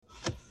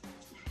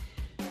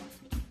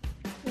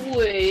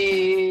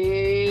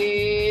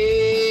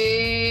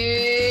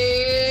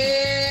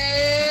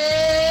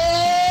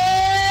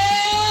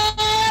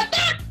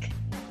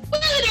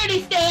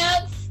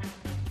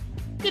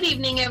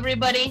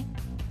everybody.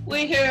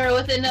 We're here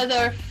with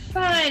another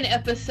fine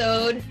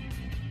episode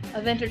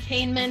of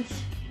entertainment,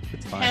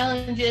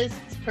 challenges,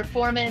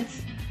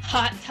 performance,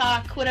 hot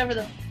talk, whatever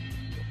the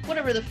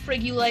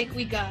frig you like.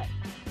 We got.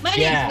 My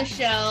name's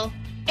Michelle,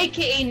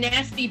 aka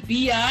Nasty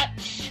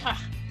Biatch.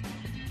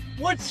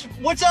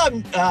 What's up,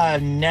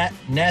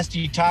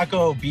 Nasty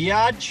Taco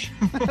Biatch?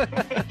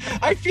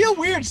 I feel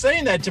weird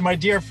saying that to my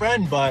dear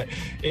friend, but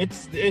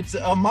it's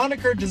a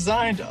moniker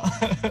designed.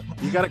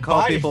 You gotta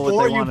call people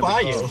what they want to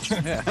be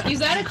called. Yeah. You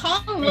gotta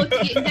call them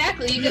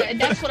exactly.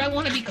 That's what I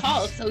want to be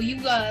called. So you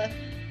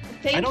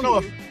thank I don't you. know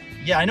if.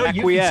 Yeah, I know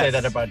you can say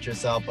that about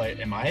yourself, but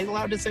am I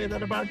allowed to say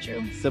that about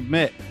you?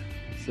 Submit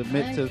to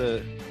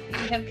the. You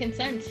have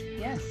consent.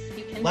 Yes,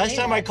 you can. Last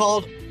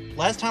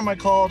time I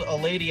called a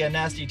lady a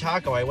nasty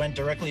taco, I went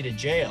directly to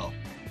jail.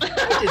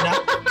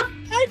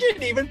 I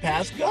didn't even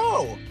pass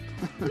go.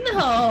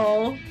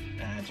 No.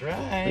 That's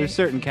right. There's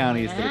certain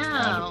counties that it's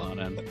frowned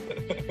upon.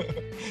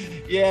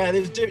 Yeah,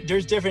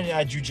 there's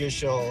different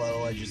judicial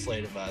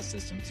legislative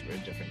systems for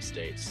different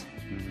states.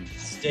 Mm-hmm.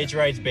 States'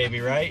 rights,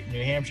 baby, right?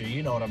 New Hampshire,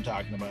 you know what I'm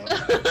talking about.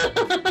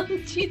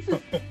 Jesus.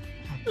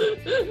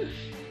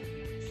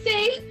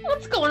 Say,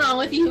 what's going on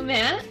with you,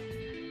 Matt?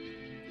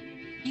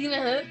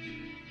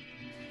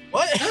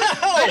 What?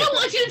 I don't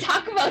want you to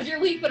talk about your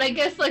week, but I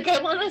guess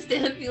I want us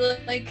to be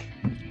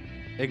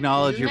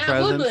acknowledge your Matt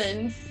presence.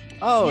 Woodlands.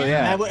 Oh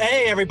yeah.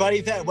 Hey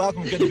everybody,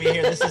 welcome. Good to be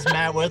here. This is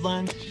Matt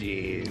Woodland.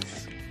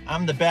 Jeez.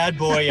 I'm the bad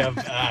boy of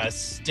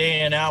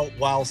staying out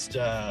whilst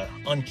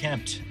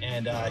unkempt,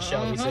 and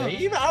shall we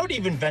say? I would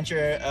even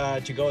venture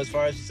to go as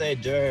far as to say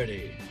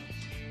dirty.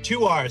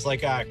 2 R's,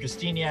 like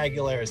Christina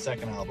Aguilera's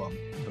second album.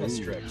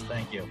 Strips.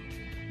 Thank you.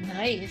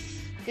 Nice.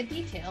 Good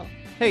detail.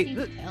 Hey,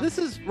 this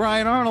is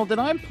Ryan Arnold,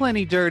 and I'm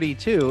plenty dirty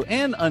too,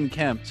 and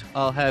unkempt,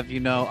 I'll have you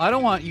know. I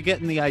don't want you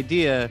getting the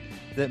idea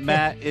that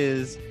Matt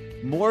is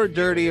more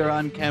dirty or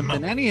unkempt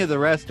than any of the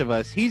rest of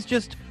us. He's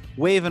just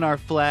waving our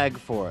flag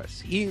for us.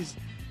 He's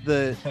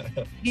the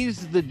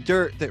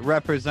dirt that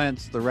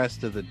represents the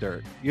rest of the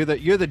dirt. You're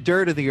the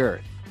dirt of the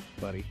earth,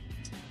 buddy.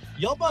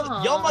 Y'all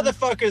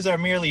motherfuckers are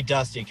merely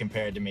dusty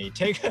compared to me.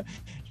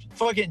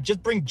 Fucking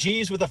just bring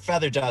G's with a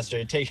feather duster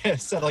and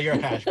settle your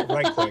hash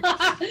right quick.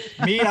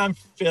 Me, I'm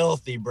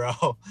filthy,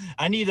 bro.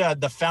 I need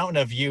the fountain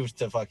of youth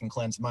to fucking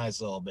cleanse my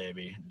soul,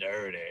 baby.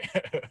 Dirty.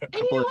 And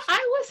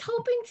I was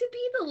hoping to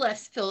be the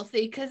less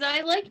filthy because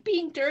I like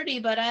being dirty,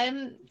 but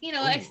I'm,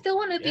 I still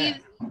want to be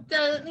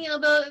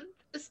the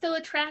still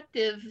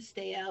attractive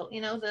stay out.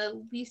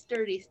 The least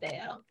dirty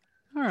stay out.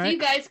 All right.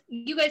 So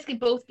you guys can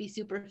both be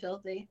super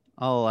filthy.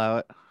 I'll allow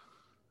it.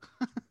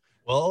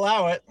 We'll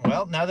allow it.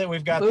 Well, now that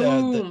we've got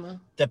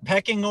the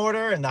pecking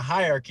order and the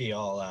hierarchy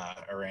all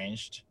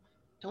arranged.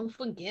 Don't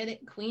forget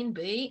it, Queen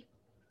Bee.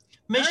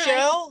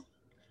 Michelle?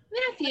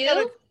 Right.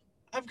 Matthew?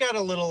 I've got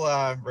a little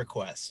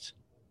request.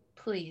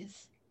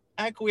 Please.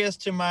 Acquiesce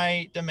to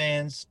my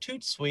demands.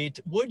 Toot sweet.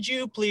 Would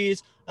you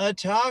please a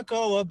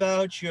taco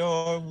about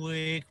your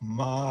week,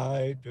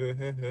 my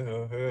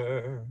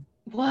dear?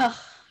 Well,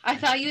 I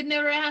thought you'd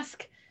never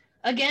ask.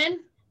 Again?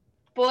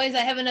 Boys,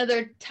 I have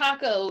another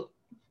taco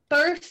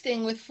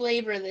bursting with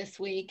flavor this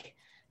week.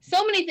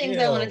 So many things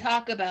I want to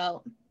talk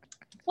about.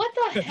 What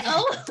the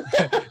hell?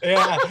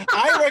 Yeah,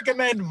 I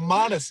recommend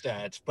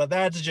Monostat, but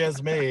that's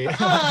just me. Oh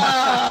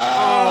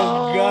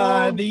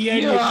God, the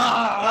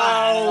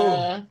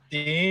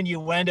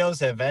innuendos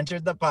have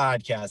entered the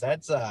podcast.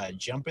 That's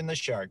jumping the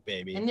shark,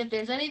 baby. And if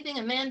there's anything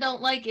a man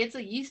don't like, it's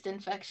a yeast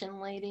infection,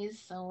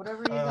 ladies. So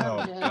whatever you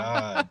gotta do.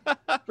 God.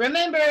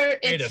 Remember,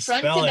 it's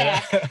front to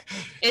back.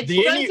 It's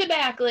front to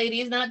back,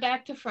 ladies, not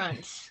back to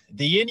front.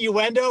 The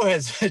innuendo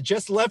has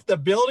just left the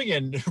building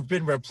and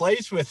been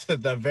replaced with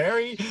the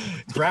very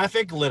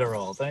graphic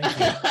literal. Thank you.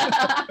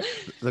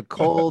 The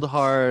cold,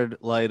 hard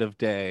light of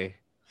day.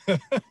 You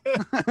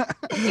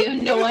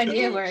have no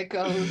idea where it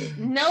goes.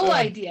 No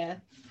idea.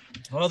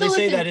 Well, they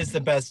say that is the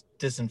best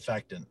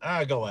disinfectant.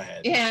 Go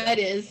ahead. Yeah, it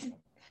is.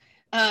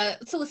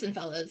 So listen,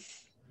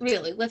 fellas.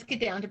 Really, let's get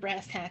down to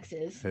brass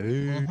taxes.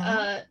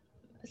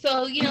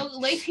 So,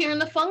 life here in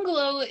the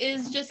Fungalow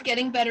is just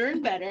getting better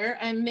and better.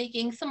 I'm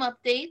making some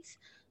updates,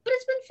 but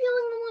it's been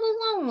feeling a little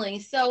lonely.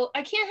 So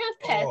I can't have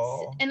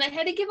pets, and I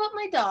had to give up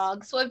my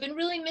dog. So I've been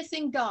really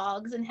missing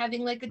dogs and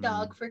having a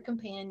dog for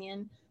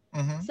companion.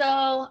 Mm-hmm.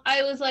 So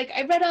I was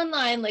I read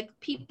online,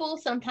 people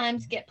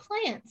sometimes get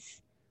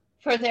plants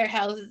for their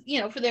houses,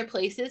 for their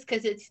places,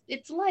 because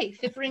it's life.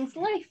 It brings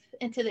life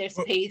into their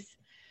space.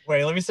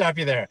 Wait, let me stop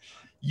you there.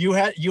 You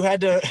had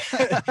to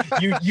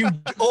you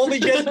only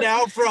get it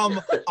now from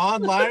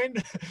online.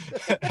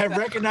 Have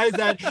recognized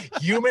that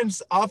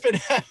humans often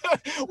have,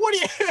 what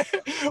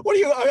are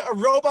you a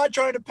robot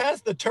trying to pass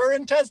the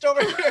Turing test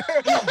over here?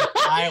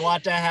 I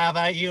want to have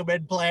a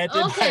human plant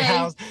in my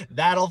house.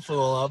 That'll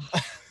fool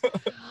them.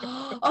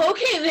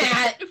 Okay,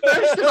 Matt.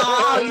 First of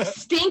all, you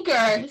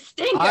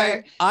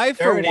stinker. I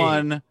for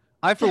one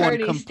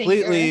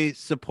completely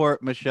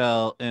support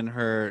Michelle in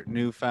her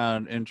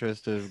newfound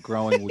interest of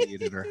growing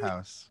weed in her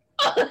house.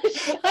 Oh,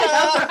 shut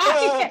up,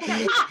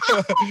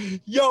 Ryan.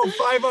 Yo,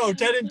 5-0,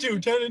 10-2,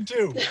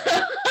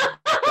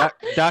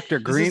 10-2. Dr.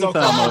 Green Thumb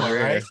Oklahoma, over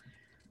right? here.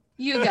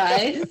 You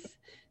guys.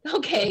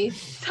 Okay.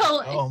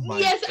 So Oh my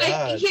yes,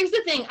 God. here's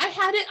the thing. I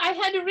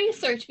had to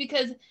research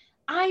because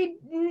I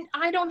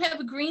don't have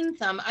a green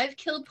thumb. I've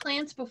killed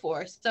plants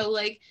before. So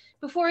like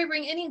before I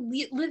bring any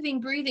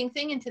living, breathing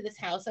thing into this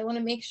house, I want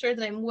to make sure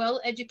that I'm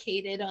well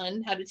educated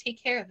on how to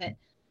take care of it.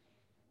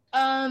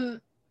 I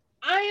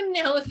am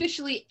now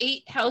officially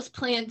 8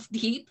 houseplants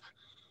deep.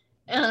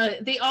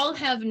 They all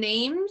have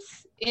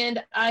names,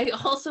 and I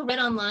also read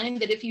online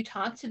that if you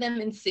talk to them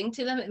and sing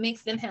to them, it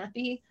makes them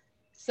happy.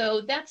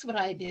 So that's what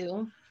I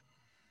do.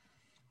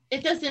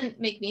 It doesn't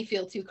make me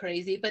feel too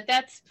crazy, but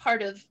that's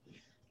part of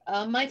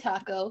my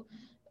taco,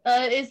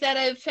 is that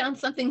I've found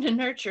something to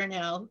nurture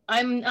now.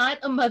 I'm not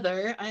a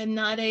mother. I'm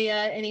not a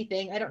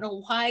anything. I don't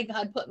know why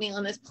God put me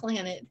on this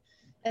planet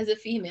as a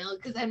female,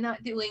 because I'm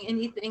not doing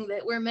anything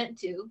that we're meant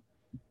to.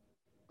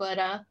 But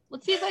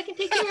let's see if I can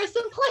take care of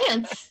some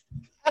plants.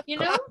 You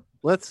know?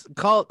 Let's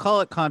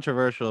call it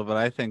controversial, but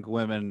I think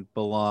women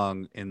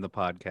belong in the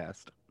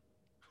podcast.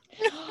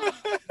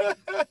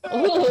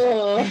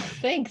 Oh,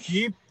 thanks.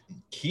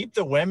 Keep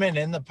the women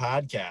in the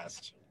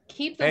podcast.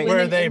 Keep the Hey, women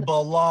where they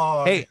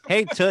belong.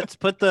 Hey, Toots,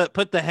 put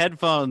the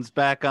headphones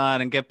back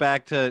on and get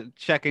back to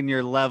checking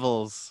your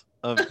levels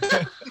of.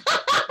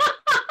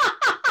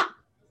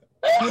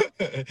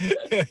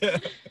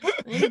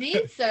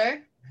 Indeed,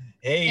 sir.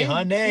 Hey,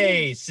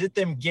 honey, sit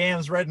them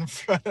gams right in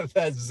front of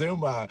that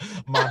Zoom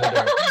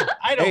monitor.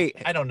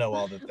 I don't know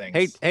all the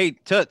things. Hey,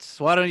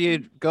 Toots, why don't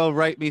you go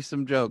write me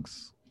some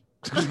jokes?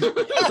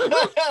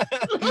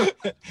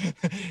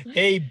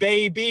 Hey,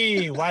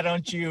 baby, why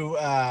don't you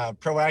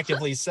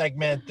proactively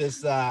segment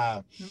this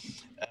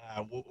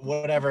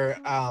whatever.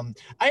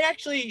 I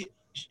actually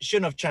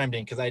shouldn't have chimed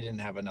in because I didn't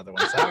have another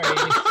one. Sorry.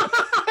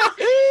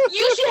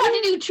 You should have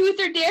to do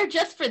truth or dare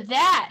just for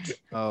that.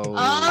 Oh.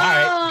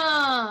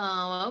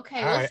 Oh,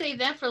 okay. All We'll right. save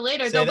that for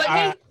later. Say Though, but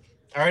hey,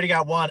 I already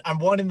got one. I'm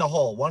one in the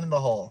hole. one in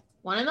the hole.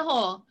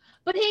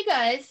 But hey,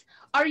 guys,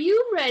 are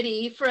you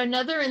ready for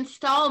another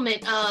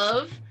installment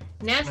of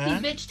Nasty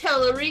Bitch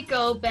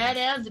Talarico,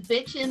 Badass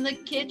Bitch in the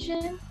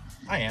Kitchen?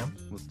 I am.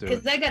 Let's do it.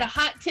 Because I got a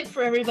hot tip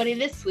for everybody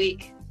this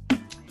week.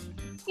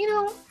 You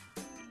know,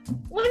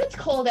 when it's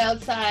cold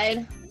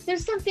outside,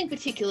 there's something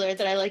particular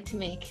that I like to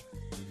make,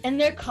 and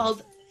they're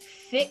called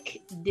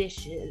thick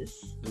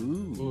dishes.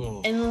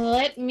 Ooh. And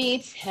let me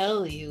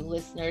tell you,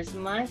 listeners,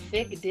 my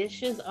thick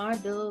dishes are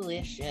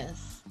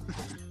delicious.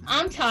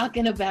 I'm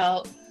talking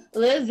about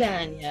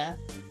lasagna.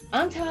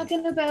 I'm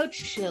talking about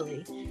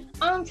chili.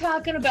 I'm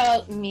talking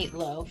about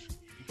meatloaf.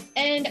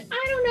 And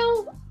I don't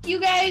know, you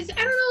guys,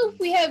 I don't know if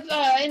we have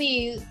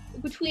any,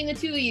 between the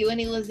two of you,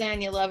 any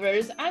lasagna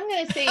lovers. I'm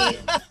going to say,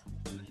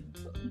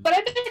 but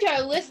I bet you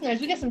our listeners,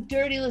 we got some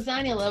dirty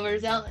lasagna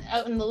lovers out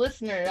in the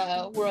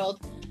listener world.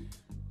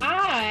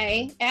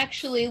 I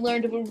actually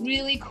learned of a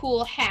really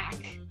cool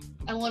hack.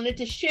 I wanted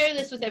to share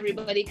this with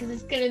everybody because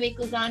it's going to make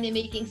lasagna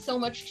making so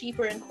much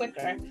cheaper and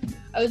quicker.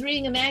 I was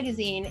reading a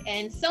magazine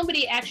and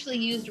somebody actually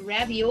used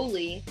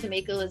ravioli to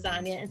make a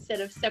lasagna instead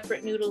of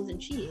separate noodles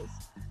and cheese.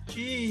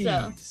 Jeez.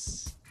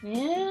 So,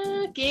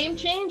 yeah, game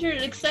changer.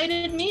 It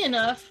excited me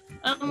enough.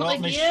 I'm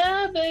like,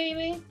 yeah,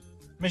 baby.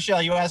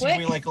 Michelle, you asked Quick. if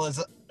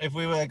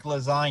we like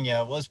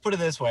lasagna. Let's put it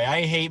this way.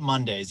 I hate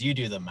Mondays. You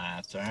do the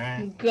math, all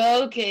right?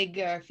 Okay,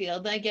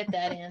 Garfield. I get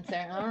that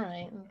answer. All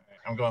right.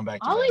 I'm going back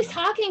to Always bed.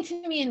 talking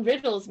to me in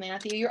riddles,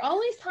 Matthew. You're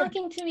always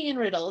talking to me in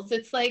riddles.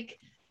 It's like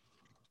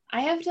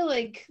I have to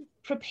like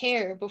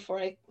prepare before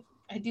I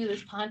do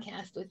this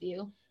podcast with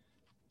you.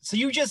 So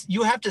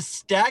you have to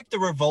stack the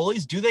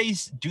Rivolis. Do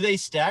they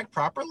stack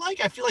proper?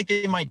 Like I feel like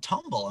they might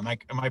tumble.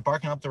 Am I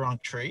barking up the wrong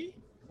tree?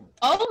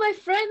 Oh, my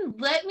friend,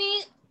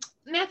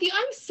 Matthew,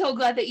 I'm so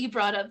glad that you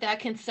brought up that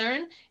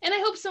concern, and I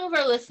hope some of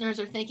our listeners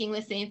are thinking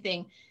the same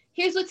thing.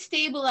 Here's what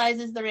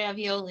stabilizes the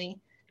ravioli.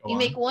 You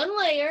make one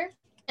layer,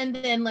 and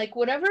then like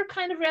whatever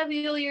kind of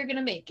ravioli you're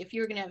gonna make. If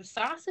you're gonna have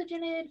sausage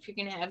in it, if you're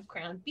gonna have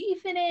ground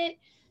beef in it,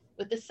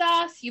 with the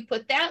sauce, you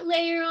put that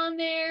layer on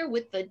there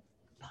with the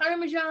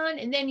Parmesan,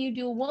 and then you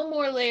do one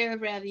more layer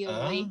of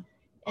ravioli,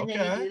 and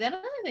then you do that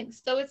other thing.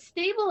 So it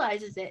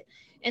stabilizes it,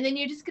 and then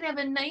you're just gonna have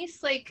a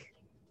nice like.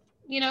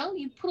 You know,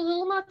 you put a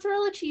little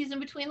mozzarella cheese in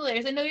between the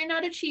layers. I know you're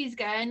not a cheese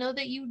guy. I know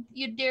that you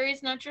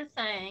dairy's not your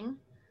thing,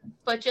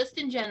 but just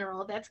in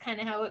general, that's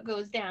kind of how it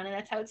goes down, and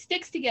that's how it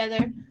sticks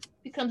together,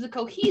 becomes a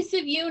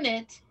cohesive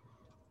unit.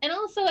 And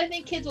also, I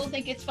think kids will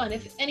think it's fun.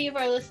 If any of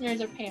our listeners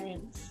are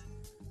parents,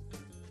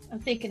 I'm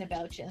thinking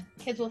about you.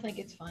 Kids will think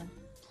it's fun.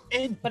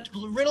 But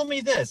riddle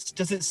me this: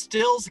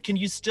 can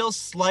you still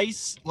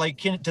slice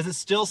does it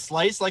still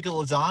slice like a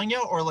lasagna,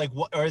 or like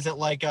what, or is it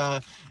like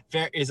a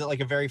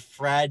very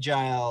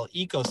fragile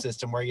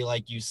ecosystem where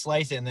you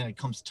slice it and then it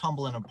comes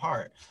tumbling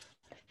apart?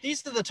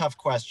 These are the tough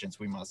questions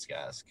we must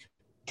ask.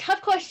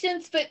 Tough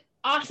questions, but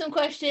awesome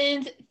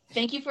questions.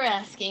 Thank you for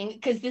asking,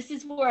 because this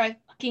is where I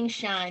fucking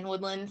shine,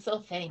 Woodland. So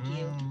thank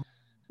you.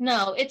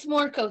 No, it's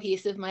more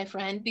cohesive, my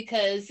friend,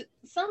 because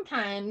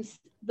sometimes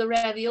the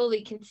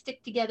ravioli can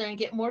stick together and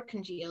get more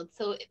congealed.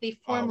 So they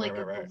form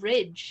a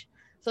bridge.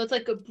 So it's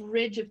like a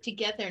bridge of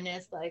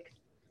togetherness, like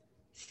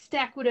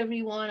stack whatever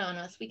you want on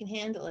us. We can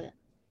handle it.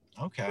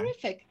 Okay.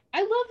 Terrific.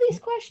 I love these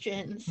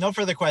questions. No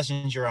further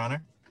questions, Your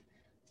Honor.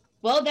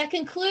 Well, that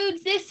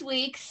concludes this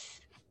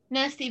week's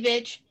Nasty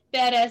Bitch,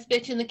 Badass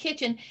Bitch in the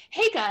Kitchen.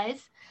 Hey,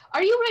 guys,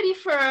 are you ready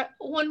for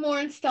one more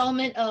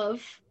installment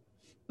of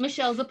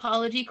Michelle's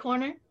Apology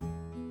Corner?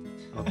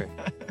 Okay.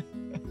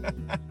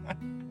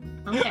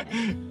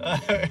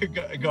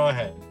 Okay. Go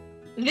ahead.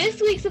 This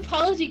week's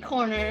Apology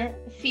Corner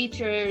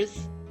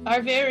features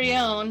our very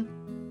own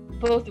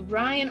both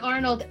Ryan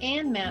Arnold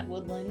and Matt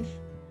Woodland.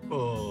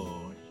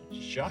 Oh,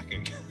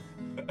 shocking.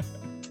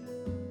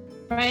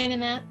 Ryan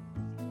and Matt,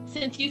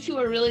 since you two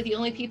are really the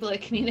only people I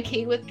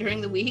communicate with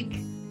during the week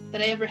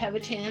that I ever have a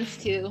chance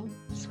to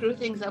screw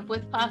things up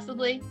with,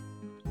 possibly,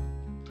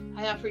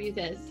 I offer you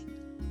this.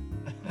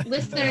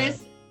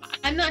 Listeners,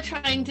 I'm not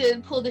trying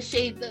to pull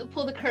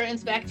the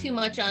curtains back too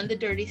much on the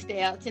Dirty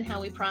Stayouts and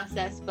how we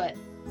process, but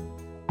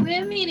we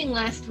had a meeting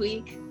last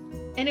week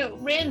and it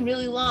ran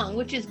really long,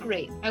 which is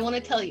great. I want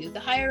to tell you, the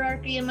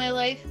hierarchy in my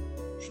life,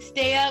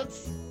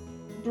 stayouts,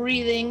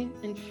 breathing,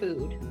 and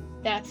food.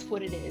 That's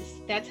what it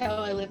is. That's how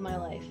I live my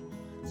life.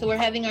 So we're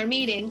having our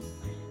meeting.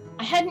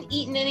 I hadn't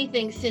eaten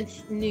anything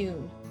since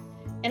noon.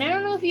 And I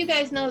don't know if you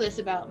guys know this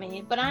about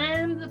me, but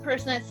I'm the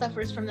person that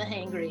suffers from the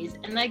hangries,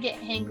 and I get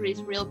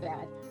hangries real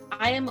bad.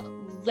 I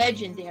am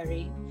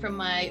legendary from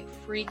my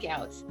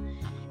freakouts.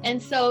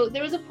 And so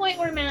there was a point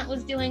where Matt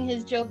was doing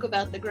his joke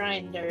about the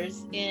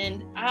grinders,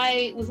 and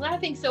I was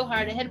laughing so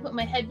hard I had to put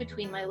my head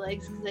between my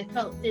legs because I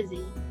felt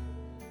dizzy.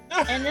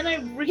 And then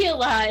I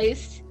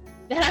realized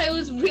that I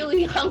was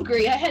really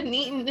hungry. I hadn't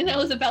eaten and I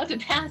was about to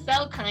pass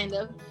out, kind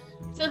of.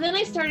 So then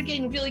I started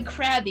getting really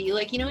crabby,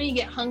 like, you know when you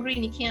get hungry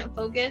and you can't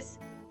focus?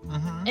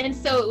 Uh-huh. And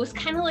so it was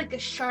kind of like a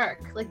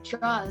shark, like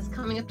Jaws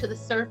coming up to the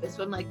surface.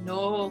 But I'm like,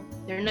 no,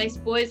 they're nice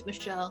boys,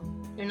 Michelle.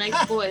 They're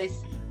nice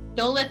boys.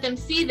 Don't let them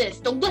see this.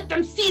 Don't let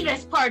them see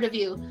this part of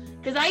you.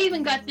 Because I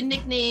even got the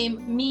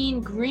nickname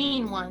Mean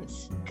Green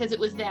once because it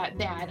was that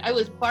bad. I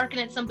was barking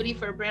at somebody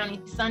for a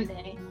brownie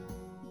sundae.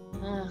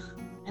 Ugh,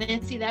 I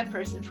didn't see that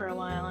person for a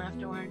while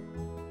afterward.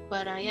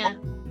 But yeah.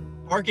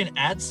 Barking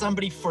at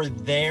somebody for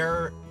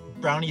their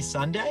brownie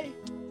sundae?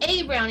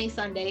 A brownie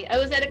sundae. I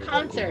was at a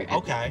concert.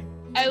 Okay.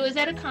 I was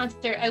at a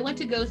concert. I went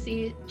to go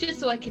see, just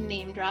so I can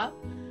name drop,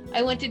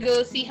 I went to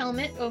go see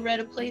Helmet over at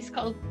a place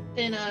called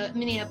in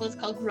Minneapolis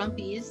called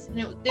Grumpy's.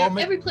 And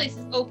every place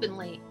is open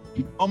late.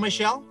 Oh,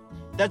 Michelle,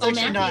 that's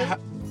actually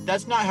Matthew?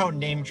 that's not how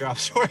name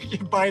drops work. You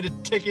buy a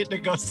ticket to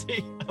go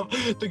see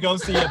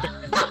it.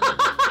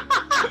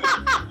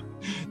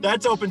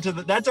 That's open to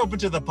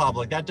the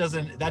public. That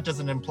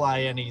doesn't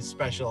imply any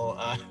special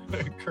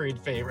curried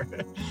favor.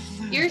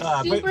 You're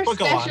super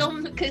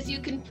special because you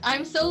can.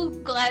 I'm so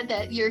glad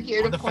that you're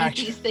here to point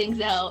these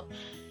things out.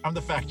 I'm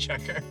the fact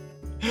checker.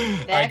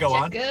 Go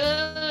on.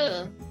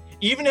 On.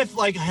 Even if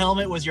like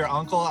Helmet was your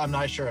uncle, I'm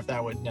not sure if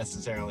that would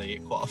necessarily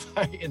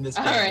qualify in this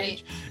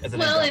case.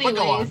 Well,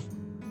 anyways,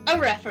 a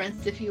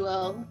reference, if you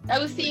will. I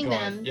was seeing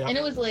them, yep. And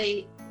it was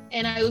late,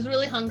 and I was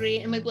really hungry,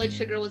 and my blood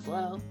sugar was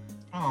low.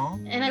 Oh.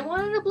 And I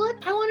wanted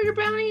a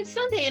brownie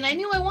sundae, and I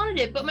knew I wanted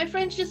it, but my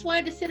friends just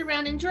wanted to sit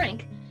around and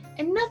drink.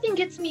 And nothing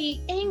gets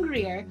me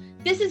angrier.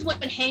 This is when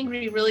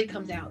hangry really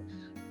comes out.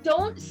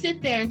 Don't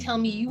sit there and tell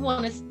me you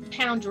want to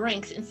pound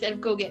drinks instead of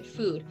go get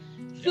food.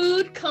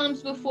 Food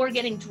comes before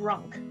getting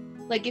drunk.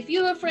 Like, if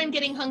you have a friend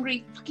getting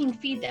hungry, fucking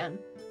feed them.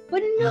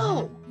 But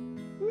no,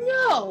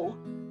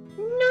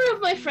 none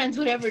of my friends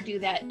would ever do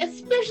that,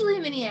 especially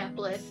in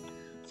Minneapolis.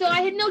 So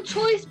I had no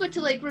choice but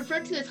to, like,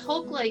 revert to this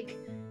Hulk-like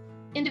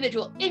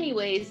individual.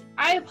 Anyways,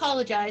 I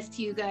apologize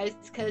to you guys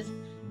because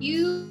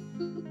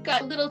you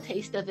got a little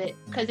taste of it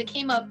because it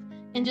came up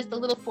in just a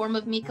little form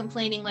of me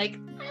complaining, like,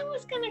 I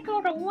was going to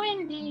go to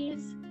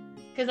Wendy's.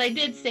 Because I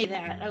did say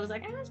that. I was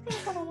like, I was going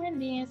to go to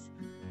Wendy's.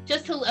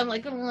 I'm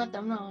like, I'm going to let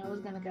them know I was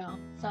going to go.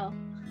 So,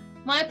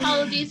 my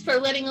apologies for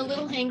letting a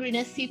little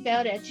hangriness seep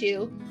out at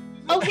you.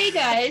 Oh, hey,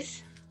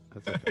 guys.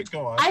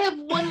 Go on. I have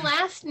one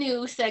last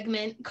new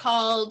segment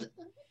called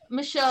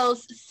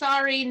Michelle's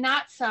Sorry,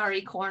 Not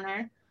Sorry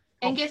Corner.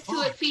 And guess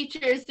who it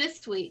features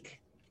this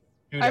week?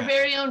 Our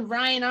very own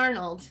Ryan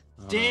Arnold.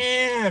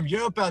 Damn,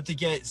 you're about to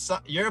get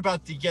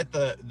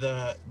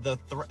the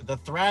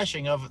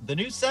thrashing of the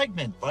new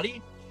segment,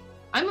 buddy.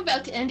 I'm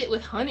about to end it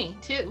with honey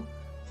too.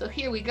 So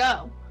here we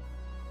go.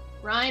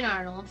 Ryan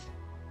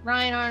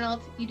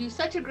Arnold, you do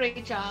such a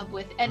great job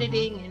with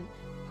editing and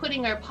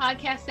putting our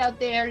podcast out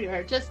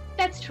there.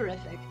 That's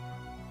terrific.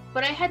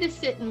 But I had to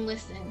sit and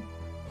listen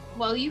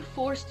while you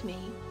forced me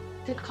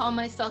to call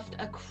myself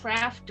a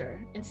crafter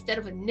instead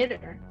of a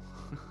knitter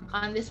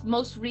on this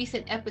most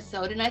recent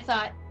episode. And I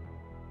thought,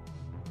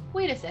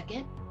 wait a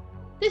second,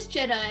 this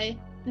Jedi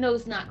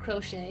knows not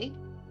crochet.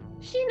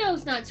 She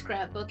knows not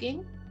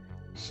scrapbooking.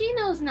 She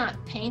knows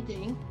not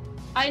painting.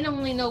 I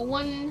only know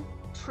one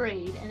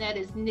trade, and that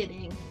is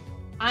knitting.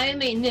 I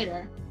am a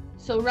knitter.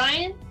 So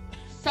Ryan,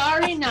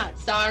 sorry, not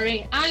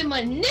sorry, I'm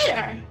a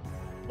knitter.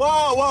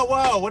 Whoa, whoa,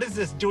 whoa! What is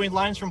this? Doing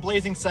lines from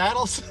Blazing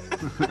Saddles?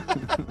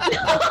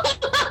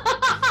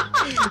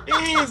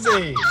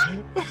 Easy,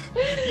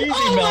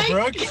 easy, Mel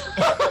Brooks.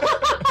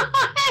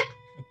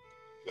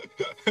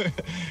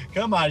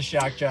 Come on,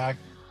 Shock Jock.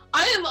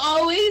 I am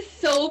always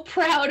so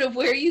proud of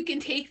where you can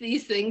take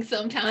these things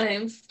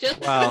sometimes.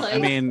 Just Well, like... I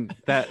mean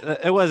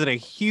that it wasn't a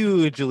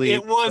huge leap.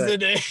 It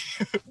wasn't.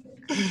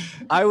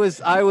 I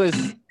was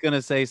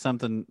gonna say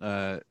something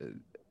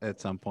at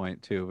some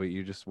point too, but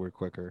you just were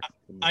quicker.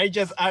 I'm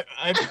like,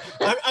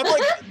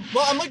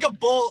 well, I'm like a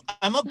bull.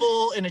 I'm a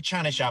bull in a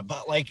china shop,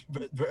 but like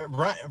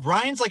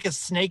Ryan's like a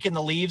snake in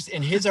the leaves,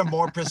 and his are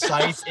more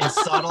precise and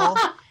subtle,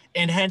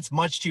 and hence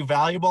much too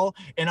valuable.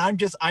 And I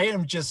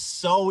am just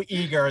so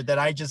eager that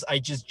I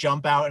just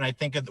jump out and I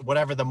think of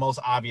whatever the most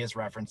obvious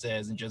reference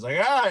is, and just like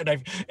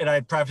and I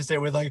preface it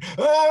with like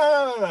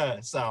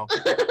so.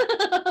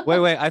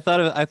 Wait, I thought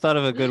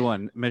of a good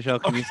one. Michelle,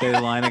 can you say the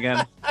line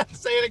again?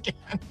 Say it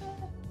again.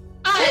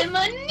 I'm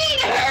a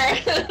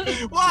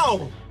knitter.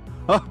 Whoa!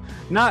 Oh,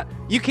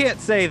 you can't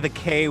say the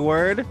K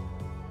word.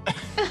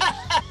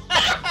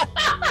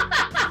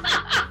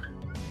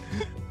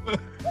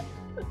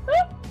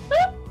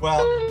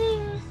 Well,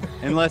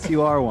 unless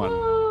you are one.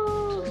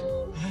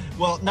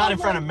 Well, not in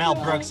front of Mel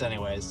Brooks,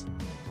 anyways.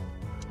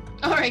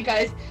 All right,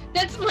 guys,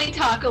 that's my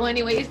taco,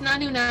 anyways.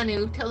 Nanu,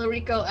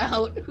 Talarico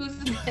out. Who's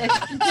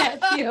next?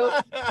 Matthew.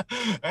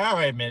 All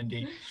right,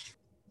 Mindy.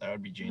 That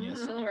would be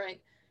genius. All right,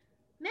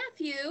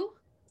 Matthew.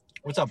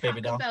 What's up, baby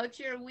doll? About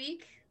your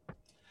week.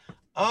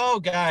 Oh,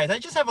 guys, I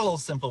just have a little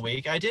simple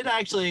week. I did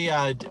actually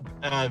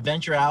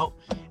venture out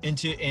in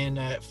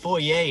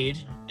Foyer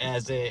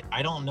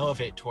I don't know if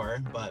it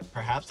tour, but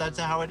perhaps that's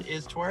how it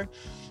is tour.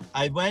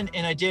 I went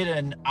and I did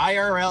an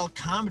IRL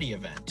comedy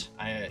event.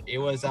 It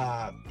was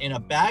in a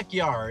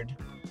backyard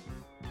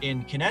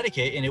in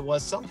Connecticut, and it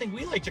was something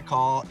we like to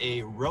call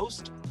a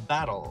roast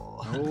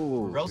battle.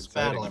 Oh, roast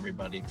exciting. battle,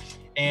 everybody.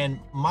 And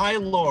my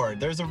Lord,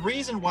 there's a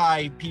reason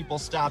why people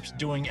stopped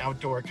doing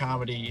outdoor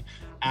comedy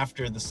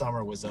after the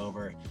summer was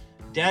over.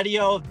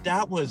 Daddy-o,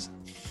 that was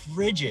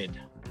frigid.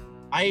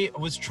 I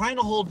was trying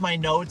to hold my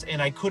notes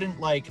and I couldn't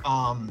like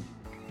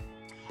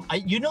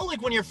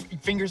like when your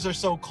fingers are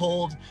so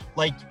cold,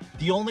 like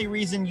the only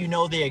reason you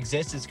know they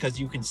exist is because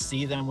you can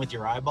see them with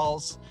your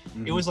eyeballs.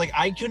 Mm-hmm. It was like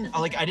I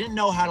didn't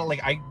know how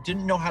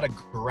to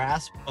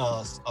grasp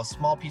a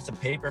small piece of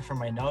paper for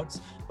my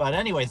notes. But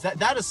anyways,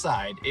 that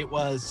aside, it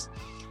was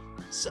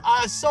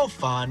so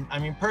fun. I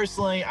mean,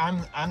 personally,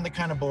 I'm the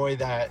kind of boy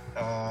that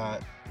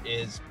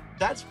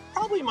that's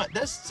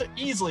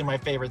easily my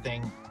favorite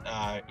thing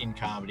in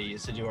comedy,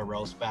 is to do a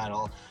roast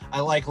battle.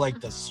 I like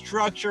the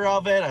structure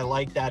of it. I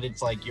like that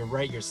it's like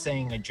you're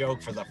saying a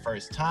joke for the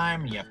first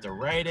time, you have to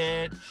write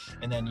it,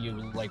 and then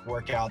you like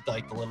work out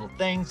like the little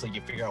things, like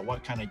you figure out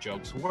what kind of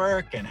jokes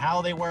work and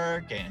how they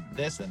work and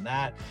this and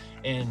that.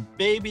 And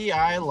baby,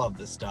 I love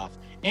this stuff.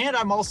 And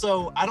I'm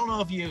also, I don't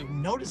know if you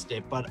noticed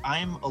it, but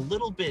I'm a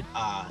little bit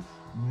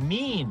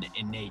mean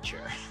in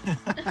nature.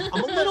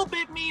 I'm a little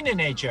bit mean in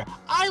nature.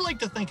 I like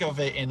to think of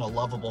it in a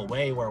lovable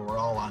way where we're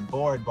all on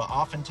board, but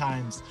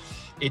oftentimes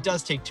it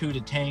does take two to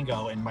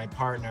tango, and my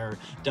partner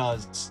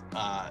does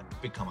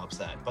become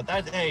upset. But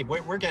hey,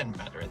 we're getting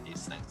better at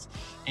these things.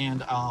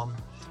 And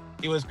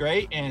it was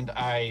great, and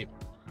I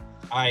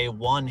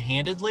won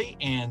handedly,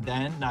 and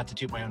then, not to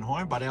toot my own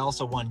horn, but I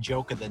also won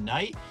Joke of the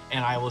Night,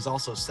 and I was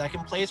also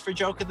second place for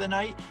Joke of the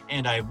Night,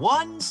 and I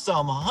won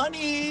some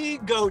honey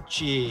goat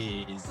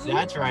cheese.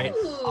 That's right.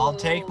 I'll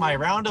take my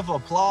round of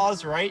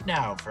applause right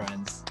now,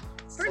 friends.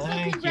 First of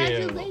all,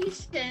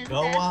 congratulations.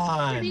 Go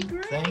on.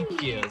 Great.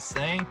 Thank you.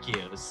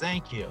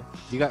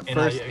 You got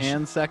first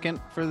and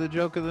second for the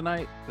Joke of the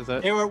Night? Is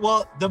that?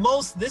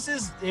 This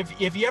is,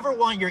 if you ever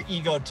want your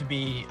ego to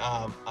be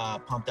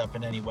pumped up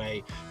in any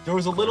way, there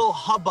was a little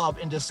hubbub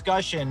and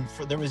discussion.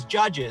 There was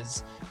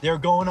judges. They're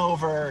going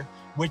over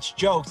which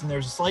jokes, and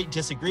there's a slight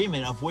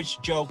disagreement of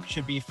which joke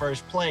should be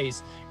first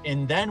place.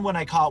 And then when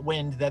I caught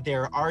wind that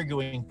they're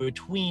arguing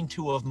between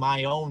two of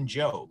my own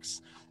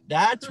jokes,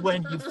 that's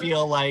when you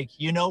feel like,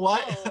 you know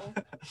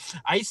what?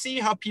 I see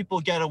how people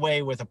get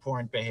away with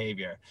abhorrent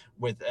behavior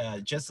with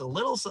just a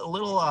little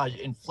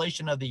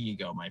inflation of the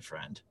ego, my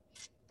friend.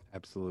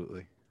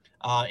 Absolutely.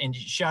 And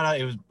shout out,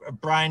 it was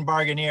Brian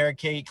Barganier,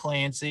 Kate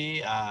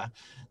Clancy,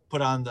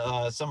 put on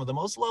some of the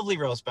most lovely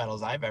roast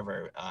battles I've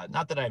ever,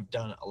 not that I've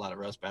done a lot of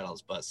roast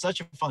battles, but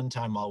such a fun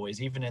time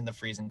always, even in the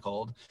freezing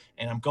cold.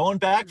 And I'm going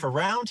back for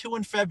round 2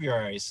 in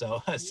February,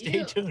 so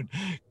stay tuned.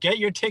 Get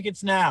your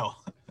tickets now.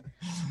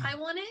 I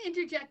want to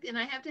interject, and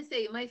I have to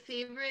say, I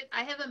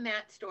have a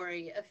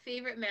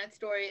favorite Matt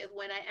story of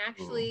when I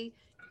actually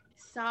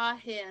saw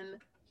him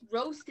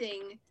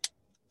roasting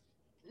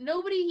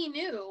nobody he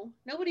knew,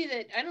 nobody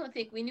that, I don't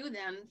think we knew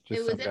them.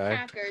 It was at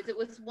Packers. It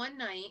was one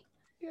night,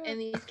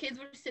 and these kids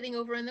were sitting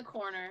over in the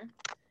corner,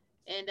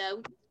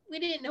 and we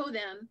didn't know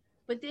them,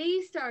 but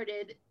they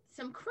started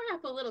some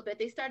crap a little bit.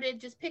 They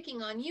started just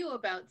picking on you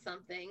about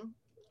something.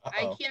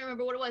 I can't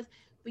remember what it was.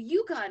 But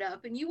you got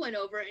up and you went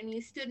over and you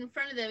stood in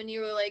front of them and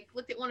you were like,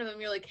 looked at one of them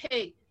and you're like,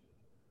 hey,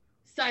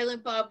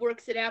 Silent Bob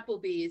works at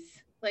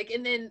Applebee's. Like,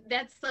 and then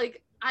that's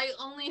like, I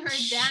only heard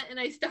that and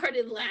I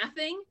started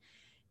laughing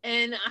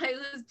and I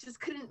just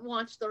couldn't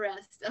watch the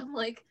rest. I'm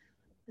like,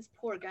 this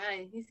poor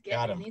guy, he's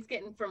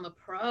getting from a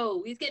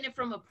pro. He's getting it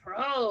from a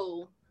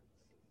pro.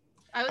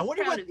 I was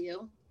proud of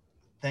you.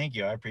 Thank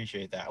you. I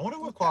appreciate that. I wonder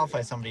what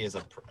qualifies somebody as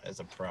a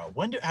pro.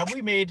 When are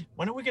we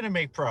going to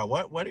make pro?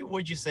 What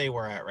would you say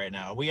we're at right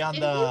now? Are we on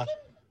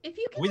if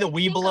you can we the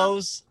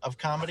Weebelows of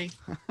comedy?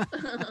 I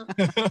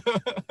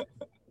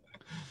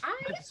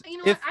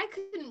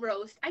couldn't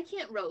roast. I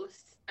can't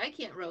roast. I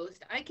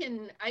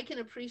can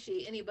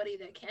appreciate anybody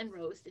that can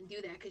roast and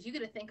do that because you got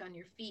to think on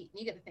your feet. And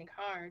you got to think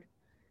hard,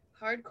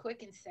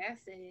 quick, and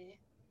sassy.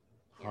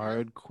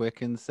 Hard,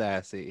 quick, and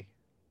sassy.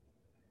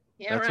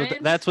 Yeah,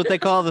 that's what they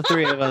call the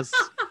three of us.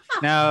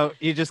 Now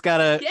you just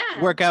gotta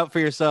work out for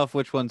yourself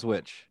which one's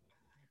which.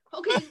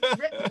 Okay,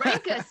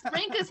 rank us,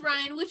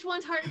 Ryan. Which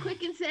one's hard,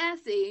 quick, and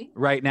sassy?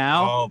 Right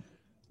now?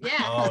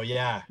 Oh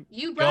yeah.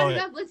 You brought it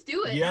up. Let's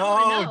do it.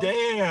 Yo,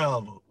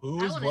 damn.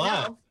 Who's what?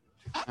 Know.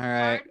 All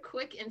right. Hard,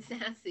 quick, and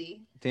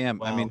sassy. Damn.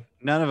 Wow. I mean,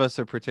 none of us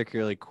are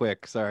particularly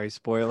quick. Sorry,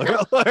 spoiler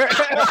alert.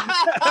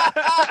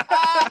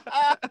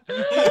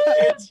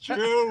 It's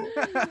true.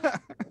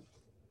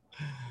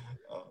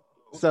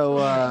 So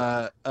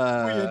we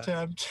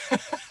attempt.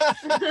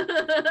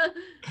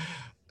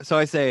 So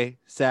I say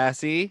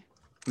sassy,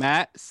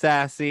 Matt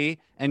sassy,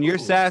 and your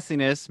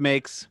sassiness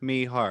makes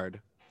me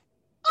hard.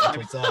 That's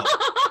what's up.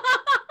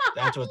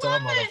 That's what's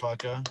up,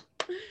 motherfucker.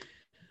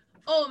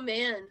 Oh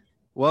man.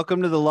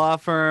 Welcome to the law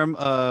firm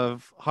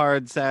of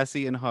Hard,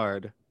 Sassy, and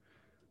Hard.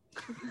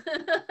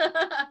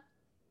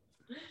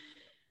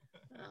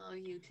 Oh,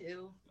 you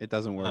too. It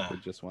doesn't work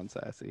with just one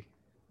sassy.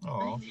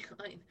 Oh.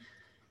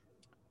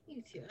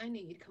 You too. I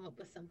knew you'd come up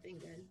with something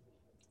good.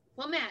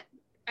 Well, Matt,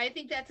 I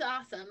think that's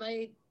awesome.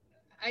 I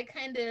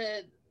kind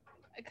of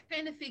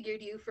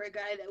figured you for a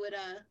guy that would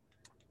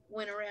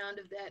win a round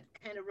of that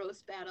kind of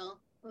roast battle.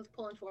 I was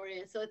pulling for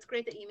you, so it's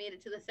great that you made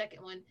it to the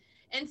second one.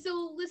 And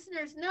so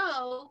listeners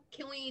know,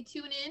 can we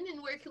tune in,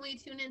 and where can we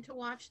tune in to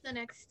watch the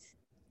next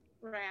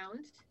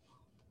round?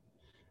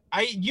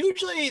 I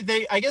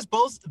guess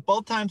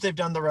both times they've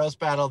done the roast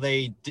battle,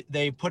 they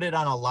put it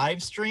on a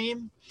live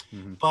stream.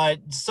 Mm-hmm. But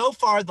so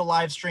far the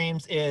live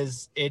streams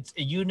it's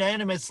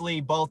unanimously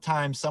both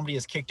times somebody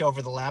has kicked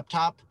over the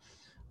laptop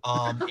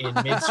in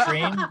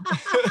midstream.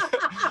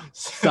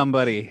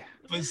 Somebody.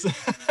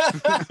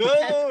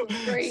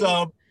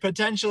 So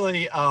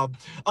potentially, I'll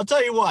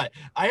tell you what,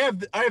 I have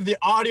the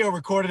audio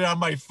recorded on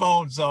my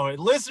phone. So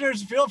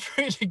listeners, feel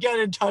free to get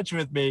in touch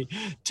with me.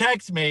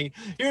 Text me.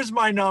 Here's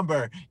my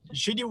number.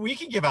 We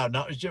can give out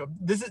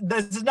this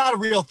is not a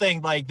real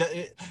thing. Like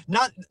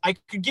I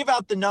could give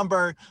out the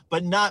number,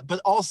 but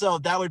also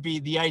that would be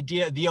the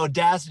idea, the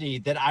audacity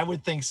that I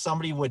would think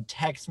somebody would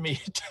text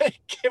me to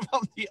give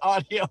them the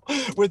audio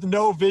with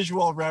no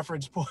visual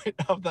reference point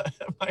of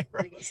my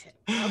roast.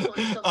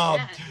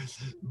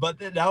 But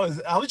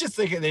I was just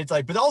thinking it's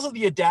like, but also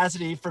the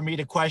audacity for me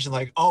to question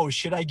like, oh,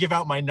 should I give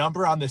out my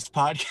number on this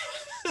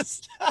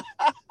podcast?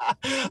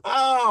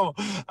 Oh,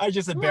 I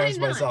just embarrassed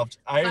myself.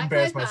 I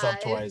embarrassed myself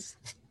twice.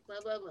 Blah,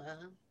 blah, blah.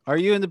 Are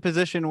you in the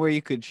position where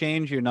you could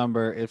change your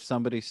number if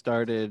somebody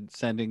started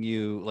sending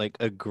you like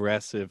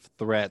aggressive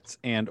threats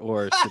and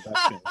or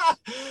seductions?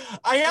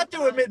 I have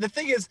to admit, the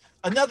thing is,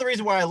 another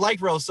reason why I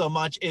like roast so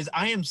much is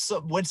I am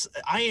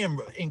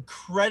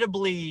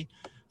incredibly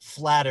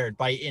flattered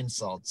by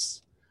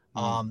insults.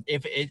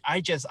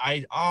 I just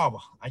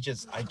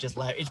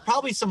laugh. It's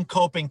probably some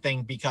coping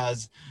thing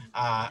because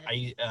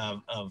I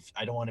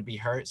don't want to be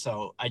hurt.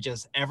 So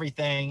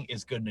everything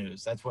is good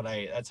news. That's what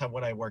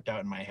I worked out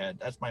in my head.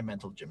 That's my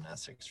mental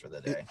gymnastics for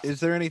the day. Is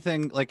there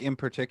anything like in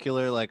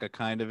particular, like a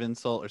kind of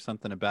insult or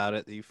something about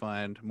it that you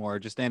find more,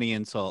 just any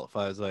insult? If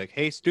I was like,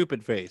 hey,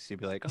 stupid face,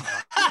 you'd be like,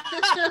 oh.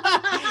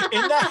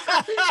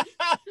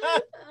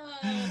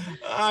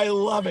 I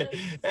love it.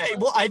 Hey,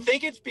 well, I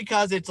think it's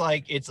because it's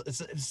like it's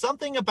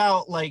something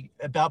about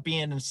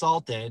being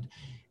insulted.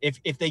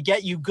 If they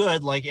get you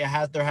good, like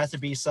there has to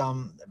be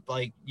some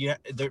like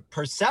the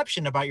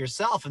perception about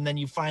yourself, and then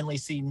you finally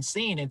seen.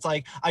 It's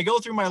like I go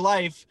through my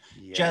life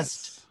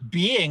just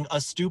being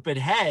a stupid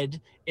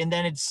head, and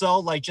then it's so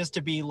like just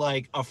to be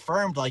like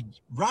affirmed, like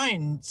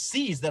Ryan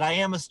sees that I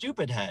am a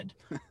stupid head.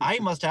 I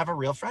must have a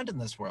real friend in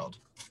this world.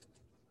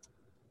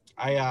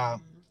 I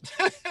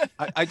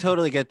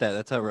totally get that.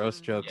 That's how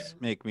roast jokes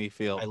make me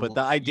feel. But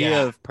the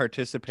idea of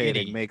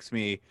participating makes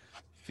me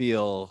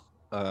feel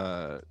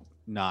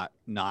not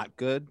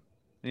good,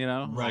 you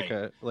know,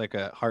 right. like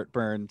a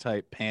heartburn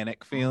type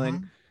panic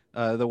feeling.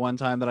 Mm-hmm. The one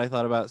time that I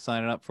thought about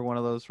signing up for one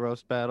of those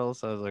roast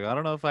battles, I was like, I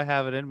don't know if I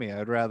have it in me.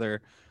 I'd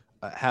rather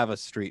have a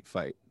street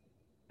fight,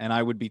 and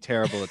I would be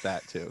terrible at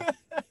that too.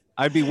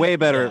 I'd be way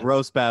better at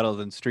roast battle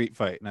than street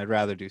fight, and I'd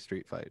rather do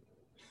street fight.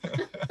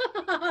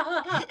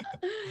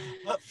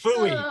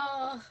 Phooey.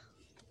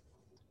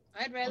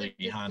 I'd rather Lady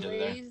just Honda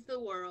there. blaze the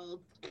world.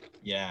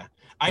 Yeah,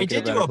 I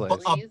Thinking did do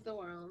about a Blaze the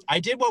world. I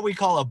did what we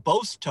call a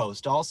boast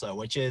toast also,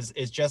 which is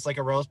just like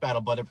a roast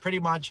battle, but it pretty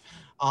much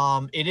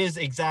it is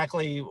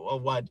exactly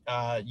what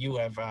you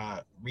have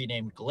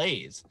renamed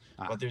glaze.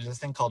 But there's this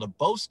thing called a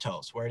boast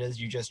toast, where it is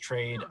you just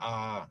trade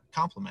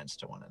compliments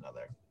to one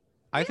another.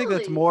 I think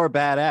that's Really? more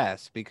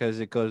badass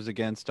because it goes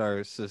against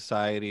our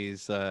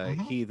society's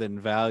heathen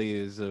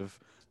values of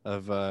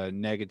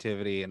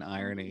negativity and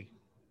irony.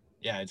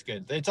 Yeah, it's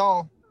good. It's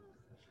all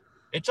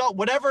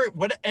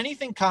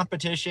anything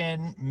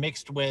competition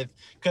mixed with,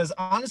 because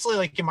honestly,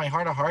 like in my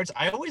heart of hearts,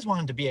 I always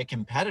wanted to be a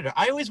competitor.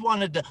 I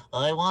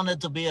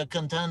wanted to be a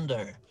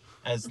contender,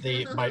 as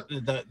the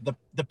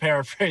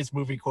paraphrase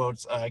movie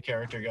quotes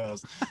character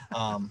goes.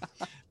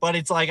 But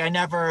it's like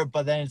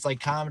but then it's like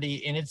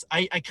comedy, and it's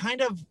I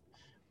kind of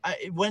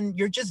when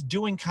you're just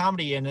doing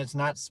comedy and it's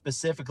not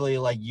specifically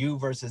like you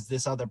versus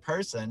this other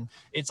person,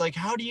 it's like,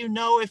 how do you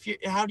know if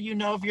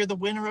you're the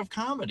winner of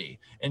comedy?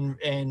 And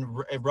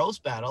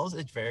roast battles,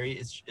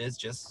 it's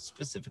just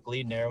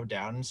specifically narrowed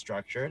down and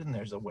structured, and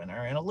there's a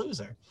winner and a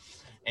loser.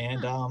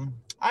 And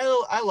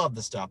I love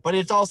the stuff, but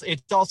it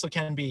also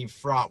can be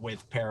fraught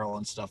with peril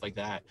and stuff like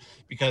that,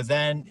 because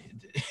then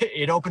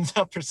it opens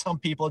up for some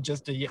people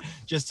just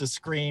to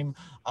scream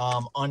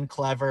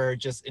unclever,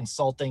 just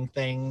insulting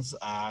things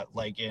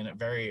like in a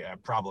very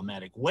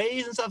problematic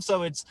ways and stuff.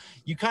 So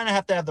you kind of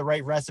have to have the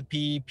right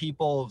recipe.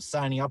 People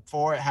signing up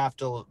for it have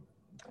to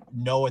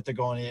know what they're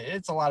going.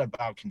 It's a lot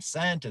about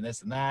consent and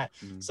this and that.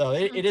 So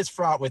it is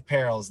fraught with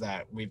perils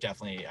that I've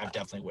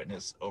definitely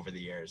witnessed over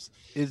the years,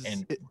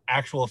 and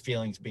actual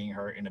feelings being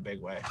hurt in a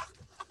big way.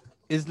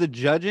 Is the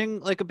judging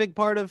like a big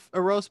part of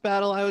a roast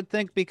battle? I would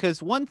think,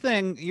 because one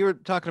thing you were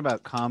talking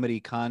about comedy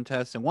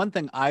contests, and one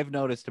thing I've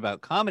noticed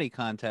about comedy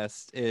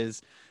contests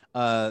is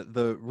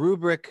the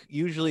rubric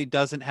usually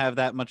doesn't have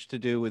that much to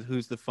do with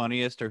who's the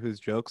funniest or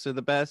whose jokes are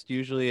the best.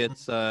 Usually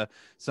it's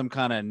some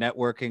kind of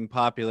networking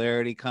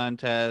popularity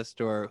contest,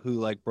 or who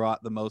like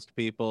brought the most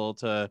people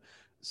to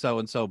so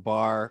and so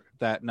bar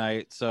that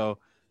night. So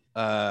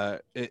does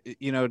it,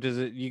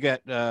 you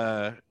get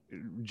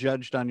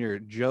judged on your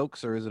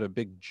jokes, or is it a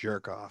big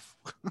jerk off?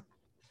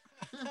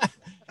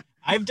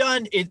 I've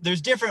done it. There's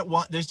different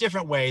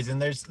ways,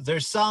 and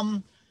there's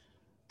some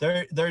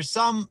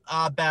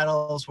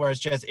battles where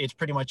it's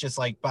pretty much just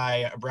like by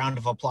a round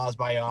of applause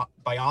by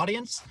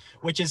audience,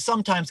 which is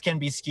sometimes can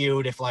be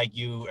skewed if like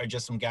you are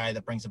just some guy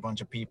that brings a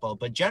bunch of people.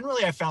 But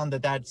generally, I found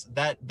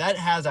that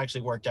has actually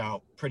worked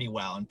out pretty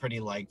well and pretty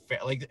like fair.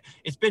 Like,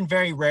 it's been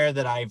very rare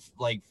that I've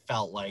like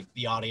felt like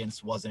the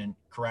audience wasn't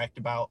correct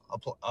about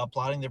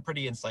applauding. They're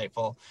pretty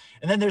insightful.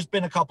 And then there's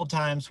been a couple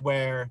times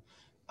where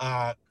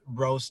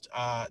roast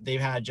they've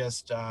had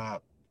just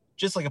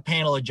like a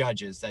panel of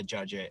judges that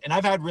judge it, and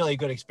I've had really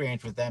good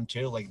experience with them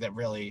too, like that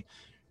really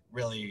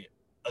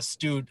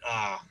astute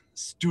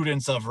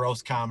students of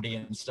roast comedy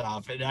and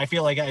stuff. And I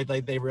feel like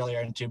they really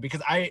are into,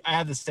 because I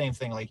have the same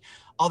thing. Like,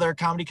 other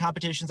comedy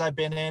competitions I've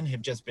been in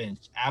have just been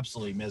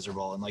absolutely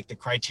miserable, and like the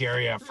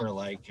criteria for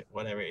like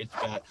whatever it's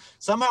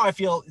somehow I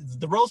feel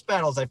the roast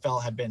battles I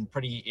felt have been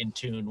pretty in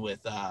tune with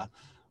fair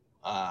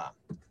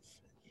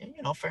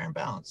and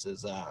balanced,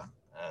 as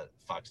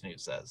Fox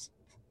News says.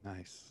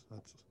 Nice.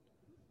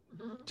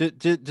 Do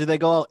they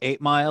go all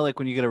 8 Mile, like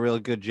when you get a really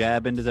good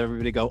jab in? Does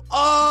everybody go,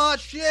 oh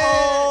shit?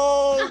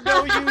 Oh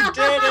no, you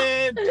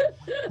didn't!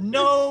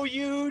 No,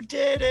 you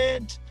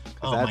didn't!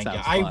 Oh my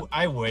god,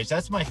 I wish.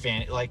 That's my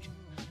fan. Like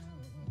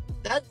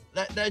that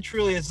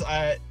truly is.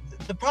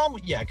 The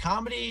problem,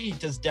 comedy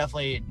does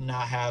definitely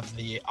not have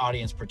the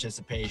audience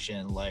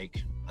participation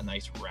like a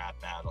nice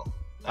rap battle.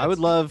 I would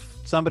love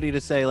somebody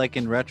to say, like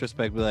in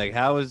retrospect, be like,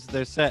 how was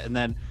their set? And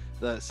then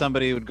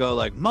somebody would go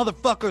like,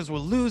 motherfuckers were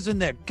losing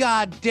their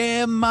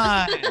goddamn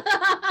mind.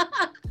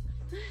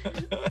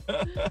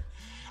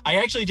 I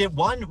actually did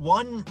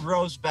one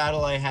roast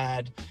battle. I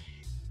had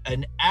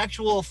an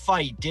actual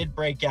fight did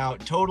break out,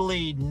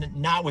 totally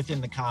not within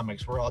the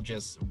comics. We're all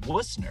just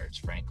wuss nerds,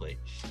 frankly.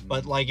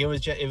 But like it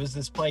was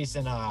this place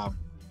in it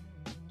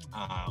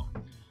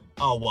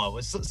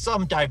was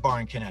some dive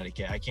bar in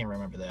Connecticut. I can't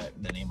remember the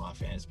name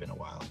offhand. It's been a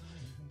while.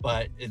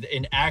 But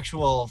an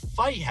actual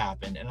fight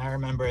happened, and I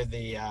remember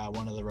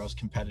one of the roast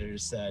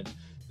competitors said,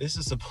 "This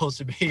is supposed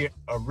to be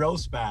a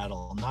roast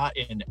battle, not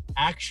an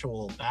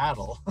actual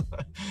battle."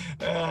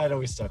 It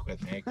always stuck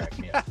with me. It cracked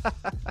me up.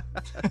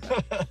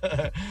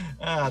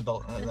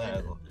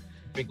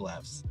 Big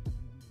laughs.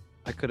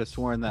 I could have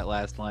sworn that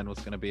last line was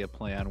going to be a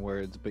play on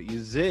words, but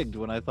you zigged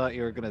when I thought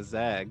you were going to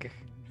zag.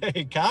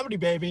 Hey, comedy,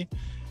 baby.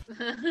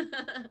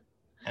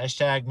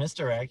 Hashtag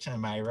misdirect.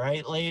 Am I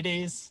right,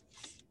 ladies?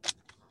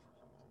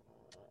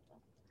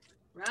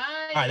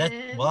 Right.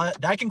 All right,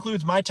 that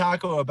concludes my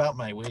taco about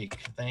my week.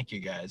 Thank you,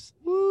 guys.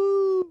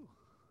 Woo!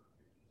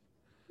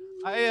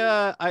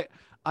 I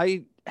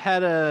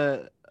had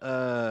a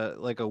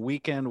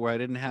weekend where I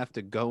didn't have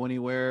to go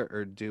anywhere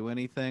or do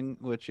anything.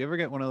 Which, you ever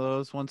get one of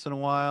those once in a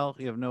while?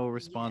 You have no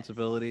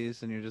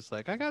responsibilities, and you're just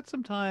like, I got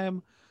some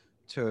time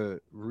to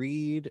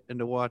read and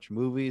to watch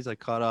movies. I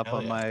caught up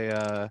on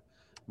my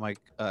my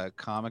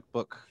comic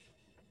book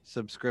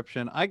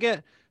subscription. I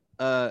get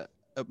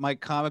my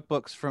comic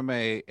books from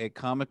a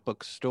comic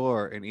book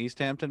store in East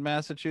Hampton,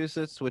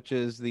 Massachusetts, which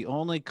is the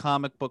only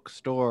comic book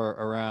store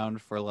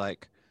around for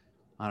like,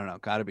 I don't know,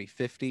 got to be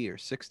 50 or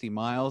 60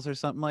 miles or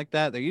something like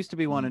that. There used to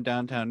be one in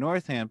downtown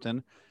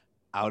Northampton,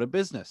 out of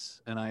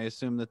business, and I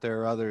assume that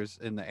there are others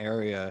in the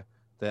area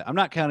that I'm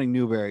not counting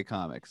Newberry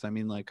Comics. I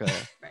mean, like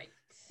right.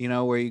 You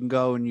know, where you can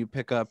go and you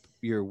pick up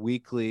your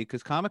weekly,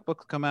 because comic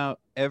books come out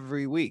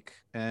every week.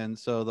 And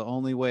so the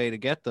only way to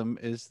get them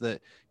is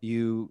that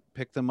you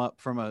pick them up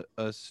from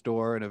a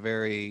store in a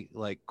very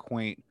like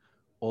quaint,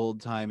 old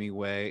timey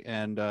way.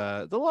 And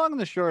the long and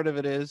the short of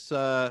it is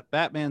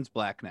Batman's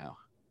black now.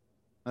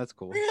 That's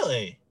cool.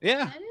 Really?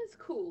 Yeah. That is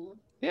cool.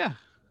 Yeah.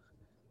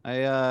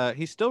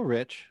 He's still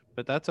rich,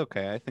 but that's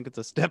okay. I think it's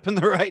a step in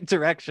the right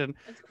direction.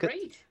 That's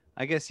great.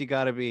 I guess you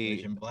gotta be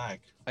Rich and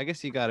black. I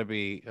guess you gotta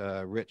be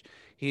rich.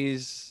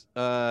 He's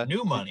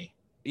new money.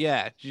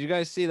 Yeah. Did you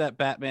guys see that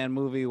Batman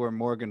movie where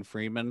Morgan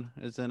Freeman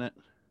is in it?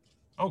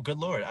 Oh, good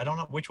Lord. I don't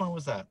know. Which one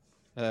was that?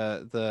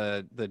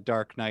 The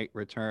Dark Knight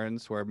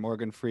Returns, where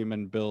Morgan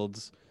Freeman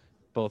builds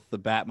both the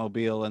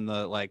Batmobile and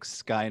the like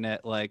Skynet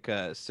like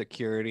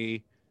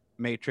security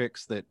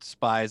matrix that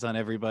spies on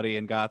everybody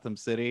in Gotham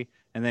City,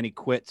 and then he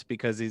quits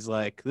because he's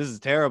like, this is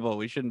terrible.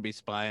 We shouldn't be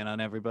spying on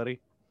everybody.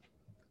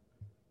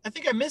 I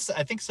think I missed.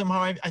 I think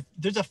somehow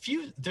there's a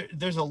few.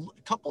 There's a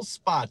couple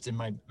spots in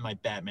my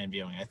Batman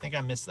viewing. I think I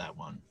missed that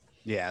one.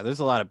 Yeah, there's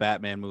a lot of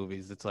Batman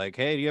movies. It's like,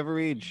 hey, do you ever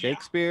read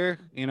Shakespeare?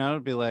 You know,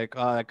 it'd be like,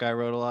 oh, that guy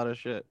wrote a lot of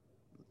shit.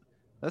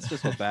 That's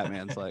just what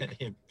Batman's like.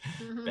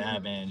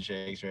 Batman,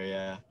 Shakespeare,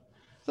 yeah.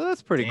 So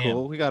that's pretty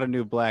cool. We got a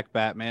new black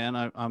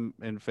Batman. I'm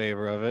in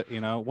favor of it.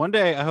 You know, one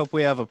day I hope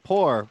we have a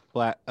poor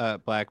black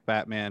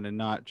Batman and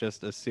not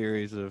just a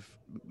series of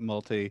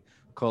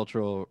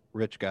multicultural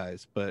rich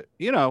guys. But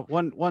you know,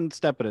 one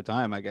step at a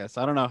time, I guess.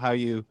 I don't know how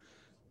you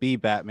be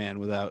Batman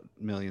without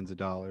millions of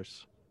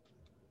dollars.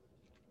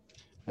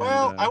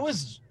 Well, I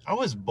was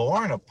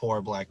born a poor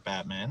black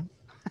Batman.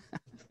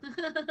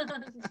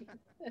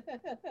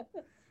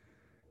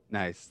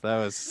 Nice. That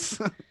was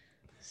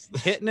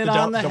hitting it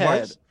on the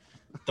head.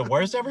 The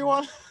worst,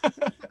 everyone.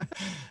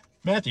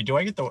 Matthew, do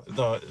I get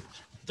the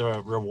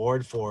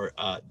reward for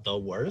the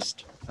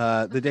worst?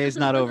 The day's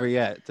not over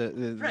yet.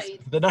 Right.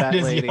 The night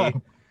is lady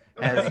young.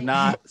 has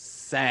not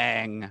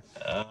sang.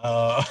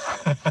 And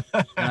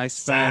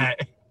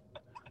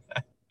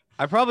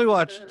I probably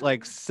watched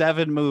like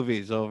 7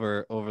 movies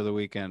over the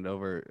weekend,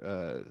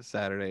 over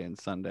Saturday and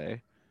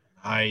Sunday.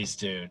 Nice,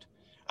 dude.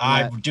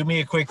 Do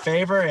me a quick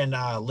favor and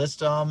list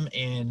them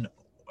in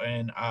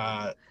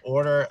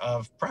order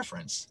of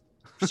preference,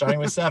 starting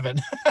with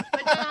 7.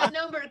 But not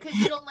number, because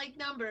you don't like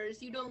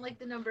numbers. You don't like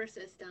the number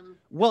system.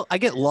 Well, I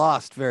get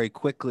lost very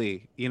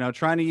quickly. You know,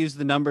 trying to use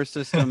the number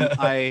system.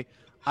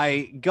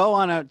 I go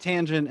on a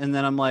tangent and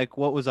then I'm like,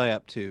 what was I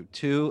up to?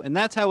 2, and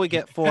that's how we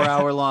get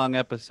 4-hour-long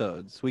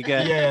episodes. We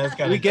get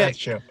that's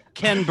true.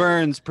 Ken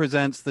Burns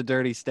presents the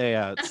Dirty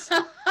Stayouts,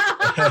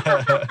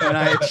 and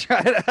I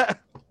try to.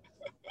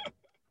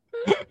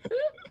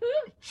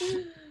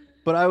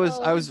 But I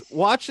was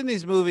watching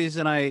these movies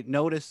and I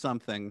noticed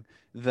something,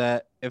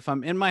 that if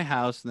I'm in my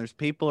house and there's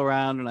people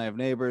around and I have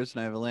neighbors and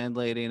I have a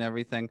landlady and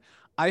everything,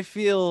 I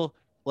feel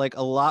like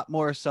a lot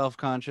more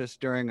self-conscious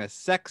during a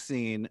sex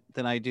scene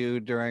than I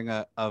do during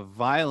a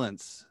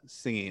violence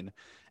scene.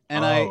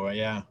 And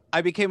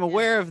I became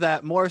aware of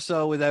that more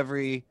so with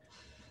every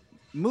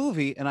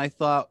movie, and I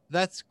thought,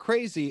 that's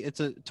crazy. It's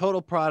a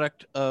total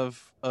product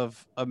of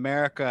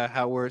America,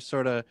 how we're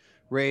sort of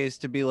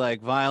raised to be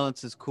like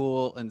violence is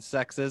cool and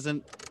sex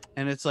isn't.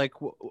 And it's like,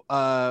 what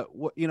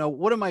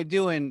am I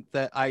doing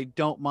that I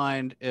don't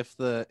mind if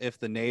the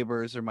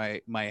neighbors or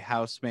my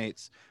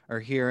housemates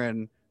are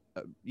hearing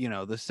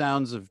the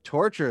sounds of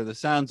torture, the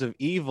sounds of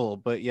evil,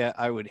 but yet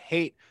I would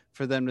hate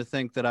for them to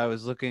think that I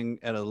was looking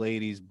at a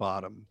lady's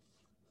bottom.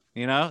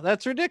 You know,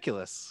 that's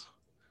ridiculous.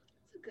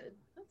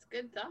 That's a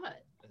good thought.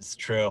 It's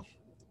true.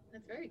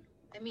 That's very,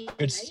 I mean,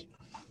 that's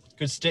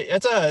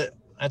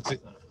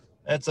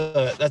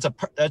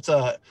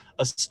a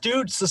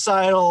astute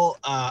societal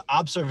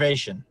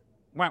observation.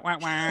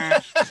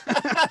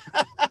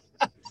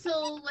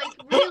 So, like,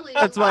 really,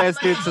 that's my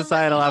astute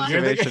societal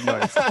observation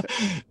was.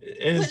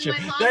 It is true.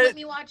 When my mom let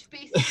me watch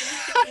Basic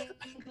Instinct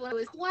when I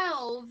was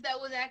 12, that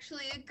was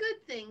actually a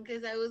good thing,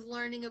 because I was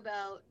learning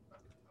about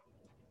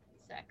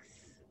sex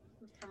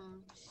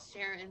from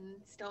Sharon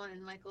Stone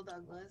and Michael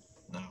Douglas.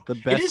 No. The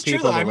best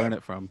people to learn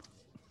it from.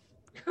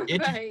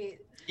 Right.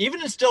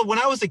 Even still, when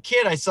I was a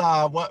kid, I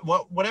saw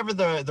whatever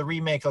the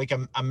remake, like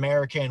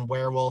American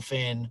Werewolf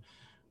in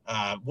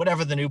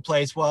whatever the new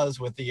place was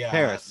with the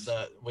Paris.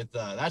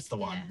 That's the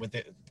one with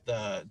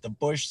the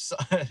Bush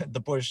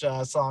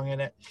song in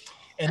it.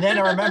 And then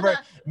I remember,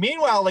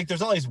 meanwhile, like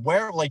there's all these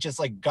just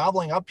like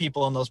gobbling up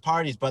people in those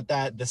parties. But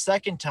that the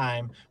second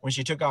time when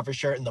she took off her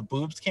shirt and the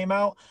boobs came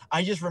out,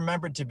 I just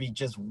remembered to be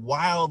just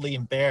wildly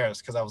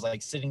embarrassed, because I was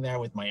like sitting there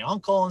with my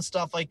uncle and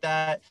stuff like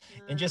that,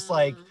 and just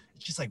like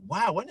just like,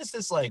 wow, when is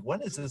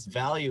this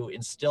value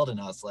instilled in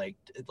us? Like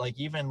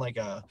even like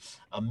a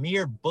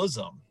mere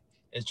bosom.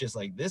 It's just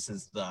like, this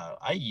is the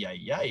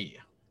ay.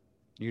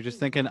 You're just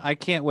thinking, I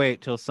can't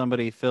wait till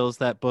somebody fills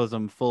that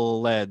bosom full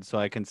of lead so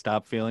I can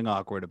stop feeling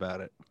awkward about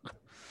it.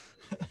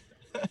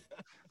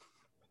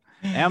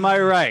 Am I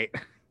right?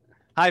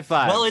 High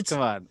five. Well,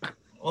 Come on.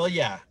 Well,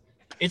 yeah.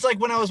 It's like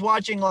when I was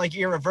watching like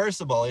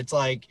Irreversible, it's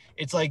like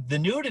the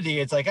nudity.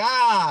 It's like,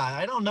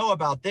 I don't know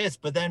about this.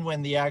 But then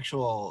when the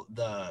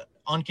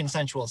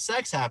unconsensual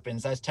sex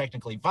happens, that's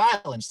technically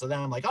violence. So then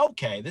I'm like,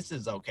 okay, this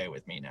is okay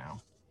with me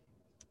now.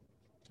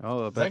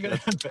 Oh,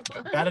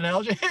 bad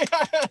analogy.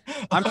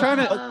 I'm trying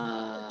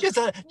to just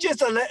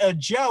a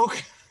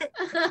joke.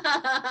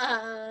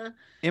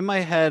 In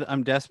my head,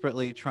 I'm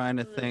desperately trying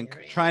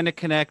to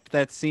connect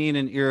that scene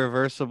in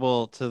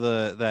Irreversible to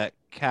that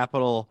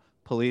Capitol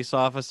police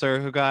officer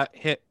who got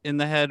hit in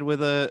the head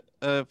with a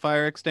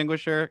fire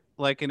extinguisher,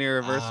 like in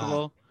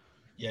Irreversible.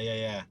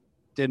 Yeah.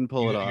 Didn't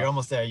pull it off. You're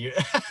almost there.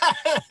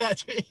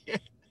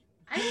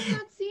 I have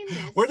not seen this.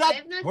 I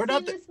have not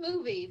seen this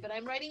movie, but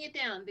I'm writing it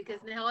down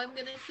because now I'm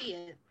going to see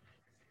it.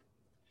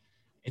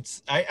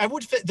 I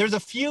would fit. There's a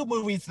few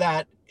movies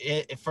that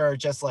for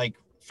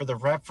the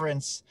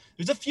reference.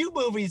 There's a few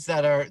movies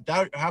that are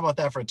that. How about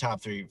that for a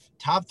top three?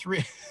 Top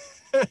three.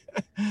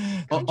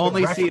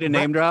 Only see to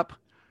name drop.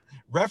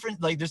 Reference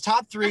like there's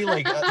top three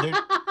like. Ryan.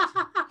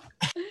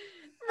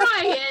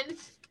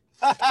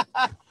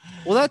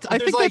 Well, I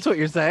think that's what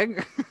you're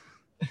saying.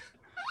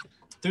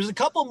 There's a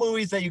couple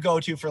movies that you go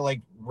to for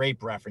like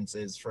rape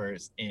references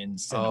in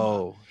cinema.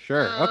 Oh,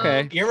 sure.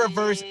 Okay.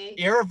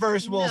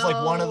 Irreversible is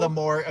like one of the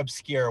more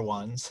obscure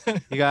ones.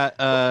 You got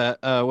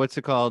what's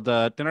it called?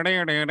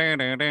 Deliverance.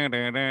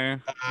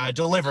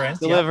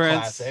 Deliverance. Yeah,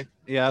 classic.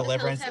 Yeah.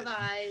 Deliverance. Have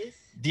eyes.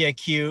 The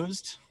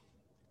Accused.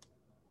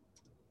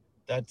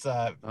 That's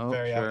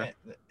very sure.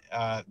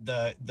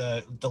 the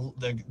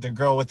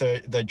girl with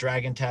the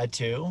dragon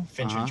tattoo,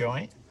 Fincher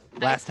joint.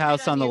 Last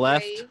House on the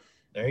Left. Grave.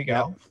 There you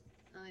go.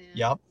 Oh,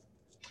 yeah.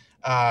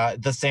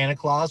 Yep. The Santa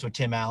Claus with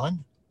Tim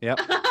Allen. Yep.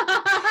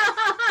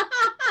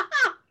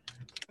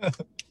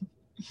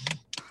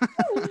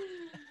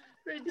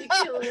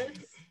 Ridiculous.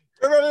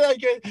 Remember that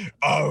kid?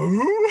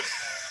 Oh.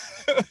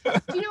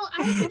 You know,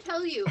 I have to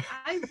tell you,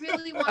 I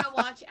really want to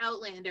watch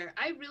Outlander.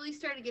 I really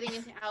started getting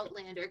into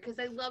Outlander because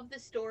I love the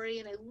story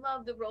and I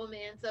love the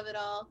romance of it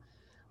all.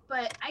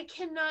 But I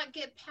cannot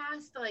get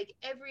past like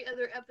every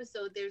other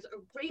episode. There's a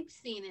rape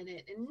scene in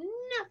it, and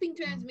nothing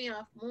turns me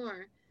off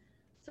more.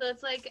 So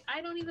it's like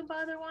I don't even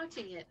bother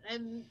watching it.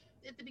 I'm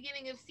at the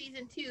beginning of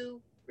season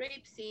 2,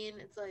 rape scene.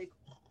 It's like,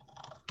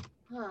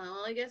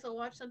 well, I guess I'll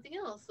watch something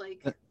else.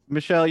 Like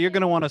Michelle, you're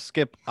gonna want to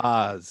skip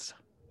Oz.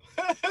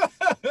 I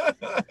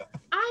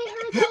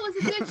heard that was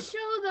a good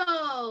show,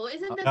 though.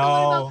 Isn't that the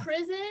one about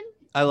prison?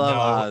 I love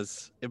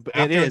Oz.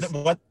 It is.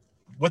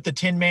 What the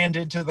Tin Man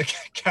did to the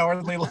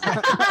Cowardly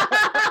Lion.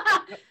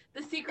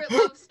 The secret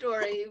love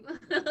story.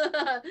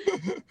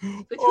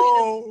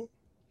 Oh,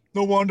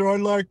 no wonder I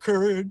like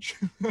courage.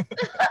 Oh,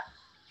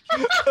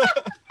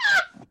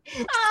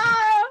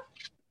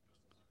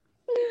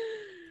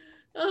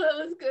 that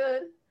was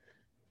good.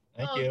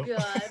 Thank you. Oh,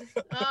 God.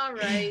 All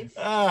right.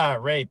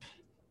 Rape.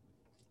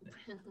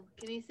 What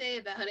can you say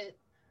about it?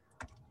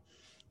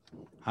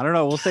 I don't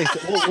know. We'll say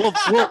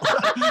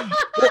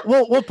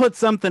we'll put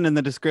something in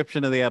the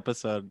description of the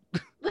episode.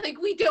 Like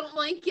we don't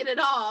like it at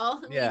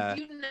all. Yeah.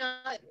 We do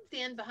not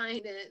stand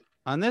behind it.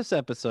 On this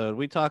episode,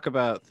 we talk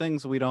about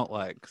things we don't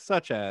like,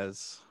 such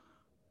as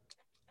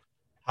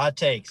hot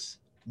takes.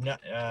 No,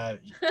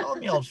 call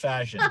me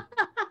old-fashioned.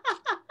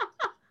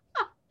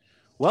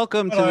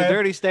 Welcome to the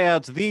Dirty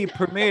Stayouts, the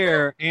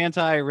premier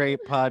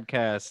anti-rape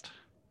podcast.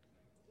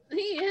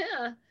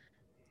 Yeah.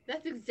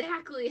 That's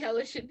exactly how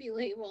it should be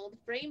labeled.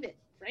 Frame it.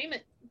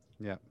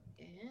 Yeah.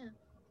 Yeah.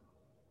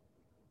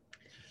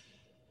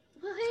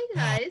 Well, hey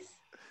guys.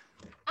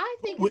 I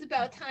think it's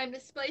about time to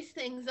spice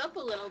things up a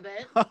little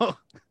bit. Oh,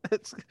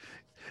 things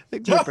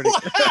are pretty.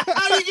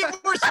 How do you get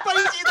more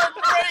spicy than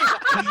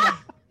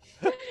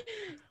rape?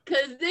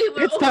 Because they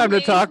were. It's time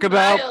to talk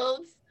about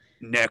wild.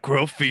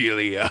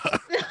 Necrophilia.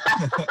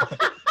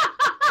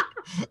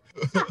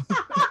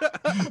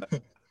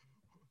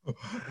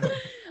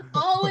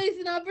 Always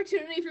an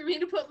opportunity for me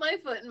to put my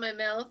foot in my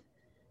mouth.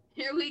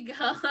 Here we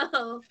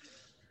go.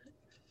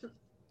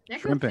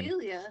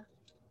 Necrophilia.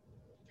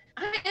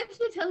 I have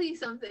to tell you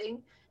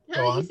something.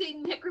 Now that you say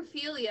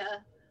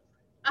necrophilia,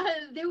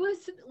 there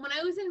was when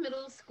I was in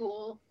middle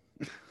school.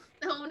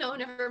 Oh no,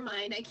 never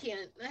mind. I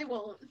can't. I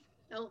won't.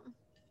 Nope.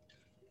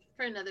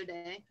 For another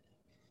day.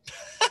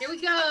 Here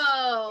we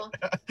go.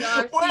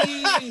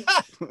 Darcy.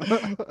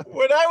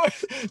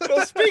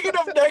 So speaking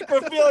of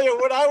necrophilia,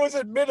 when I was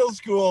in middle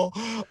school,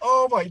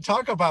 oh my,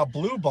 talk about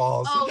blue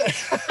balls. Oh,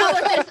 how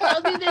about this?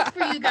 I'll do this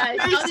for you guys.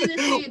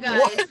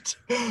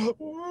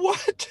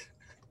 What?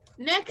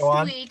 Next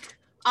week,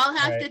 I'll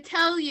have to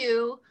tell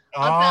you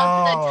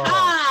about the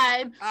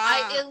time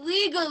I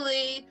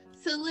illegally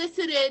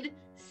solicited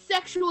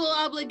sexual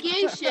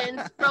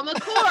obligations from a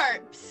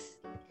corpse.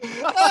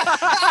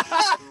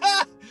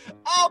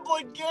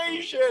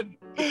 Obligation.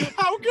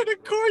 How can a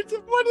corpse?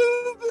 What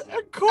is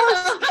a corpse?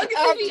 How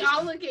can they be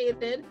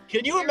obligated?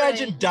 Can you You're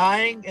imagine right.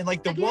 dying? And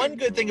like the Again. one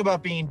good thing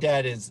about being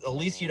dead is at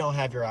least you don't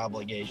have your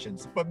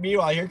obligations. But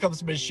meanwhile, here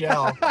comes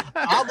Michelle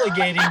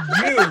obligating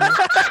you.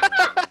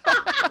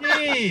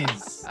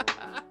 Jeez.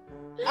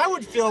 I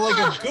would feel like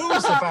a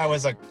goose if I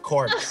was a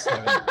corpse.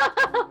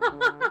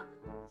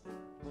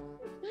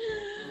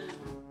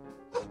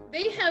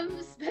 They have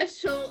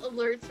special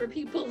alerts for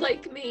people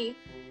like me.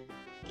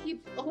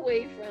 Keep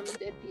away from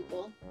dead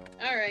people.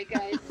 All right,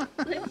 guys.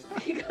 Let's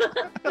pick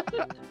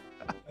up.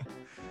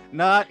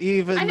 Not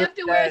even I the have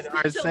to wear a dead are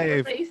special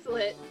safe.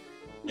 bracelet.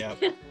 Yep.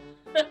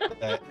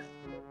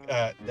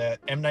 The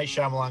M. Night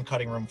Shyamalan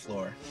cutting room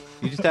floor.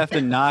 You just have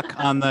to knock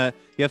on the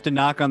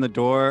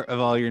door of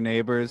all your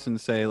neighbors and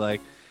say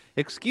like,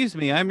 "Excuse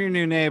me, I'm your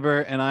new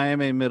neighbor, and I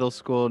am a middle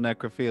school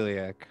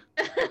necrophiliac."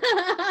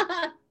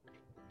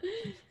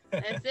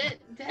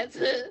 That's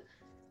it.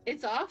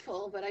 It's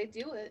awful, but I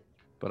do it.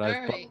 But I've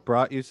Alright.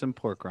 brought you some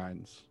pork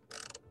rinds.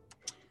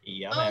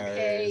 Okay.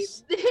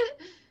 Yummers.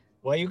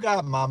 What you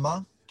got,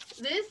 mama?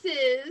 This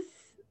is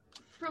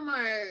from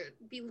our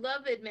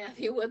beloved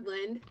Matthew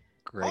Woodland.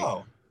 Great.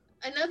 Oh,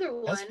 Another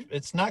one.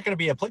 it's not going to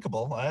be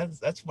applicable.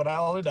 That's what I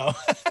all know.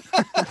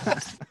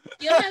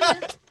 You don't have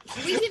to,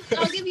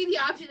 I'll give you the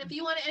option if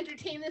you want to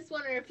entertain this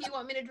one or if you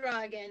want me to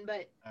draw again.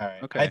 But All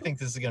right. Okay. I think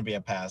this is going to be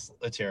a pass.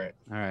 Let's hear it.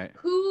 All right.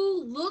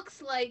 who looks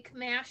like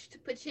mashed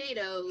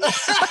potatoes?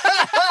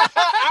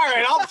 All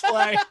right, I'll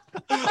play.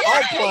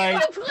 I'll play. You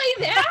want to play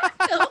that?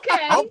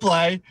 Okay. I'll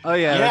play. Oh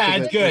yeah. Yeah, that's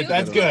a it's good.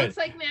 That's Who good. looks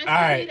like mashed All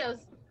right.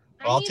 potatoes?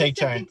 I'll need take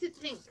a second turn. to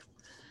think.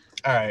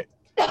 All right.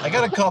 I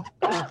got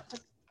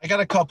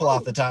a couple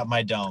off the top of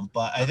my dome,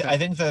 but I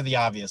think they're the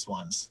obvious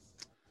ones.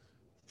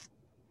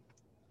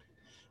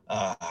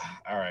 All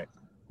right.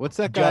 What's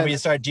that Do you want guy? me to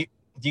start? Do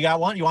you got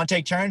one? You want to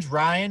take turns,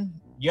 Ryan?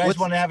 You guys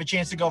want to have a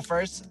chance to go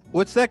first?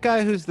 What's that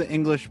guy who's the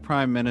English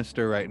Prime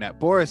Minister right now?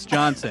 Boris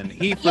Johnson.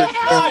 He for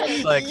Yes! sure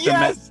looks like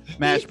Yes! the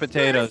mashed He's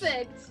potatoes.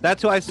 perfect.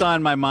 That's who I saw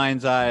in my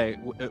mind's eye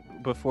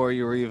before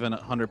you were even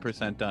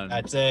 100% done.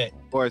 That's it.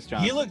 Boris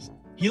Johnson.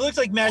 He looks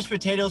like mashed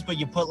potatoes, but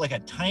you put like a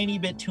tiny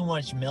bit too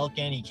much milk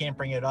in. You can't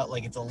bring it up.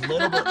 Like it's a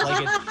little bit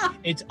like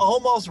it's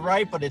almost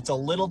right, but it's a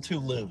little too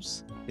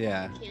loose.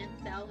 Yeah. Can't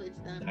salvage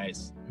them.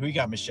 Nice. Who you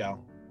got,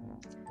 Michelle?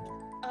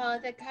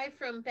 That guy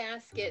from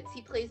Baskets.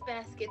 He plays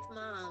Baskets'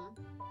 mom.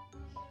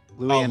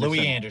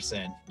 Louis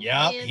Anderson.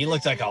 Yep. He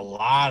looks like a Anderson.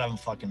 lot of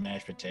fucking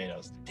mashed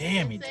potatoes.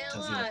 Damn, he Didn't say a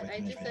does. lot. I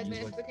just said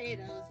mashed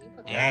potatoes. You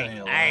put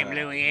Yeah, that. I'm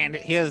Louis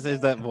Anderson. He has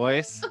that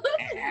voice.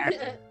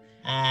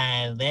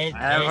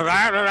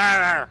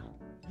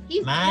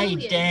 He's my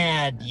brilliant.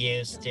 dad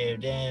used to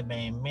do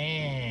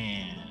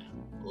man.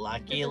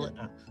 Lucky. What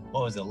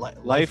was it?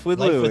 Life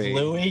with Louie.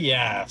 Louie.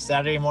 Yeah.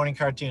 Saturday morning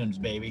cartoons,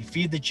 baby.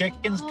 Feed the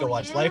chickens. Go Oh,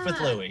 watch Life with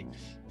yeah. Louie.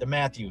 The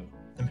Matthew.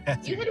 You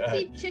had to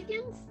feed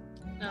chickens?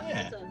 Oh,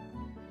 Yeah.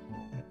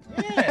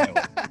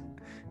 that's a-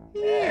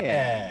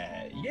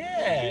 Yeah.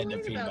 Yeah. You To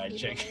learn feed about my people,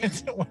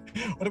 chickens.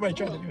 What am I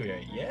trying to do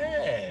here?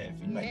 Yeah.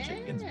 Feed my Yeah.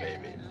 chickens,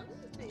 baby.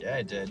 Oh, Yeah,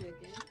 I did. chicken.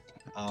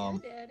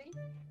 Um, Yeah, Daddy.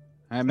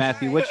 All right,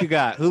 Matthew, what you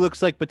got? Who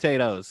looks like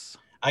potatoes?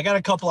 I got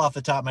a couple off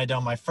the top of my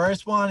dome. My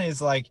first one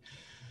is like,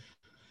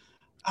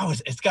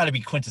 it's got to be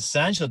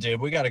quintessential,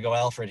 dude. We got to go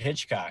Alfred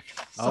Hitchcock.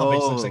 Somebody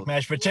looks like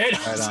mashed potatoes.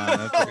 Right on,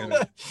 that's a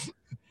good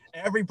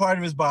Every part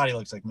of his body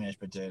looks like mashed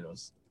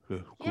potatoes. Yeah.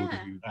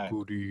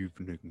 Good evening.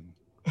 Good evening.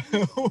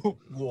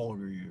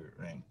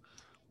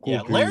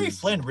 Yeah, Larry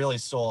Flynn really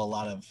stole a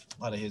lot of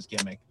his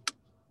gimmick.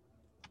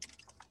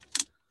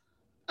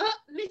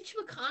 Mitch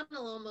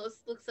McConnell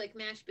almost looks like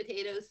mashed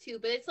potatoes too,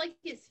 but it's like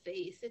his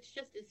face. It's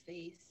just his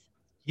face.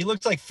 He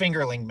looks like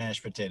fingerling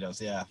mashed potatoes.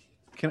 Yeah.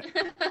 Oh,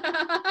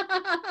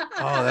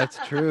 that's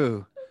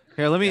true.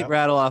 Here, let me Yep.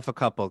 rattle off a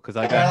couple because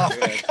I got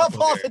A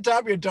couple off the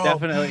top of your dome.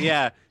 definitely,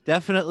 yeah,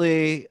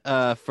 definitely.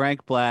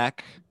 Frank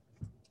Black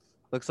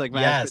looks like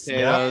mashed Yes,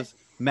 potatoes.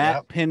 Matt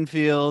Yep.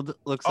 Pinfield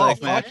looks Oh, like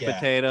fuck mashed yeah.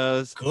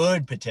 potatoes.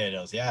 Good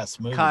potatoes. Yeah,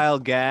 smooth. Kyle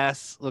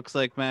Gass looks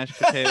like mashed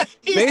potatoes.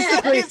 He's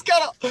Basically,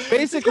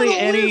 got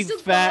a any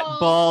loose fat, ball.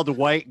 bald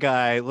white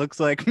guy looks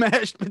like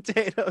mashed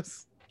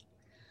potatoes.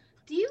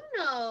 Do you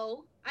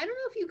know? I don't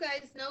know if you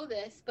guys know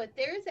this, but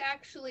there's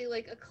actually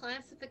like a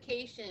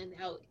classification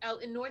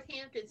out in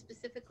Northampton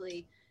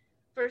specifically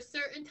for a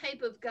certain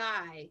type of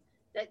guy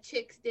that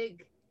chicks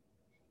dig.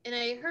 And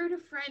I heard a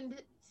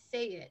friend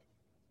say it.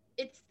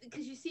 It's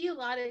because you see a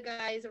lot of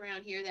guys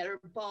around here that are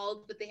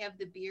bald, but they have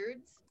the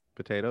beards.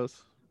 Potato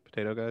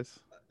guys.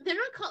 They're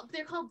not called.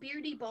 They're called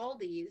beardy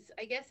baldies.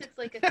 I guess it's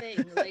like a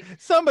thing. Like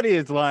Somebody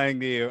is lying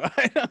to you.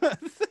 I don't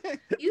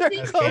you They're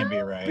think That so? can't be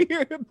right.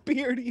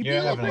 beardy. The You're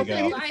only having a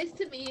person go. that lies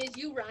to me is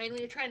you, Ryan, when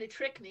you're trying to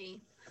trick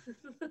me.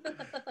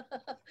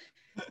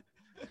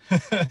 I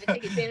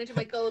take advantage of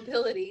my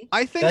gullibility.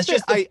 I think That's that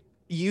just the-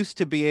 used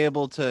to be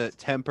able to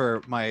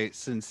temper my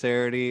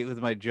sincerity with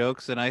my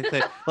jokes, and I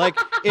think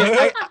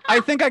I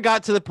think I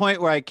got to the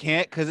point where I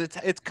can't, because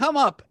it's come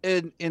up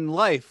in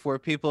life where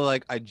people are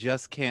like, I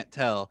just can't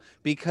tell,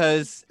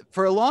 because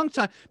for a long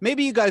time,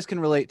 maybe you guys can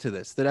relate to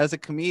this, that as a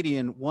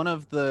comedian, one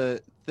of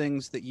the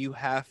things that you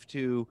have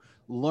to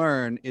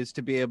learn is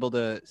to be able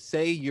to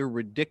say your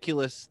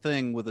ridiculous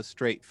thing with a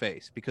straight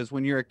face, because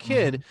when you're a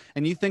kid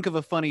and you think of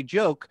a funny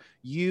joke,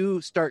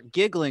 you start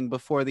giggling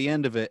before the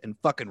end of it and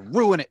fucking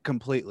ruin it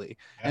completely.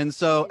 And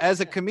so as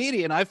a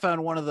comedian, I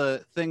found one of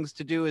the things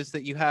to do is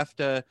that you have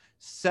to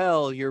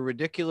sell your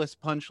ridiculous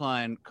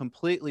punchline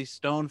completely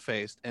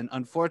stone-faced, and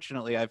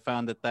unfortunately I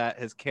found that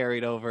has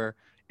carried over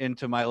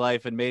into my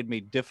life and made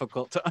me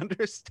difficult to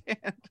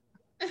understand.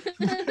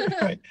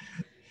 Right.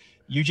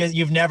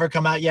 You've never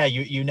come out. Yeah.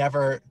 You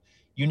never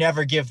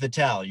give the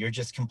tell. You're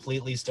just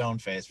completely stone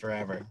faced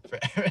forever.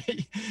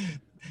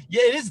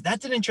 Yeah, it is.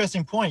 That's an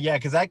interesting point. Yeah.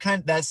 Cause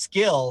that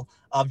skill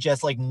of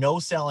just like no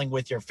selling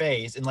with your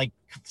face and like,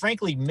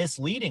 frankly,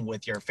 misleading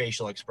with your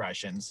facial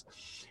expressions.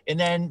 And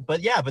then,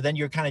 but then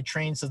you're kind of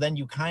trained. So then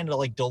you kind of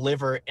like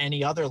deliver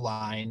any other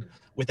line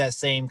with that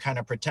same kind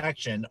of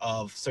protection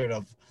of sort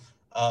of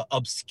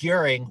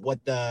obscuring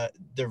what the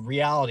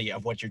reality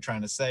of what you're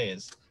trying to say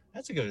is.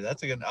 That's a good.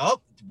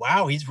 Oh,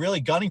 wow. He's really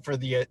gunning for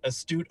the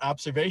astute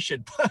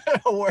observation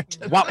award.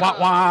 Wah,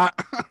 wah,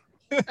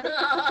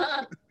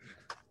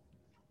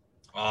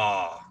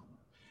 wah.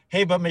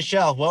 Hey, but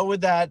Michelle, what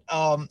would what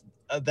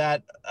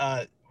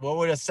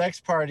would a sex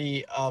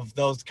party of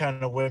those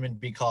kind of women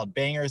be called?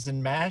 Bangers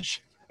and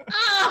mash?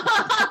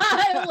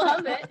 I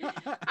love it.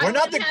 I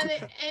wouldn't have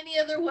it any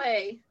other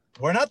way.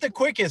 We're not the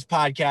quickest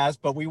podcast,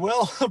 but we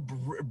will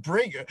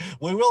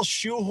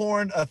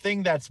shoehorn a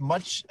thing that's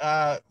much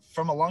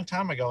from a long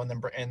time ago, and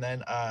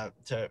then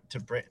to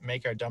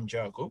make our dumb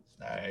joke. Oop,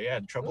 I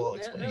had trouble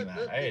explaining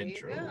that. I had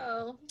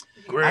trouble.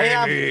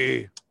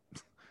 Gravy.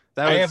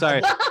 Sorry.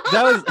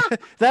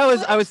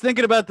 I was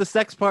thinking about the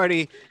sex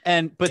party,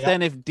 but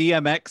then if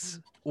DMX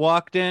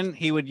walked in,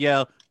 he would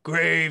yell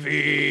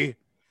gravy.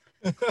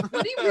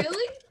 Would he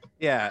really?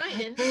 Yeah.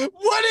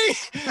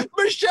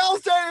 Michelle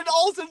said in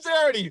all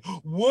sincerity,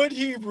 would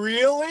he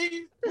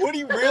really? Would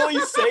he really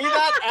say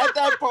that at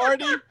that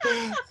party? Leave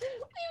me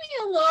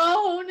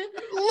alone. Leave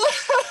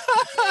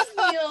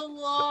me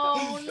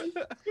alone.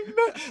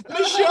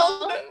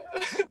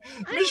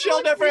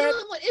 Michelle never had.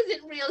 What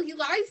isn't real? He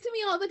lies to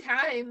me all the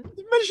time.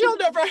 Michelle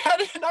never had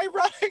an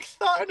ironic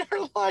thought in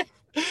her life.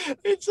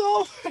 It's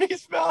all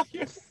face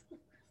value.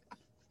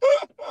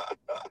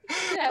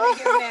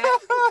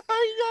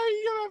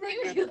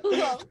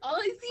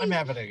 I'm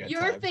having a good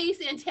your time. face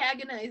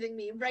antagonizing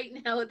me right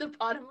now at the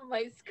bottom of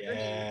my screen.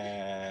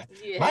 Yeah.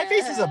 My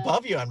face is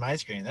above you on my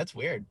screen. That's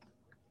weird.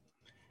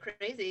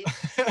 Crazy.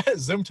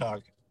 Zoom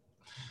talk.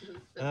 Zoom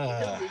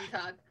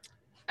talk.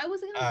 I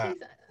was gonna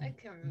say I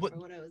can't remember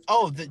what I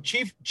was. The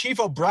Chief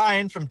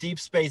O'Brien from Deep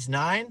Space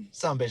Nine.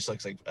 Some bitch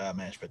looks like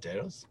mashed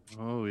potatoes.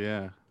 Oh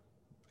yeah.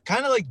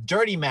 Kind of like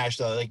dirty mash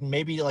though, like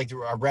maybe like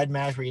a red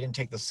mash where you didn't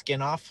take the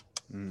skin off.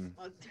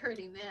 Oh,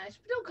 dirty mash.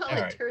 But don't call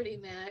it dirty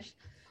mash.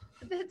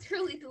 That's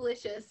really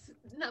delicious.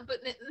 But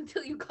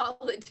until you call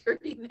it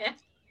dirty mash.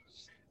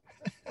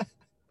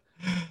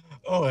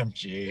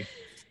 OMG.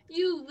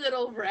 You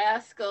little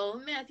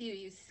rascal. Matthew,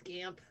 you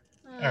scamp.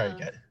 All right,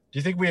 good. Do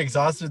you think we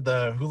exhausted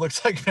the who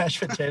looks like mashed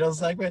potatoes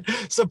segment?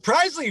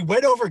 Surprisingly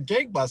went over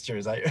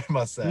gangbusters, I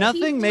must say.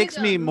 Nothing makes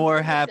me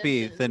more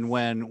happy than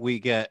when we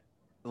get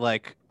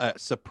like a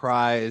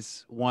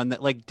surprise one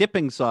that like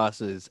dipping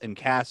sauces and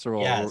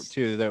casserole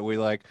too, that we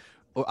like.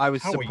 I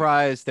was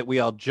surprised that we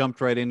all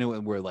jumped right into it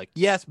and we're like,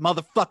 yes,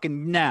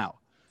 motherfucking now.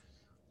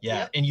 Yeah.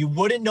 Yep. And you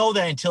wouldn't know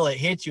that until it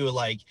hits you.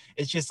 Like,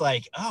 it's just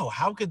like, oh,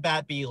 how could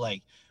that be?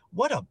 Like,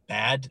 what a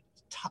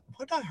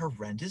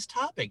horrendous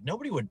topic.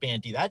 Nobody would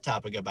bandy that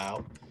topic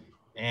about.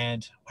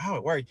 And wow,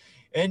 it worked.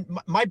 And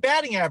my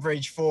batting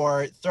average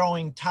for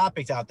throwing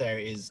topics out there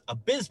is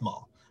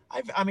abysmal.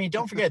 I mean,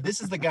 don't forget,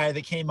 this is the guy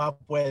that came up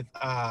with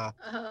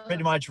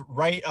pretty much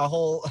write a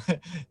whole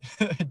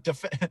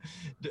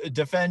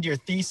defend your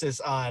thesis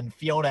on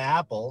Fiona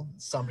Apple,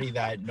 somebody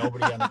that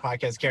nobody on the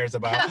podcast cares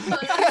about.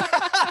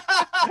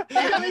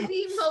 That was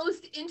the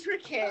most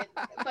intricate,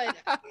 but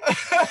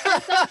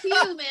hats off to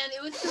you, man.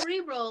 It was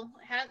cerebral.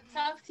 Hats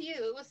off to you.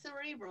 It was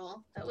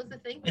cerebral. That was the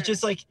thing. It's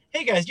just like,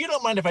 hey guys, you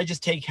don't mind if I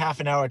just take half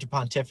an hour to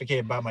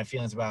pontificate about my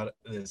feelings about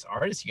this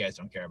artist you guys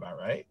don't care about,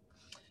 right?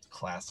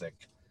 Classic.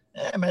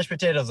 Mashed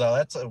potatoes, though.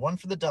 That's a one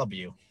for the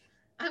W.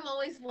 I'm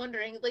always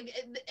wondering, like,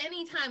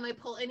 anytime I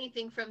pull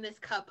anything from this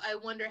cup, I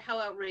wonder how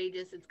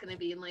outrageous it's going to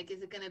be. And, like,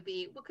 is it going to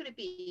be, what could it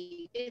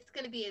be? It's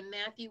going to be a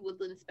Matthew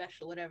Woodland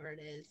special, whatever it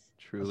is.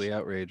 Truly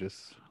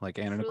outrageous, like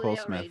Anna Nicole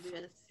Smith.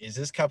 Is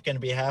this cup going to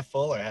be half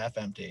full or half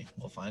empty?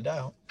 We'll find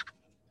out.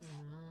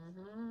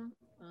 Mm-hmm.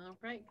 All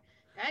right.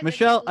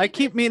 Michelle, I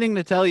keep meaning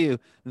to tell you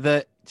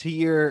that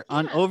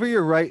over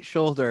your right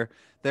shoulder,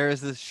 there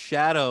is this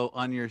shadow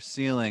on your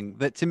ceiling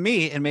that to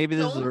me, and maybe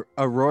this is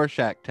a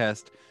Rorschach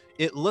test,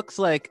 it looks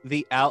like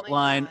the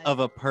outline of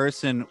a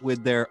person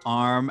with their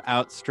arm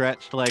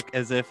outstretched, like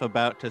as if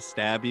about to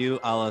stab you,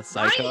 a la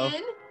Psycho.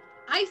 Ryan,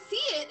 I see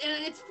it,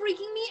 and it's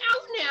freaking me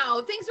out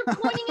now. Things are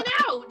pointing it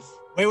out.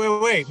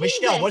 Wait. Jesus,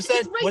 Michelle, what's that?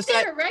 It's right what's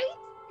there, that? Right?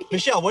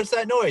 Michelle, what's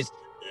that noise?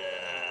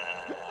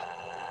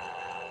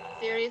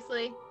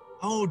 Seriously?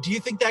 Oh, do you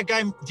think that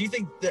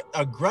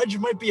a grudge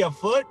might be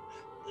afoot?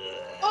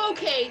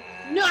 Okay,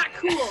 not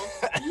cool.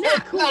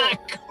 Not cool.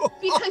 Not cool.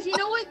 Because you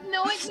know what?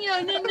 No.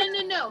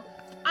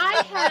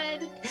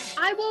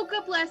 I woke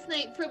up last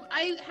night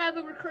I have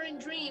a recurring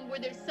dream where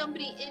there's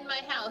somebody in my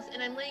house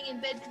and I'm laying in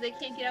bed because I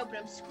can't get out, but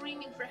I'm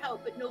screaming for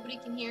help, but nobody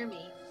can hear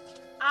me.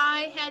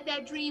 I had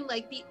that dream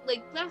like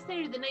last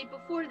night or the night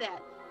before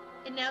that.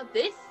 And now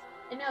this.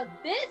 And now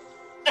this.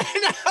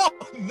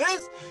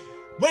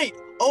 Wait,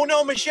 oh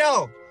no,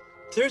 Michelle.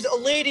 There's a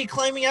lady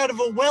climbing out of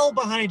a well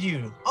behind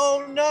you.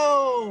 Oh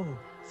no.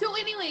 So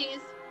anyways,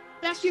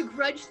 back to your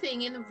grudge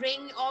thing and the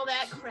ring, all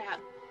that crap.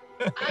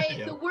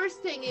 Yeah. The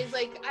worst thing is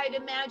I'd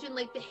imagine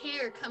the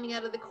hair coming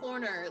out of the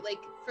corner,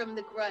 from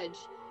the grudge.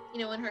 You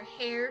know, when her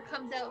hair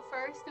comes out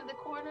first of the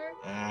corner.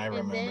 I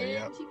remember, and then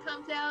yeah. she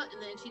comes out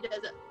and then she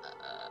does a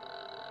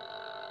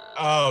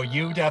Oh,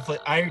 you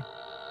definitely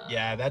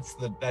yeah, that's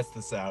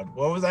the sound.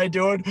 What was I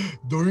doing?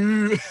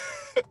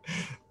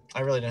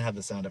 I really didn't have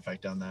the sound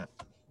effect on that.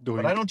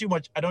 But I don't do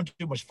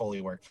much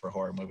Foley work for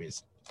horror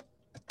movies.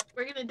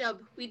 We're gonna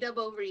we dub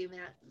over you,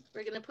 Matt.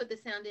 We're gonna put the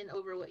sound in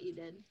over what you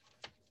did.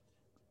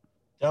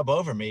 Dub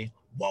over me.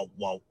 Whoa.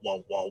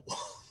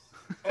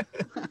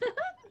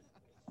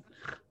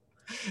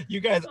 You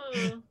guys,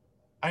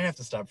 I have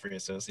to stop free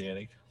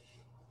associating.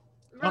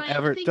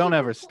 Don't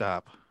ever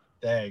stop.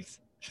 Thanks.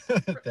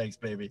 Thanks,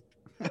 baby.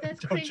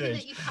 That's crazy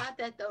that you caught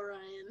that though,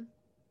 Ryan.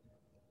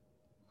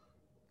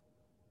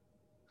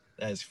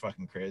 That is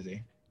fucking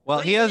crazy. Well,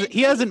 he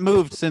hasn't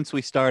moved since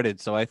we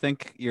started, so I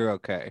think you're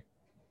okay.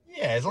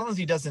 Yeah, as long as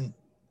he doesn't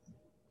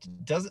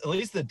at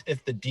least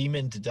if the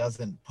demon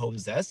doesn't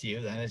possess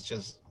you, then it's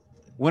just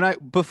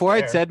before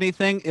I'd said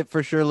anything, it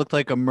for sure looked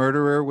like a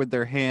murderer with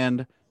their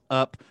hand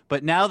up.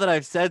 But now that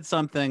I've said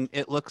something,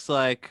 it looks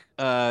like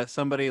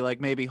somebody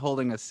maybe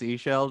holding a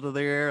seashell to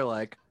the air,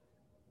 like.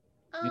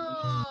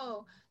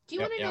 Oh, do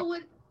you want to know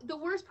what the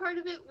worst part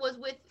of it was?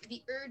 With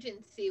the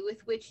urgency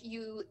with which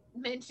you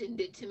mentioned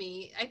it to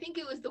me. I think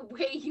it was the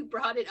way you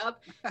brought it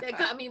up that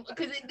got me,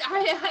 because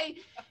I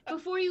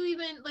before you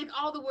even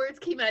all the words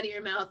came out of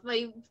your mouth,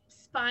 my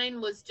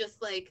spine was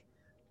just like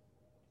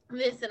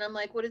this, and I'm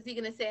like, what is he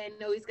gonna say? I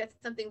know he's got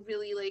something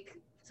really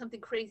something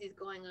crazy's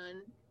going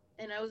on,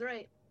 and I was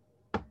right.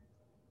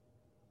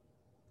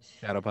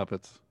 Shadow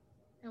puppets.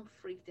 I'm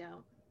freaked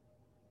out.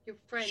 Your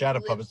friend.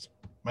 Shadow puppets.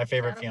 My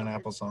favorite Fiona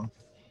Apple song.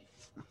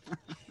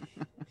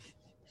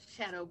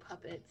 Shadow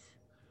Puppets.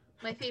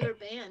 My favorite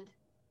band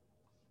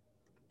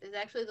is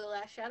actually the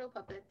last Shadow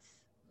Puppets.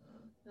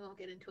 We won't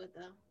get into it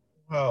though.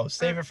 Oh,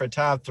 save it for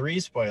top 3,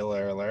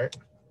 spoiler alert.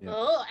 Yeah.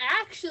 Oh,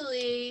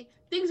 actually,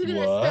 things are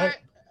gonna start.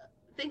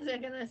 Things are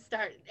gonna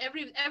start.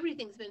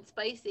 Everything's been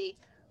spicy.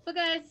 But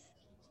guys,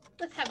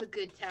 let's have a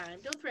good time.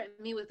 Don't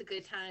threaten me with a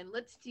good time.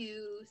 Let's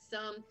do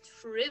some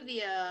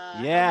trivia.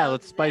 Yeah,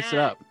 let's spice it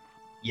up.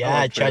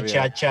 Yeah, cha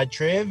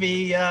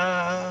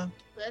trivia.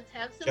 Let's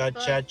have some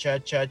fun. Cha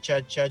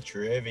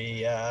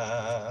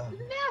trivia.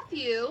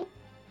 Matthew,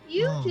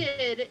 you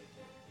did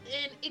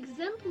an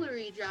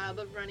exemplary job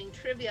of running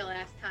trivia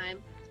last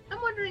time. I'm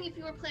wondering if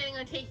you were planning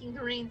on taking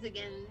the reins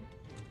again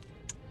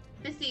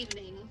this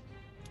evening.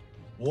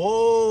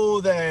 Whoa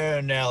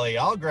there, Nelly.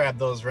 I'll grab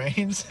those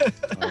reins. Did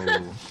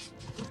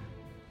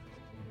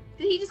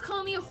he just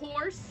call me a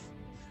horse?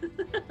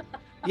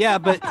 Yeah,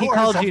 but he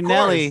called you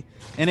Nelly.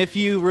 And if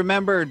you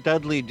remember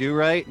Dudley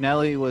Do-Right,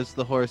 Nelly was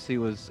the horse he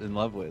was in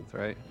love with,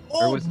 right?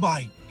 Oh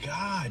my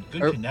God.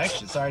 Good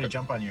connection. Sorry to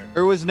jump on your...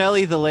 Or was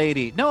Nelly the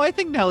lady? No, I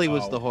think Nelly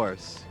was the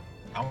horse.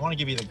 I want to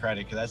give you the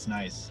credit because that's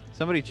nice.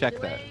 Somebody check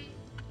that.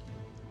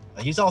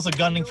 He's also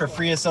gunning for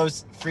free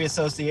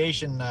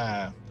association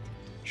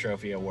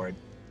trophy award.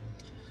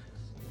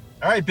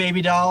 All right,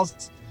 baby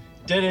dolls.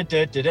 Welcome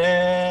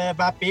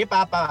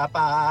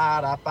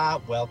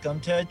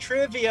to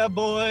Trivia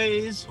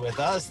Boys with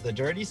us, the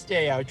Dirty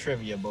Stayout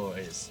Trivia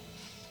Boys.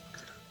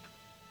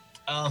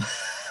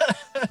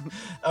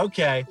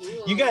 Okay,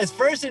 you guys,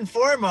 first and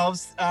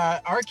foremost,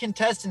 our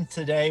contestants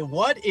today,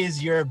 what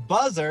is your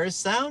buzzer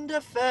sound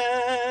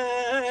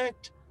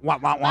effect? Wah,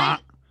 wah, wah.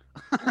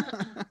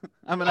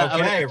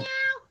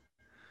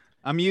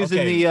 I'm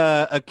using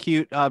the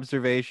acute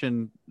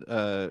observation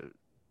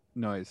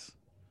noise.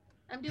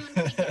 I'm doing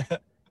kitty.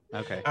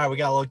 Okay. All right, we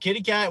got a little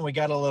kitty cat and we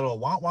got a little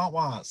wah wah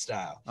wah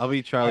style. I'll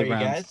be Charlie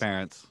Brown's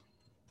parents.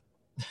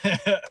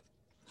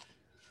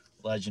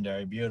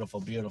 Legendary.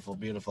 Beautiful, beautiful,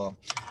 beautiful.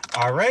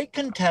 All right,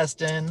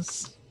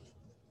 contestants.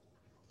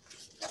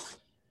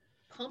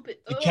 Pump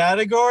it. The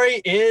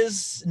category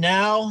is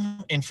now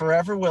and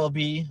forever will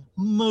be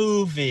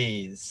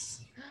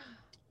movies.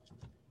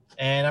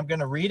 And I'm going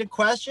to read a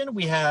question.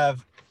 We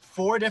have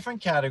 4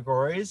 different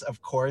categories.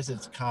 Of course,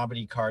 it's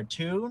comedy,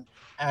 cartoon,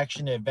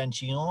 action,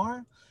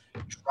 adventure,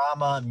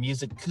 drama,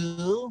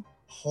 musical,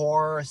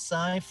 horror,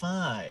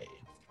 sci-fi.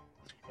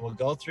 We'll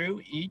go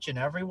through each and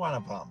every one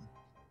of them.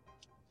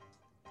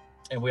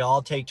 And we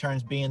all take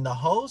turns being the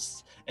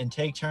hosts and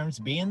take turns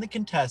being the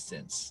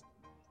contestants.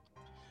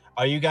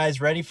 Are you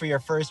guys ready for your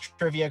first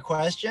trivia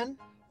question?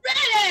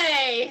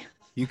 Ready!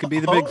 You could be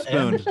the big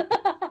spoon.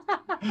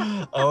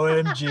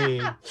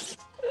 OMG.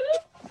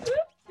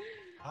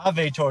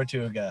 Ave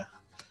Tortuga.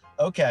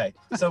 Okay,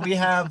 so we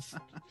have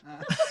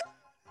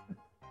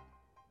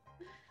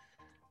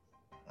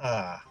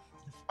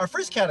our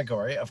first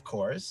category, of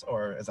course,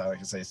 or as I like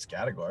to say,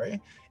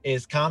 category,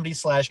 is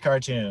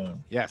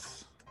comedy/cartoon.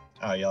 Yes.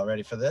 Oh, y'all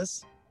ready for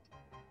this?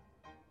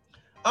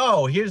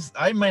 Oh,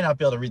 I might not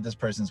be able to read this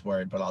person's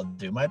word, but I'll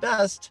do my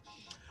best.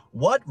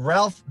 What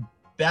Ralph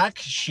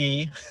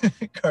Bakshi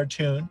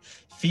cartoon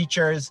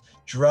features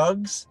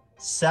drugs,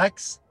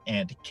 sex,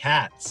 and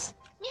cats?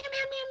 Meow, meow,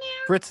 meow, meow.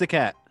 Fritz the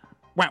cat.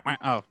 Wah, wah.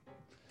 Oh,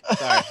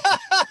 sorry.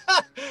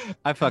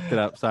 I fucked it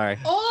up. Sorry.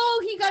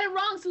 Oh, he got it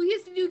wrong, so he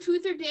has to do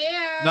truth or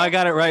dare. No, I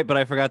got it right, but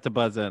I forgot to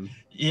buzz in.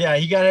 Yeah,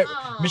 he got it.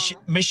 Oh.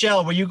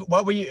 Michelle,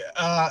 what were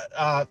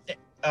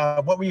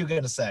you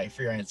gonna say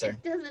for your answer?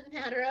 It doesn't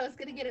matter. I was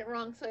gonna get it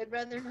wrong, so I'd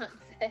rather not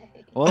say.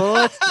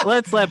 Well,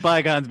 let's let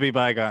bygones be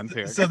bygones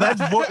here. So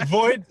that's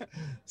void.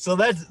 So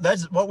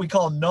that's what we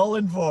call null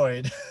and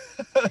void.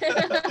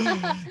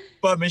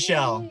 But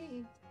Michelle,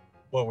 Yay.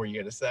 what were you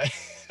gonna say?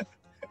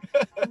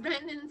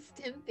 Ren and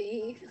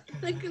Stimpy.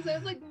 Because I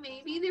was like,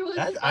 maybe there was.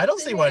 I don't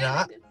see why something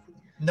not. there. I didn't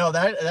see. No,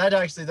 that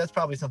actually, that's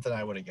probably something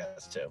I would have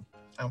guessed too.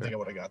 I don't think I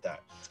would have got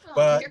that. Oh,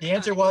 But you're the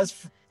answer kind.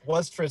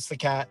 was Fritz the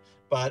cat.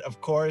 But of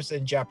course,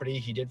 in Jeopardy,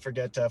 he did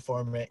forget to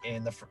form it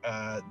in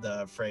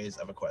the phrase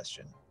of a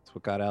question. That's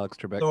what got Alex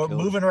Trebek So killed.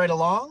 moving right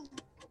along.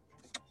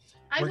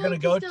 I We're vote gonna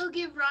to go still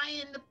give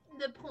Ryan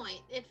the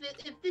point. If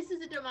this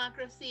is a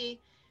democracy,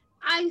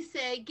 I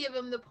say give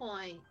him the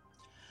point.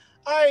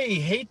 I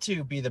hate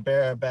to be the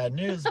bearer of bad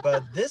news,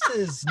 but this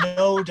is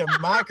no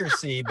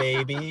democracy,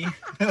 baby.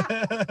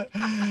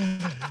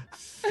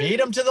 Feed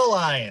them to the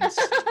lions.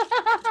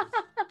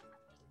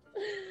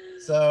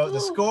 So the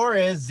score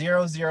is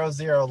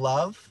 0-0-0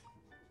 love.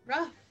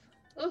 Rough.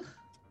 Ugh.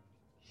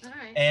 All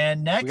right.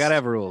 And next, We gotta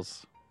have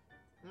rules.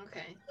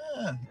 Okay.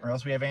 or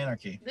else we have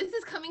anarchy. This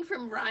is coming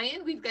from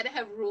Ryan. We've got to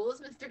have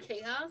rules, Mr.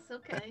 Chaos.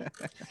 Okay.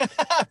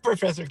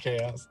 Professor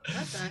Chaos.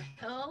 What the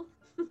hell?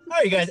 All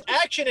right, you guys.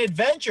 Action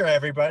adventure,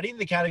 everybody.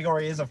 The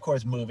category is, of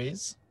course,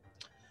 movies.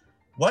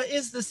 What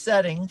is the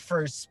setting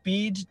for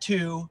Speed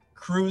 2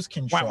 Cruise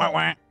Control? Wah,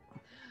 wah,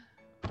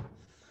 wah.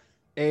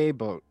 A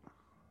boat.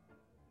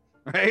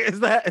 Right? Is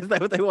that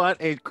what they want?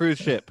 A cruise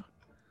ship.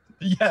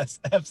 Yes,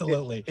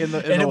 absolutely. In And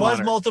the it was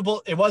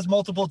water.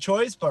 multiple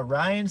choice, but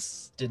Ryan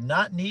did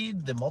not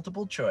need the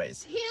multiple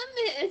choice. Damn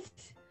it.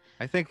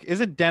 I think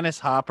isn't Dennis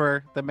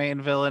Hopper the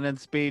main villain in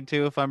Speed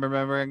 2, if I'm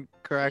remembering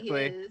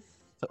correctly? He is.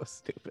 So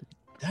stupid.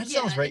 That Yeah,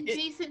 sounds right. and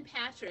Jason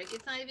Patrick.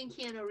 It's not even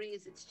Keanu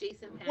Reeves. It's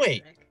Jason Patrick.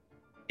 Wait.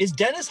 Is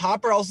Dennis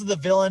Hopper also the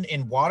villain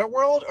in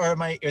Waterworld, or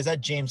is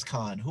that James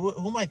Caan? Who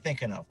am I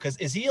thinking of? Because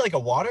is he like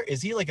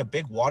a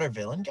big water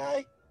villain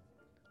guy?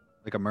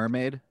 Like a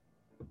mermaid?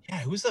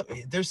 Yeah,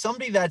 there's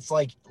somebody that's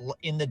like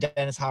in the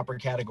Dennis Hopper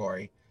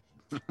category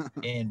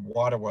in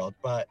Waterworld,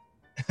 but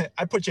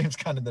I put James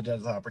Caan in the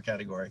Dennis Hopper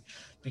category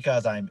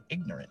because I'm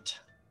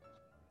ignorant.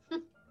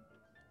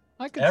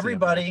 I could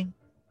Everybody,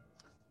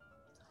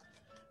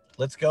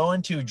 let's go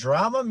into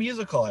drama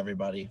musical,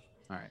 everybody.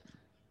 All right.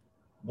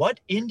 What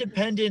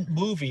independent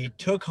movie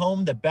took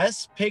home the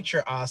Best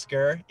Picture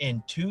Oscar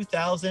in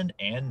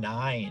 2009?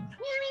 Meow, meow, meow,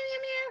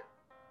 meow.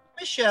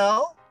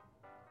 Michelle?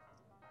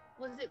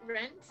 Was it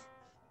Rent?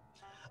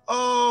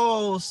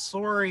 Oh,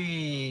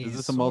 sorry. Is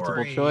this a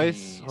multiple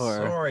choice, or-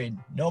 Sorry,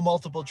 no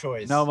multiple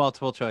choice. No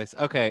multiple choice.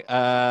 Okay.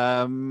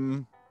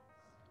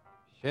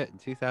 Shit, in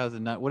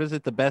 2009. What is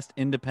it? The best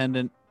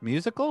independent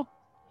musical?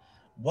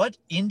 What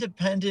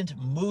independent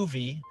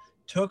movie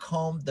took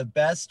home the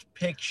Best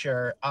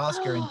Picture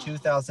Oscar in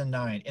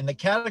 2009? And the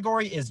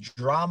category is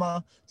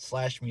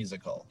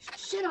drama/musical.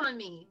 Shit on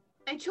me.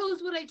 I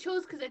chose what I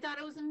chose because I thought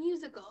it was a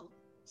musical.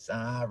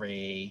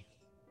 Sorry.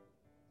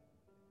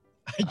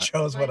 I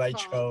chose what I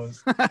fault.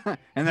 chose.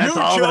 And that's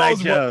You all that I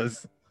chose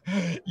chose.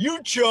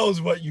 You chose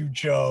what you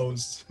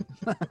chose.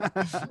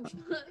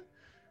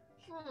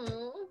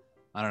 Oh.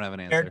 I don't have an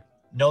answer.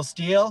 No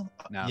steal?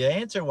 No. The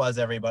answer was,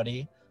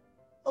 everybody,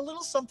 a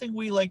little something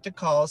we like to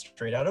call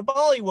straight out of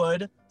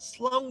Bollywood,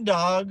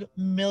 Slumdog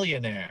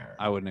Millionaire.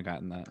 I wouldn't have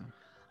gotten that.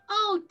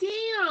 Oh,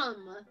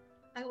 damn.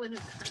 I wouldn't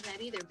have gotten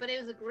that either, but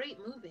it was a great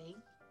movie.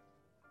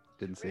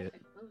 Didn't see it.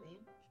 Terrific movie.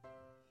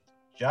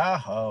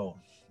 Jaho.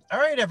 All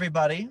right,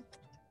 everybody.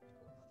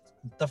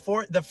 The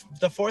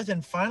fourth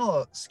and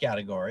final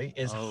category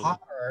is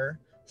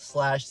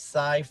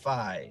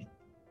horror/sci-fi.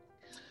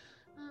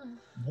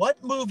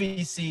 What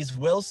movie sees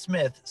Will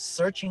Smith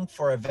searching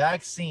for a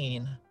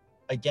vaccine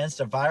against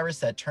a virus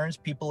that turns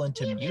people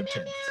into Meow, meow, meow,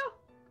 mutants?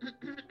 meow.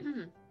 Meow,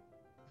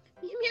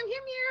 meow,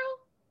 meow, meow.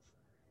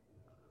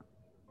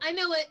 I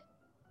know it.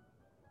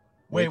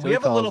 Wait, till we he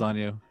have a calls little. on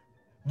you.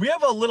 We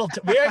have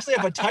we actually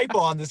have a typo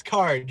on this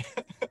card.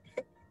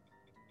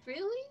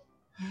 Really?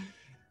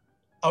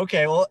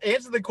 Okay, well,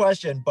 answer the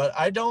question, but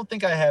I don't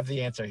think I have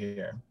the answer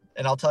here.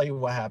 And I'll tell you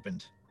what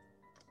happened.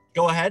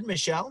 Go ahead,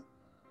 Michelle.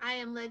 I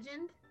Am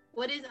Legend?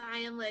 What is I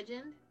Am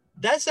Legend?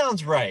 That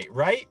sounds right?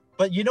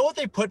 But you know what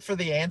they put for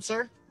the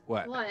answer?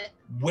 What?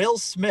 Will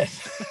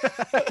Smith.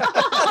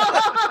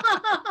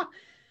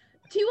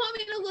 Do you want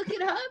me to look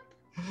it up?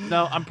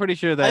 No, I'm pretty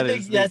sure that I think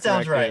is that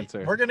sounds right.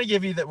 Answer. We're gonna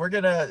give you that. We're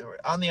gonna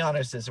on the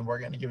honor system. We're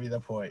gonna give you the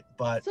point.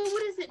 But so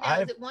what is it now?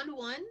 Is it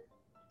 1-1?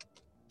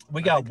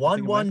 We got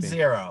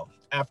 1-1-0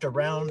 after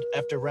round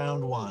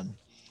 1.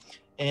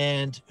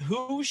 And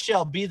who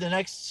shall be the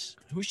next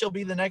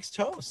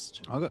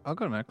host? I'll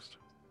go next.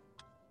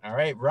 All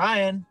right,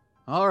 Ryan.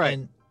 All right.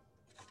 And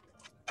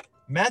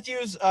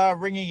Matthew's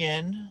ringing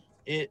in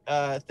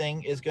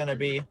thing is gonna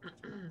be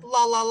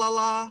la la la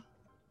la.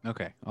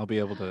 Okay, I'll be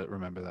able to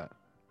remember that.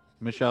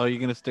 Michelle, are you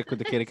gonna stick with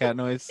the kitty cat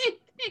noise?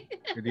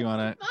 Or do you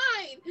wanna?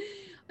 Fine.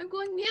 I'm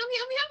going meow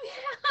meow meow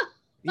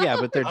meow. Yeah,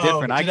 but they're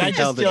different. I can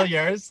tell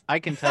yours. I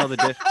can tell the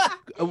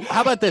difference.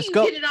 How about this?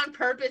 Go. Did it on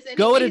purpose.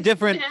 Go at a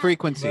different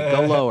frequency.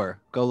 Go lower.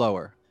 Go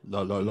lower.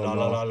 La la la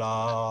la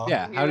la.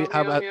 Yeah. Meow,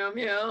 how about? Meow,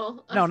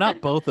 meow. No,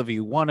 not both of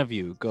you. One of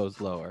you goes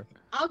lower.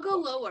 I'll go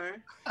lower.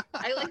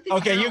 I like the.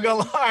 Okay, challenge. you go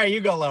lower.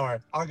 You go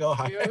lower. I'll go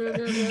higher. Meow,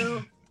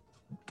 meow,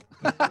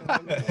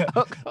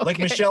 meow, Like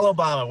Michelle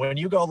Obama. When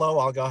you go low,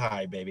 I'll go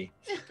high, baby.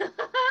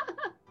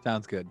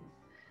 Sounds good.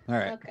 All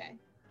right. Okay.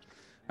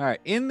 All right.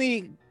 In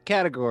the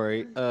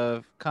category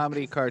of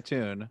comedy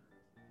cartoon,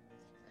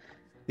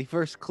 the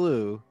first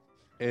clue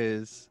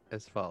is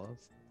as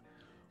follows.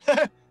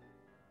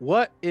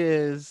 What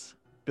is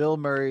Bill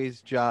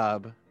Murray's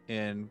job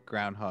in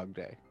Groundhog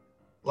Day?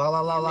 La la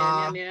la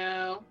la. Meow,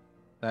 meow,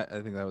 meow.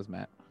 I think that was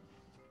Matt.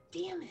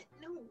 Damn it!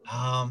 No.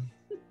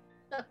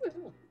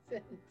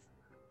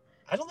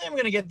 I don't think I'm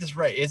gonna get this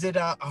right. Is it?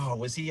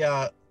 Was he?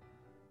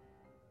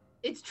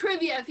 It's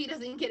trivia if he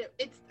doesn't get it.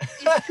 It's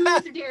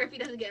truth or dare if he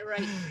doesn't get it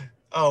right.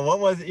 Oh, what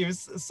was it? It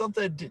was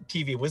something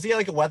TV. Was he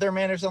like a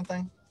weatherman or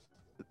something?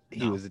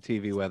 He was a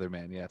TV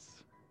weatherman.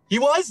 Yes. He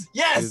was?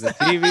 Yes. He was a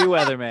TV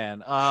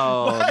weatherman.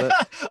 Oh,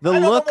 the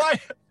look.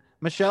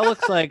 Michelle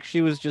looks like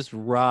she was just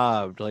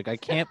robbed. Like, I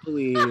can't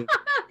believe.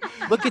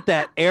 Look at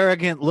that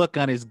arrogant look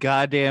on his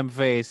goddamn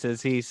face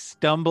as he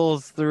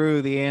stumbles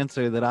through the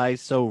answer that I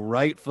so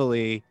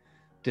rightfully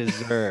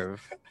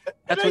deserve.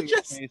 That's what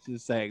your face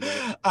is saying.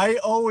 I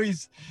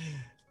always,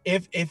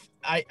 if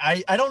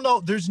I don't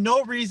know, there's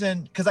no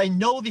reason, because I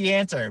know the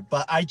answer,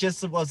 but I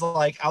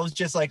was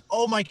just like,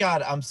 oh my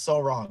God, I'm so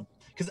wrong.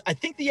 Because I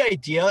think the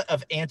idea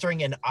of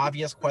answering an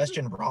obvious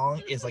question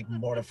wrong is like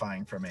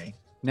mortifying for me.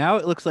 Now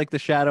it looks like the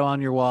shadow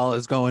on your wall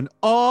is going,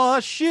 oh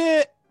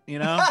shit, you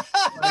know?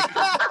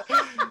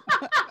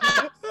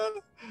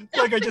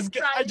 Like I just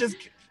got.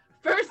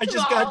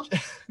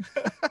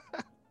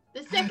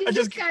 The second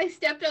this guy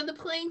stepped on the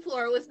playing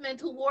floor was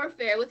mental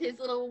warfare with his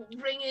little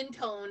ring-in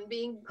tone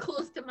being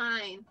close to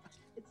mine.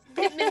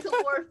 It's mental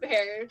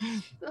warfare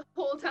the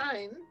whole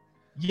time.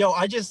 Yo,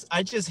 I just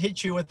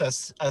hit you with a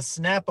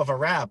snap of a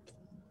rap,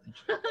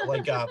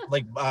 like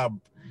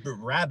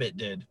Rabbit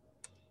did.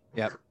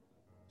 Yep,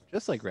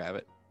 just like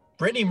Rabbit.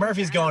 Brittany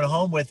Murphy's going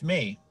home with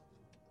me.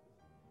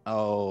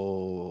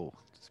 Oh,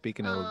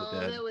 speaking of the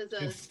dead. That was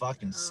too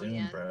fucking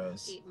soon,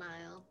 bros. 8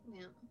 Mile.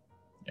 Yeah.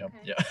 Yep.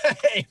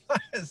 Okay.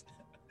 Yeah.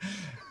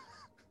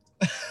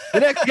 The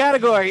next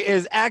category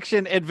is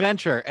action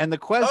adventure, and the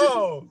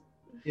question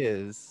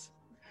is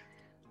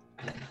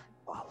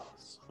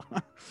follows.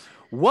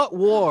 What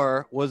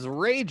war was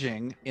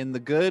raging in the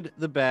good,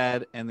 the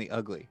bad, and the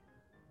ugly?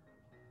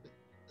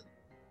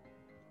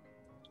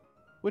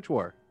 Which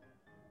war?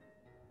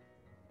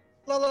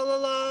 La la la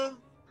la.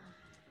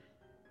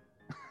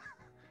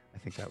 I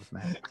think that was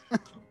Matt.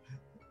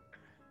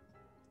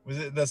 Was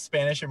it the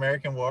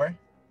Spanish-American War?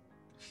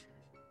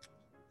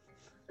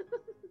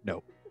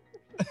 No.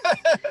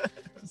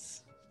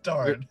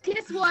 Darn.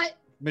 Guess what?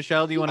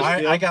 Michelle, do you want to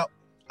steal?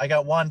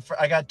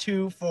 I got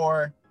 2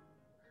 for.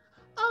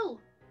 Oh,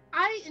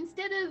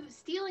 instead of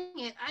stealing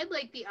it, I'd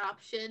like the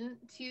option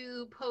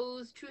to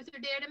pose truth or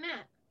dare to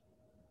Matt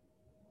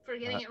for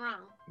getting it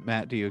wrong.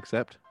 Matt, do you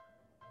accept?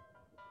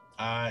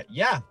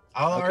 Yeah.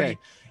 I'll already.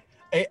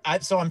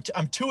 So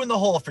I'm 2 in the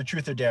hole for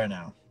truth or dare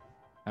now.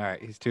 All right,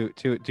 he's two.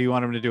 Do you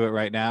want him to do it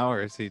right now,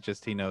 or is he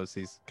knows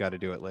he's got to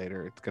do it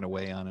later? It's gonna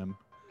weigh on him.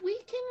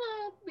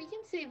 We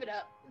can save it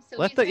up. So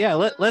let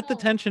the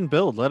tension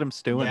build. Let him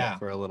stew in it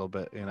for a little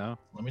bit. You know.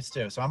 Let me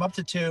stew. So I'm up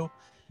to 2,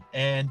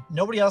 and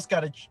nobody else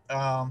got a.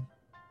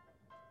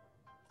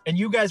 And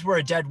you guys were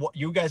a dead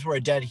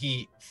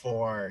heat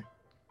for.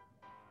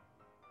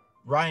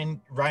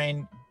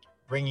 Ryan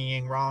bringing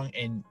in wrong,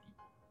 and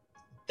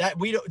that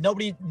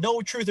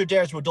no truth or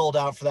dares were doled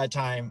out for that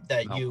time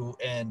that you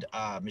and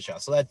Michelle.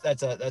 So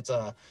that's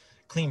a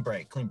clean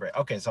break.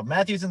 Okay, so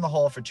Matthew's in the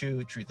hole for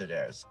 2 truth or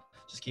dares.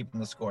 Just keeping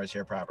the scores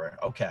here proper.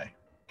 Okay,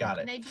 got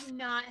it. And I do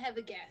not have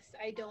a guess.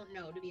 I don't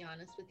know, to be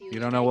honest with you. You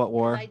don't know what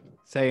war?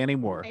 Say any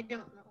more. I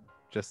don't know.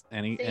 Just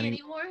any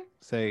war?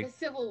 say. The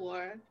Civil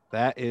War.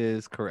 That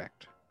is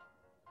correct.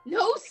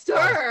 No,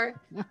 sir.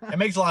 It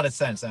makes a lot of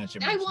sense,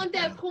 actually. I want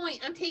that point.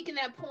 I'm taking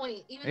that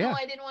point, even though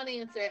I didn't want to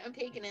answer it. I'm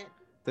taking it.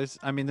 There's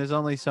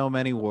only so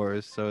many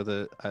wars,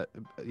 so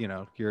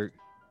your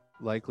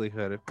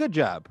likelihood of good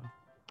job.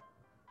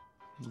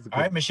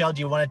 All right, Michelle,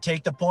 do you want to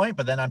take the point?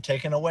 But then I'm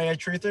taking away a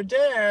truth or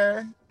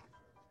dare.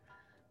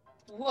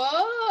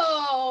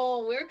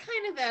 Whoa, we're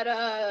kind of at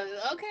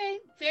okay,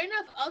 fair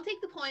enough. I'll take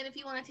the point if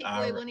you want to take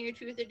away one of your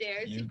truth or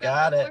dares. You You've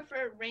got it. More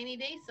for a rainy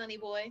day, Sonny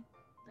boy.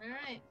 All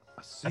right.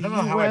 I don't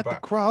know how at the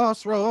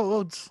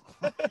crossroads.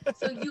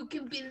 So you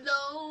can be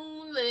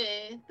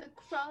lonely. The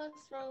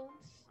crossroads.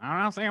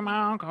 I'll see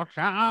my Uncle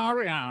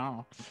Charlie.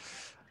 I'm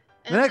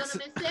gonna miss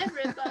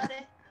everybody.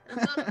 I'm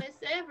gonna miss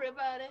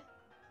everybody.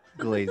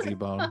 Glazy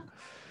bone.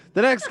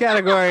 The next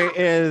category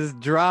is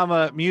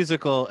drama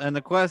musical, and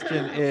the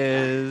question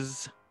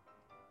is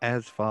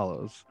as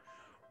follows.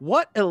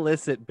 What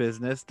illicit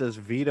business does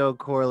Vito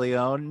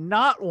Corleone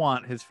not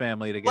want his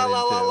family to get into?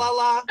 La la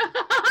la.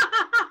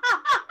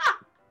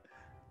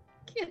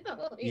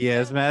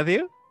 Yes,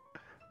 Matthew?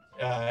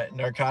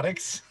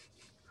 Narcotics.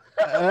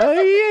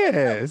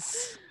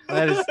 Yes.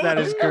 That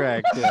is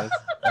correct, yes.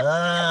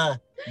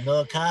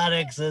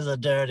 Narcotics is a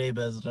dirty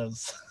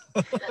business.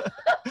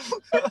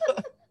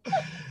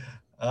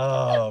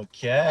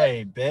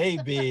 Okay,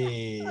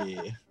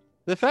 baby.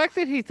 The fact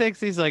that he thinks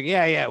he's like,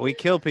 yeah, we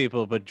kill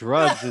people, but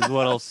drugs is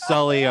what'll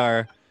sully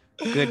our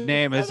good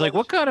name. Is like,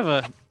 what kind of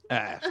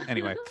a...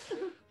 anyway.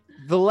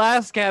 The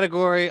last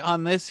category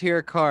on this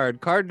here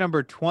card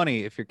number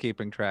 20, if you're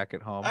keeping track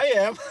at home. I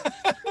am.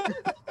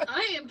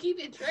 I am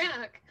keeping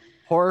track.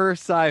 Horror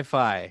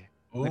sci-fi.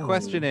 Ooh. The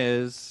question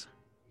is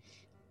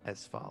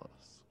as follows.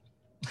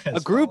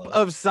 A group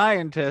of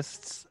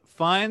scientists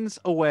finds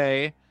a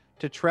way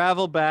to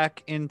travel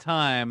back in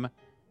time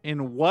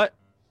in what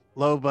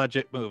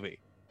low-budget movie?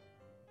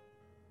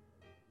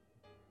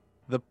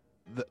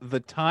 The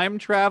Time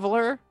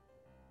Traveler,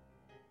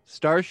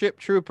 Starship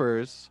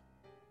Troopers,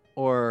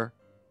 or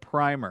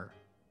Primer?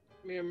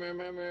 Meow, meow,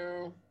 meow,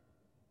 meow.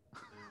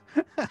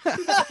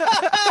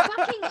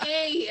 Fucking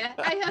A.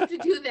 I have to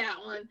do that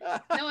one.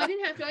 No, I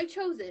didn't have to. I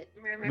chose it.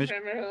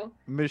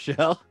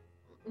 Michelle?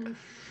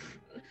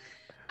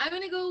 I'm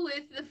going to go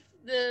with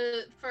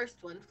the first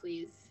one,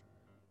 please.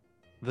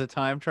 The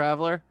Time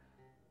Traveler?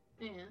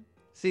 Yeah.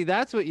 See,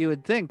 that's what you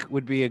would think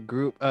would be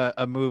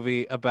a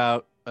movie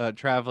about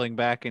traveling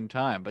back in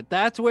time, but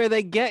that's where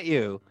they get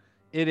you.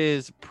 It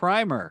is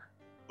Primer.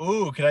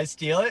 Ooh, can I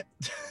steal it?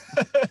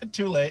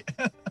 Too late.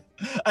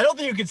 I don't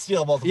think you can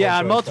steal multiple choice. Yeah,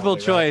 on multiple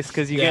choice,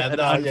 because you get an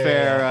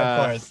unfair...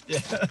 of course. Yeah.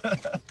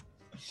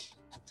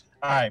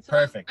 All right, so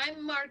perfect.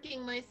 I'm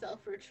marking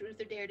myself for truth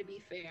or dare to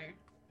be fair.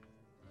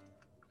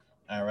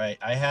 All right,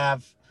 I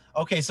have...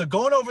 Okay, so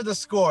going over the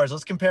scores,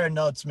 let's compare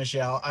notes,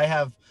 Michelle. I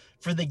have,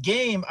 for the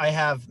game, I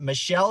have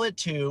Michelle at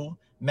 2,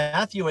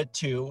 Matthew at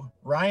 2,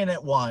 Ryan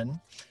at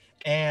 1.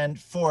 And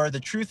for the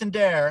truth and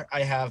dare,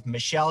 I have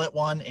Michelle at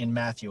 1 and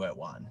Matthew at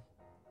 1.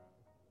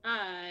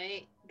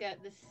 I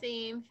got the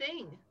same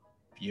thing.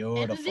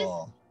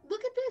 Beautiful.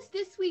 Look at this.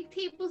 This week,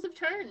 tables have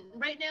turned.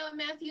 Right now,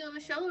 Matthew and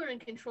Michelle are in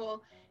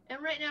control.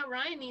 And right now,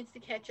 Ryan needs to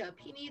catch up.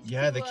 He needs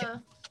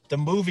to... the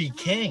movie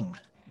king.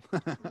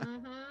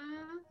 Mm-hmm.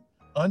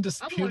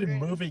 Undisputed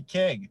movie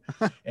king.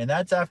 And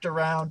that's after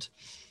round.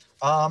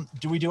 Are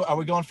we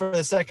going for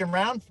the second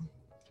round?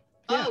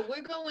 Oh,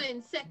 we're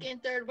going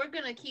second, third. We're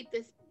going to keep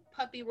this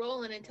puppy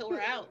rolling until we're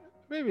out.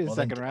 Maybe the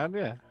second round,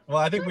 yeah. Well,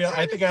 I think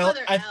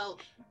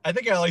I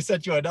think I only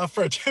set you enough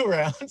for 2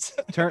 rounds.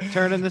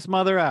 Turning this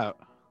mother out.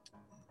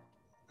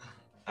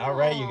 All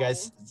right, you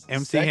guys.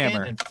 MC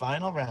Hammer. And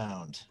final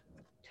round.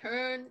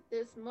 Turn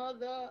this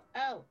mother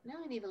out. Now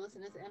I need to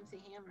listen to this MC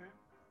Hammer.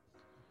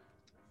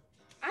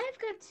 I've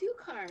got 2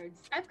 cards.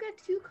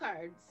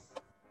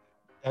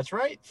 That's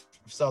right.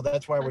 So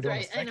that's why we're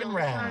doing the second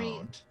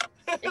round.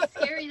 It's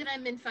scary that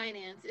I'm in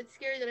finance. It's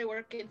scary that I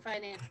work in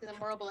finance because I'm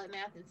horrible at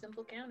math and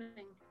simple counting.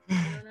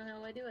 I don't know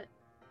how I do it.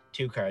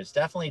 2 cards.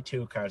 Definitely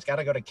 2 cards. Got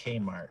to go to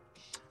Kmart.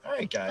 All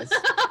right, guys.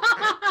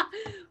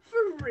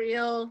 For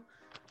real.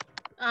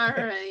 All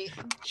right.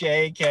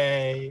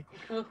 JK.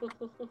 All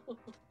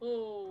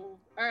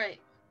right.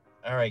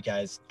 All right,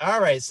 guys.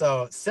 All right,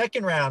 so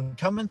second round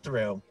coming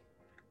through.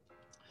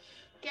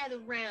 Gather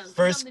round.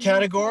 First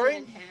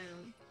category,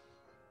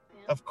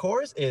 of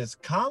course, is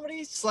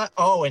comedy.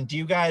 Oh, and do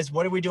you guys,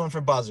 what are we doing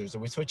for buzzers? Are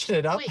we switching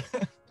it up? Wait,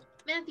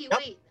 Matthew, Yep.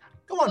 wait.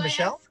 Go on,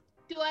 Michelle.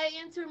 Do I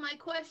answer my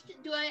question?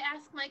 Do I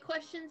ask my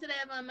questions that I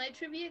have on my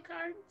trivia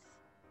cards?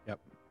 Yep.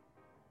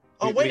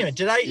 Oh, wait a minute.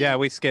 Did I? Yeah,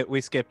 we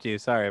skipped you.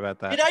 Sorry about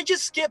that. Did I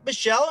just skip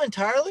Michelle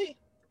entirely?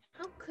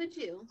 How could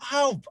you?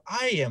 How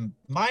I am.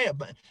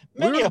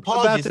 Many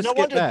apologies. No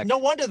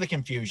wonder the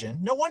confusion.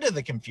 No wonder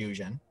the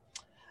confusion.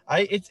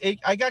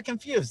 I got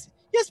confused.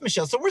 Yes,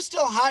 Michelle. So we're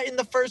still hot in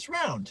the first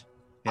round.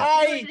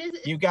 Yeah.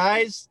 You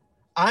guys,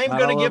 I'm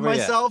gonna give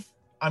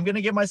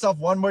myself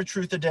one more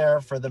truth or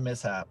dare for the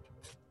mishap.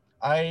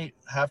 I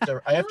have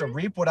to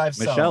reap what I've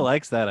sown. Michelle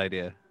likes that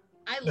idea.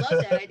 I love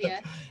that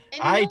idea.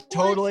 And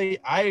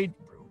I'd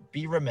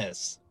be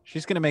remiss.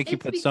 She's gonna make you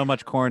put so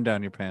much corn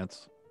down your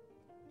pants.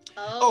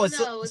 Oh,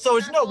 so, no, so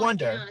it's not no going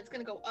wonder. down. It's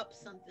gonna go up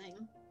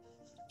something.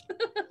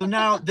 So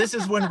now this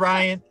is when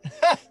Ryan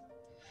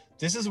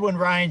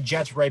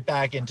jets right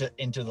back into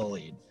the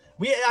lead.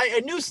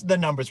 I knew the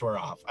numbers were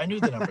off.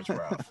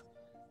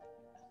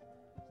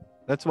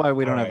 That's why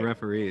we don't have All right.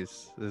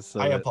 referees. So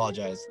I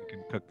apologize. we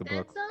can cook the That's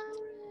book. all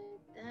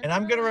right. And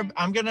I'm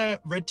gonna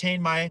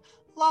retain my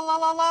la la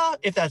la la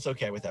if that's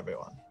okay with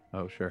everyone.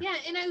 Oh, sure. Yeah,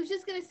 and I was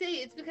just gonna say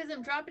it's because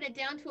I'm dropping it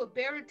down to a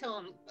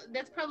baritone.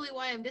 That's probably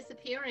why I'm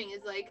disappearing.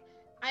 Is like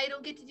I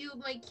don't get to do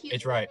my cute.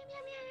 It's right.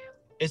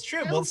 It's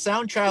true. Well,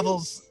 sound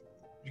travels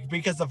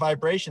because the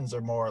vibrations are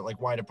more like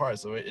wide apart,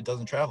 so it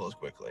doesn't travel as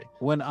quickly.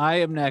 When I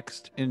am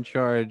next in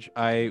charge,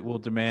 I will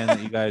demand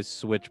that you guys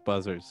switch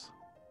buzzers.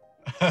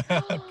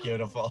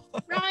 Beautiful.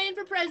 Ryan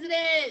for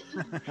president.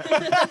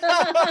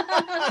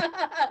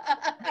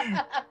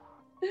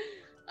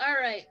 All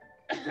right.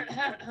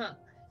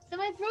 So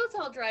my throat's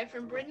all dry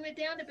from bringing it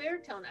down to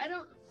baritone.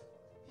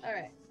 All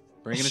right.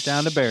 Bringing it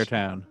down to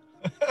Beartown.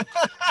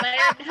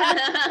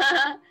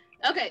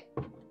 Okay.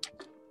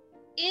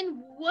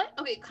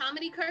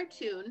 Comedy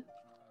cartoon.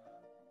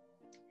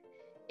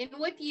 In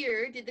what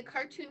year did the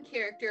cartoon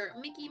character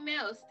Mickey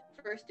Mouse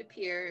first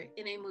appear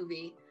in a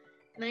movie?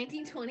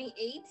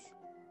 1928,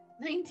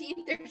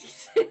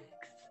 1936,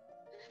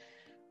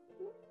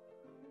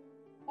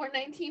 or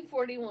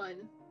 1941?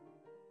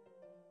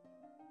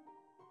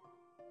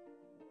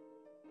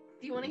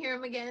 Do you want to hear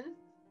him again?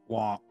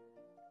 Wah.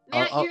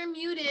 Matt, you're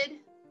muted.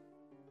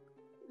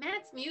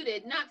 Matt's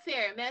muted. Not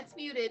fair. Matt's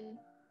muted.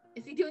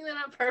 Is he doing that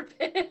on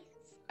purpose?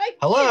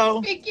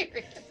 Hello. Figure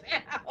it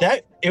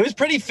out. It was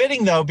pretty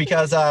fitting though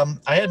because I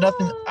had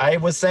nothing. I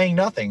was saying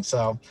nothing.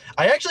 So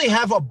I actually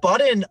have a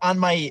button on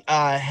my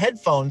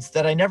headphones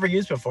that I never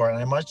used before, and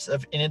I must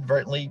have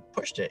inadvertently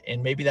pushed it.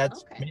 And maybe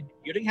that's maybe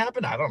muting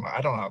happened. I don't know.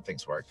 I don't know how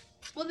things work.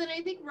 Well, then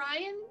I think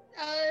Ryan.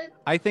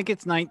 I think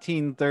it's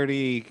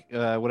 1930.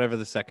 Whatever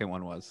the second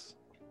one was.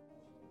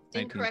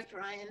 Incorrect,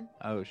 Ryan.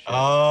 Oh shit.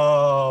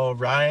 Oh,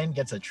 Ryan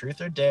gets a truth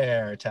or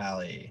dare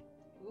tally.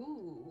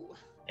 Ooh.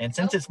 And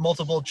since it's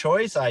multiple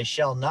choice, I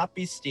shall not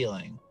be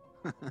stealing.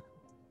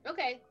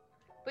 Okay.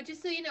 But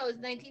just so you know, it's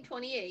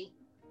 1928.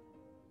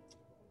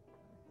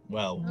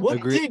 Well,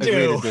 whoop-de-doo. Agree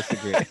to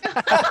disagree.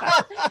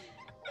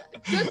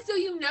 Just so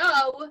you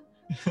know.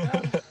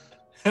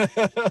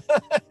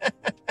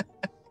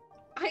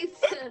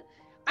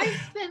 I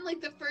spent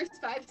like the first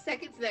 5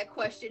 seconds of that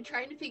question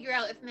trying to figure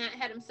out if Matt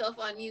had himself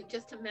on mute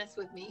just to mess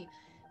with me.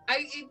 I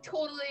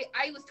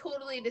was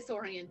totally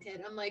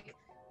disoriented. I'm like,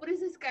 what is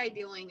this guy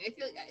doing? I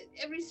feel like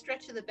every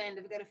stretch of the bend,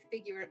 I've got to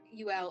figure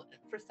you out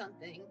for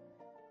something.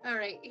 All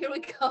right, here we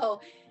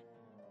go.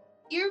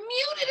 You're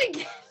muted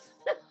again.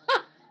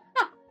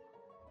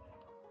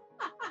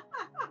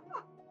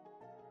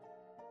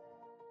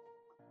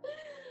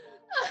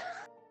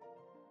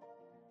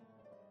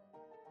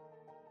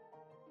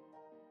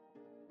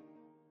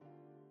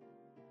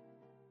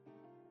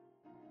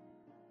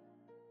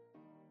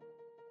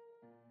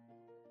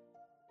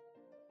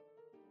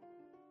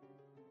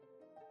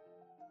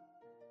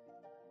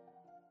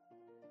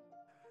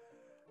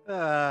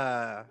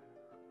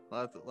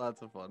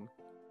 Lots of fun.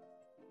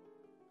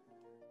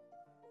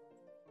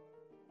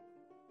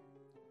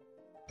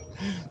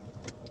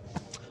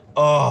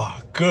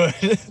 Oh, good.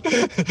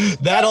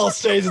 That all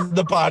stays in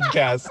the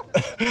podcast.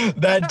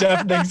 That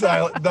deafening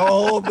silence, the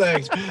whole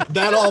thing,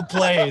 that all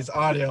plays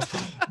audio.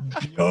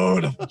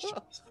 Beautiful.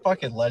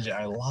 Fucking legend.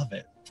 I love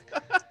it.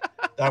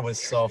 That was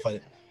so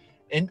funny.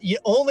 And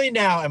only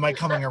now am I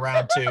coming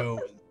around to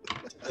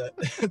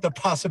the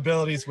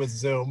possibilities with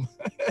Zoom.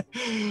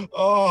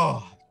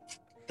 Oh,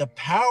 the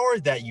power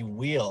that you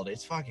wield.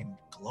 It's fucking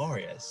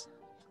glorious.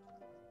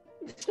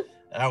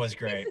 That was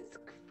great.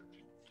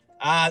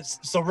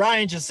 So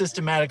Ryan just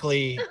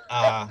systematically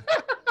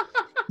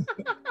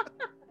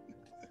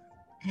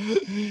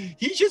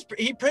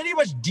he pretty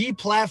much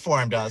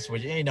deplatformed us,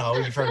 which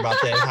you've heard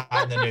about this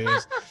hot in the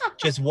news,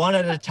 just one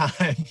at a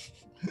time.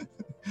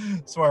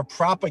 So our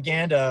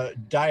propaganda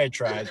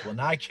diatribes will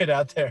not get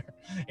out there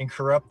and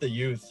corrupt the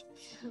youth.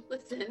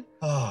 Listen.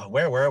 Oh,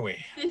 where were we?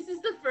 This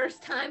is the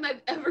first time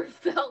I've ever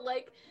felt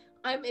like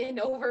I'm in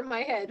over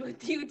my head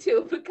with you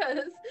two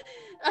because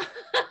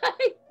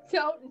I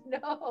don't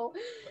know.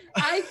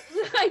 I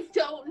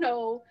don't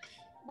know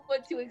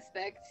what to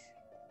expect.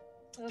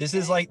 Okay. This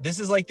is like the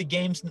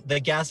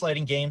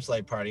gaslighting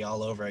gameslay party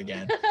all over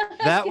again.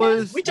 That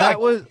was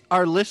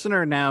our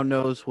listener now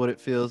knows what it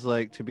feels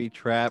like to be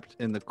trapped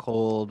in the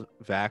cold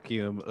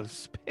vacuum of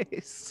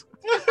space.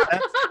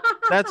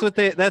 That's what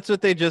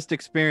they just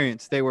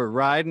experienced. They were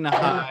riding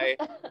high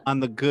on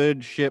the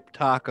good ship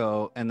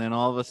Taco, and then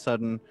all of a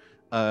sudden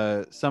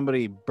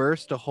somebody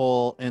burst a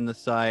hole in the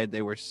side.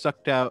 They were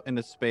sucked out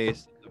into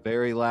space. The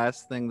very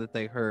last thing that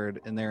they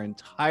heard in their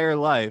entire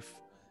life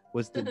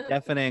was the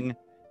deafening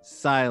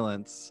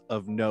silence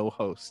of no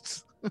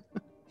hosts.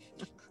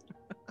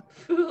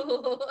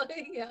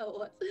 Yeah,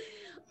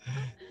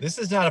 This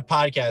is not a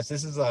podcast.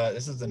 This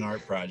is an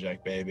art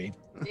project, baby.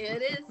 Yeah,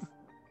 it is.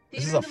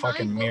 This is Theater a of the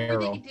fucking mind. mural.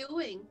 What were they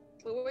doing?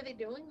 What were they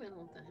doing that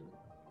whole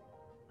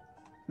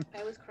time?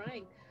 I was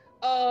crying.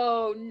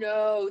 Oh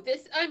no!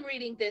 I'm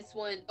reading this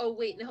one. Oh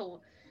wait,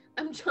 no,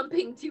 I'm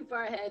jumping too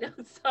far ahead.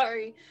 I'm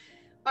sorry.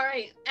 All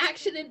right,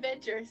 action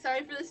adventure.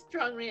 Sorry for the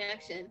strong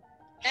reaction.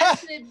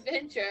 Action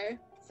adventure.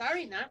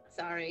 Sorry, not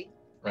sorry.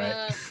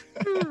 Right.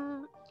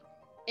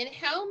 In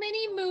how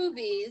many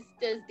movies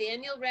does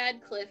Daniel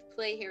Radcliffe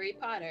play Harry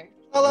Potter?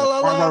 La, la,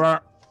 la, la.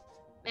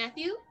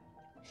 Matthew?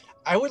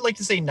 I would like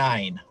to say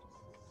 9.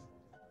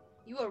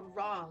 You are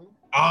wrong.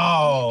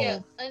 Oh. You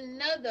get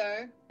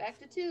another back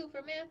to 2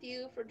 for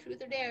Matthew for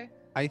truth or dare.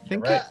 I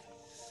think Right.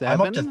 it's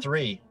 7. I'm up to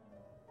 3.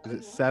 Is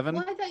it 7?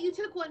 Well, I thought you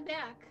took one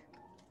back.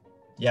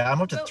 Yeah,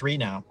 I'm up to 3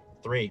 now.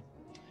 3.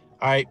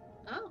 All right.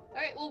 Oh, all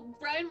right. Well,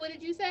 Brian, what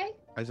did you say?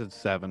 I said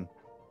 7.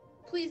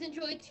 Please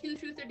enjoy 2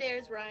 truth or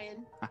dares,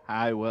 Ryan.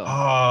 I will.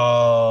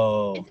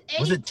 Oh. It's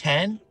Was 8. it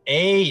 10?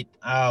 8.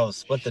 Oh,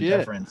 split the Shit.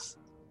 difference.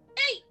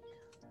 8.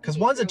 Because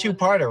one's a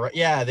two-parter, right?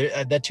 Yeah,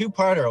 the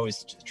two-parter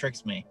always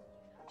tricks me.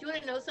 Do you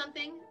want to know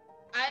something?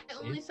 I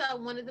only saw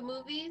one of the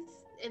movies,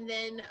 and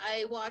then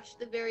I watched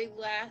the very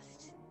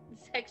last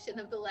section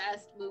of the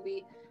last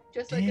movie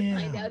just so I could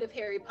find Damn. out if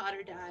Harry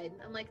Potter died.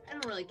 I'm like, I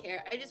don't really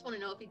care. I just want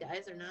to know if he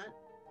dies or not.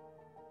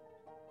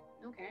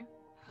 Okay.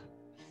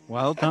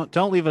 Well,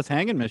 don't leave us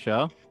hanging,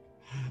 Michelle.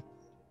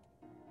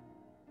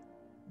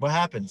 What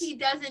happens? He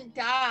doesn't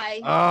die.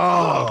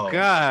 Oh, Oh.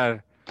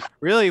 God.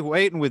 Really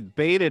waiting with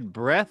bated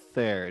breath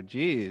there.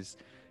 Jeez.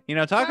 You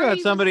know, talk Sorry, about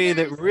somebody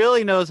that listeners.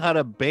 really knows how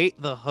to bait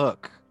the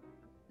hook.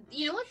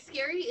 You know what's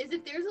scary is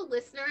if there's a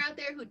listener out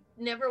there who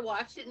never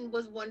watched it and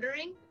was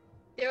wondering,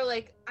 they're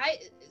like,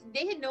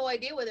 they had no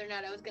idea whether or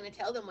not I was going to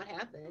tell them what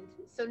happened.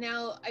 So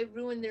now I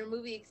ruined their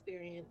movie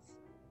experience.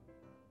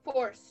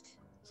 Forced.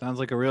 Sounds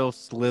like a real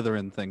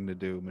Slytherin thing to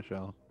do,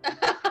 Michelle.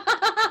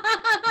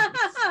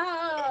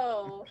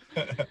 Oh.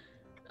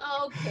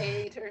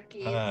 Okay,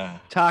 Turkey.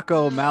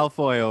 Taco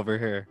Malfoy over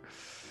here.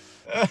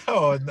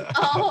 Oh, no.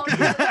 Oh, no,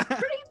 that's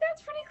pretty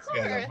guy's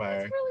clever. on fire.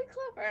 That's really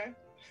clever.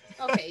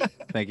 Okay,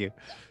 Thank you.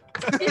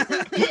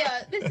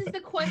 this is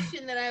the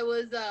question that I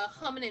was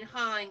humming and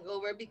hawing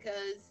over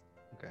because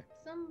Okay.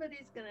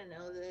 somebody's gonna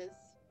know this.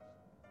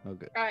 Oh,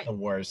 good. All right, The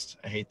worst.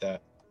 I hate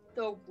that.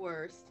 the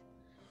worst.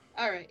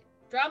 All right,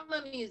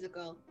 drama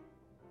musical.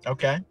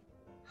 Okay.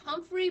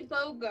 Humphrey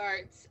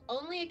Bogart's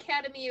only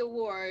Academy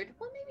Award.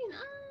 Well, maybe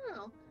not. I don't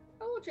know.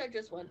 I will judge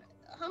this one.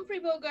 Humphrey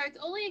Bogart's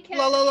only Academy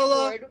La, la, la,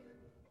 la. Award.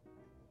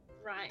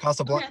 Right.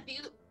 Casablanca.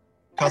 Matthew.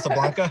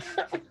 Casablanca.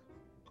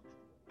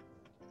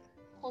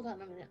 Hold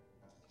on a minute.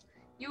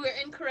 You were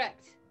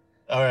incorrect.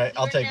 All right,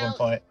 I'll You are take now 1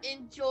 point.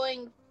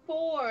 Enjoying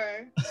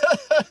 4.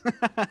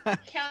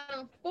 Count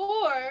them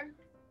 4.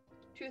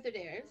 Truth or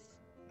dares.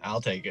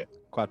 I'll take it.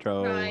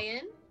 Quattro.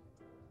 Ryan.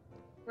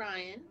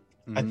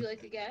 Mhm. Would you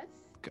like to guess?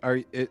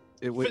 Is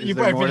You there probably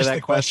more to finished that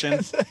the question?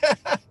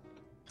 questions.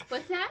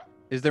 What's that?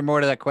 Is there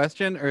more to that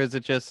question, or is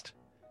it just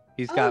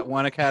he's got Oh.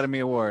 1 Academy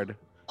Award?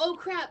 Oh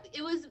crap!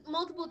 It was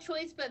multiple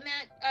choice, but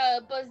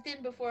Matt buzzed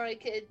in before I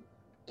could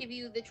give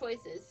you the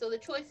choices. So the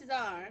choices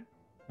are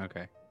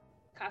Okay.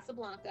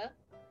 Casablanca,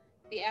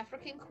 The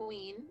African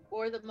Queen,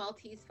 or The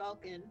Maltese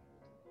Falcon.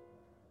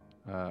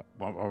 Yes,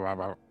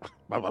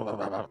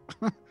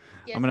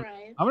 Yes, gonna-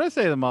 Ryan. I'm gonna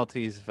say the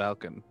Maltese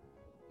Falcon.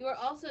 You are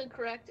also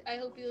incorrect. I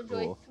hope you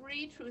enjoy Cool.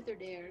 3 truth or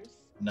dares.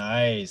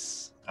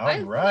 Nice. All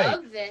I right.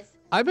 love this.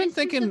 I've been This is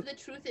thinking. the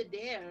truth or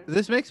dare.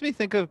 This makes me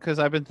think of because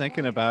I've been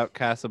thinking about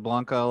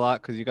Casablanca a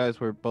lot because you guys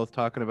were both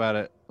talking about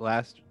it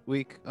last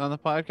week on the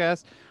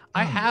podcast.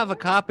 I have a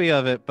copy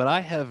of it, but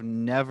I have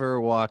never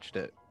watched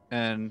it.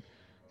 And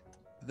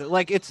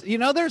like it's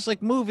there's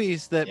like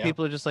movies that Yeah.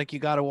 people are just like you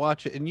got to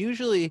watch it. And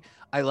usually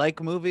I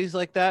like movies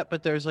like that,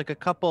 but there's like a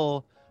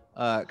couple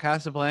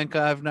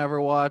Casablanca I've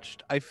never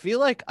watched. I feel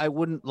like I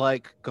wouldn't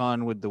like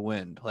Gone with the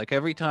Wind. Like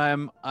every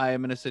time I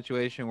am in a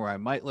situation where I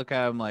might look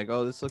at it, I'm like,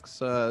 oh, this looks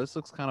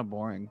kind of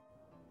boring.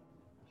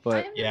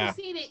 But I've Yeah. never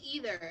seen it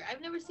either.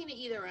 I've never seen it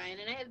either, Ryan,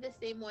 and I have the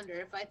same wonder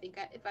if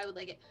I would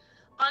like it.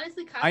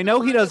 Honestly, I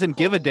know he Casablanca doesn't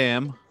give a pulls-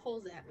 damn.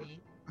 Pulls at me.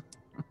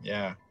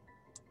 Yeah.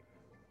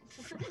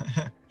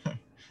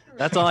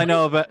 That's all I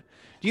know about.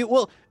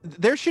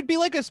 There should be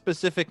like a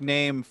specific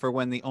name for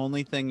when the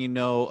only thing you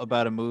know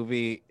about a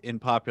movie in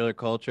popular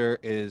culture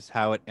is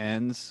how it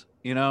ends.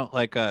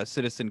 Like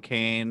Citizen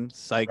Kane,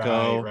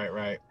 Psycho.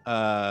 Right.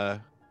 I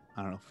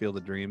don't know, Field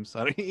of Dreams.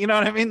 You know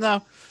what I mean,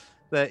 though?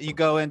 That you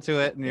go into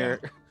it and Yeah. you're.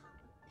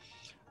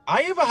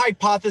 I have a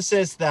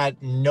hypothesis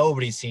that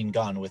nobody's seen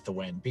Gone with the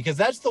Wind because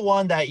that's the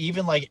one that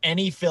even like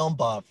any film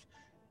buff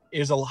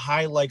is a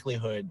high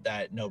likelihood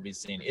that nobody's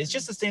seen. It's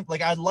just the same.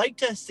 Like I'd like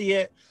to see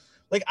it.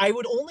 Like I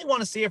would only want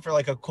to see it for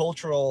like a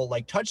cultural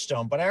like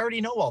touchstone, but I already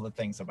know all the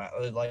things about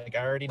it. Like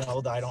I already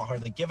know that I don't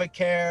hardly give a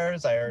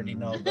cares. I already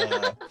know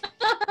the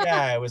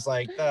it was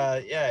like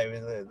the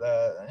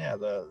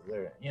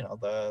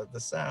the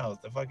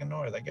South, the fucking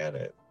North. I get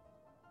it.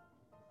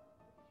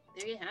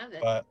 There you have it.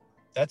 But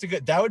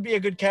That would be a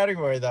good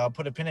category though. I'll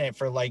put a pin in it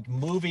for like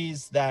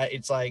movies that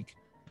it's like,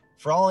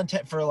 for all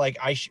intent, for like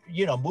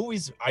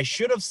movies I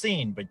should have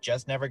seen but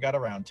just never got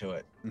around to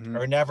it,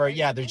 or never.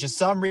 Yeah, there's just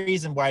some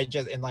reason why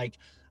and like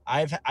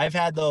I've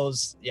had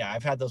those. Yeah,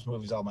 I've had those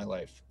movies all my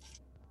life.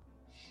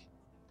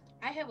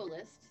 I have a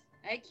list.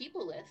 I keep a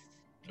list.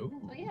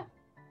 Ooh. Oh yeah,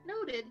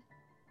 noted.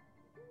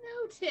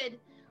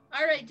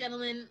 All right,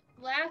 gentlemen.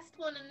 Last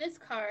one in this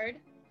card.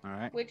 All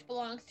right. Which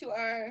belongs to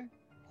our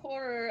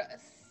horror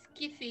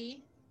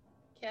skiffy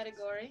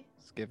category.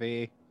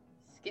 Skiffy.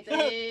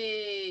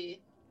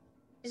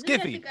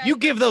 Skiffy, you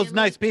give those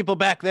nice people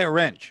back their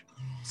wrench.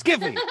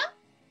 Skiffy.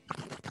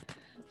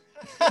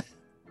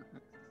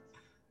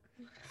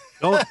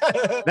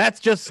 That's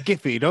just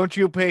Skiffy. Don't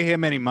you pay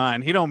him any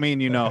mind. He don't mean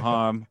you no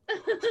harm.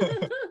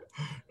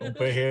 Don't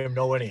pay him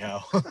no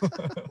anyhow.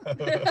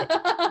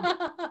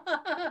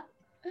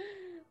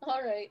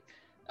 All right.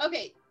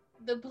 Okay.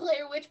 The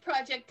Blair Witch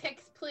Project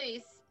takes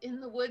place in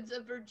the woods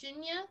of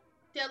Virginia,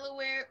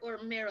 Delaware, or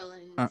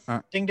Maryland.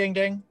 Ding, ding,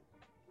 ding.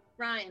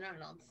 Ryan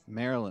Arnold.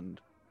 Maryland.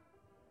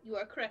 You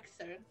are correct,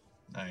 sir.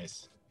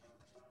 Nice.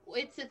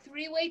 It's a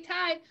 3-way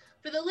tie.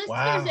 For the listeners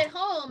Wow. at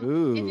home,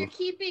 Ooh. if you're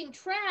keeping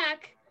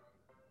track,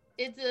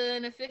 it's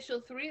an official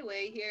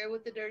 3-way here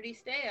with the Dirty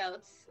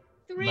Stayouts.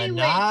 3-way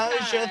Menage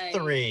tie. a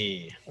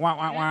 3. Wah,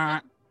 wah, wah.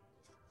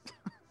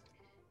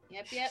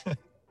 Yep.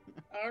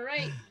 All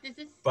right. This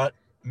is. But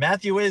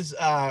Matthew is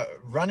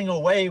running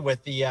away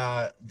with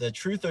the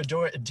truth or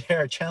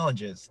dare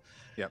challenges.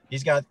 Yep.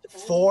 He's got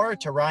 4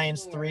 to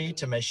Ryan's 3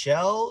 to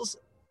Michelle's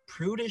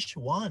prudish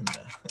 1.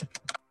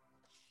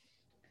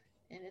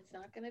 And it's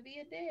not going to be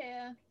a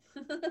dare.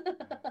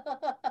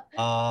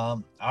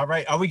 All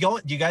right. Are we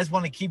going? Do you guys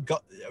want to keep go?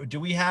 Do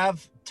we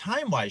have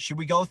time wise? Should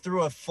we go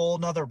through a full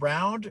another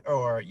round,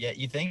 or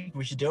you think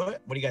we should do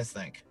it? What do you guys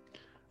think?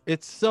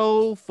 It's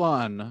so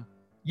fun.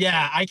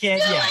 Yeah, I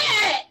can't. Do Yeah.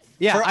 it!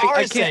 Yeah, For I our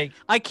can't. sake.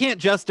 I can't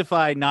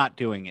justify not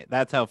doing it.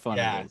 That's how fun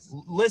Yeah. it is.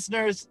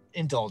 Listeners,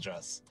 indulge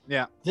us.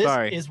 Yeah. This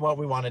Sorry. is what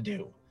we want to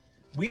do.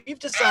 We've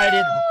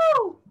decided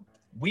Woo!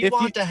 we If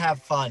want you- to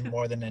have fun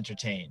more than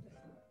entertain.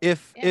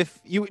 If Yeah. if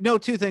you know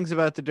 2 things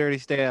about the Dirty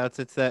Stayouts,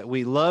 it's that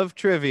we love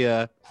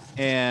trivia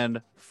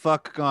and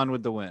fuck Gone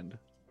with the Wind.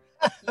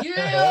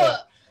 Yeah!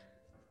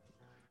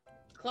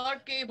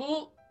 Clark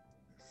Gable,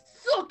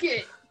 suck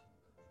it!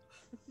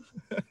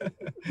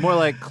 More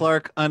like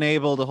Clark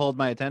unable to hold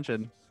my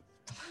attention.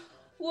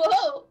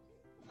 Whoa!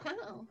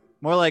 Wow.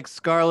 More like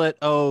Scarlet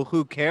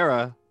who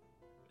Kara.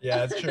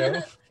 Yeah, that's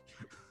true.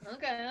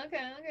 Okay.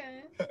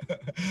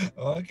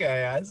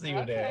 Okay, I see you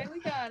Okay, there. we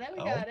got it.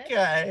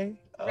 Okay.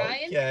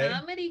 Ryan Okay.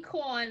 Comedy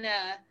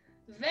Corner.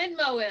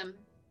 Venmo him.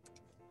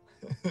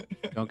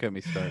 Don't get me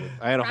started.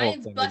 I had a whole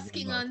Ryan's thing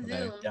busking with on today.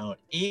 Zoom. Don't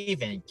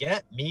even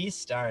get me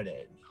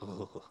started.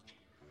 All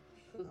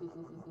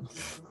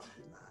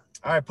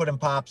right, Puddin'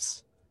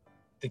 Pops.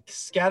 The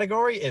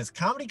category is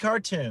comedy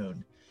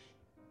cartoon.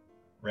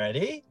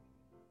 Ready?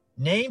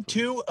 Name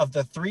 2 of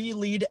the 3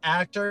 lead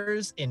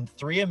actors in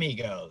Three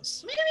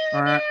Amigos.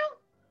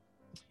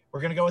 We're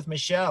going to go with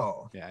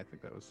Michelle. Yeah, I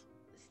think that was.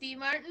 Steve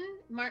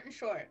Martin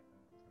Short.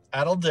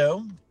 That'll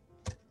do.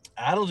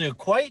 That'll do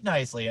quite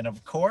nicely. And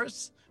of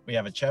course, we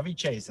have a Chevy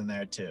Chase in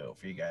there too,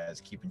 for you guys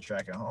keeping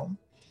track at home.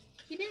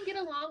 He didn't get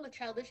along with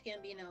Childish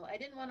Gambino. I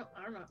didn't want to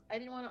honor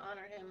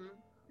him.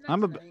 Not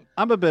I'm tonight.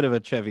 a bit of a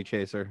Chevy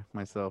chaser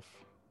myself.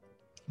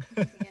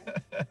 Yeah.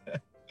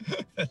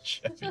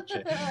 Chevy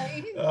Chase.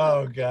 He's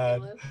Oh, so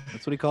God. ridiculous.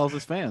 That's what he calls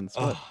his fans.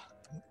 What? Oh,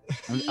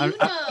 Do you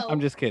know?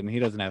 I'm just kidding. He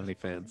doesn't have any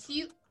fans.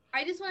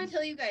 I just want to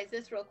tell you guys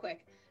this real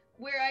quick.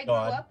 Where I Go grew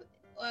on. up,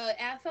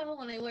 Athol,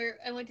 when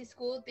I went to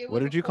school, there was What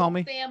did a you call whole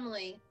me?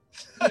 family.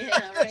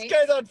 Yeah, right. This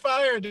guy's on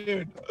fire,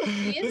 dude.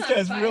 He is This on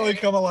guy's fire. really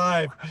come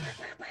alive.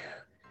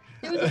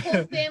 There was a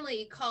whole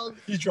family called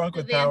He's drunk the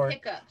with van power.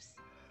 pickups.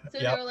 So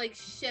Yep. there were like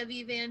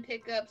Chevy van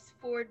pickups,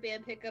 Ford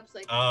van pickups.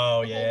 Like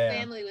Oh, the whole yeah.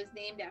 family was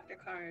named after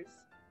cars.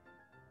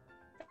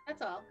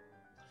 That's all.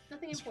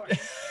 Nothing important.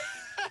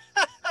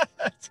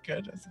 That's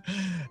good.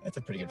 That's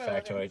a pretty good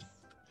factoid. Irrelevant.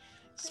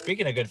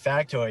 Speaking of good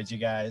factoids, you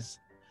guys,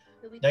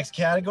 Really next bad.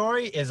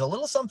 category is a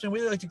little something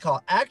we like to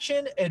call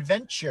action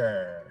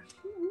adventure.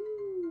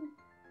 Ooh.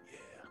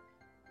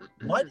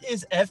 What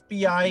is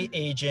FBI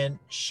agent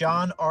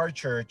Sean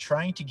Archer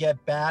trying to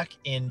get back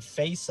in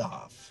Face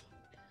Off?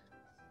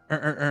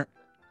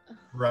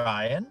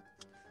 Ryan?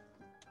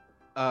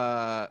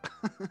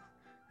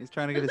 He's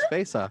trying to get his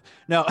face off.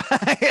 No.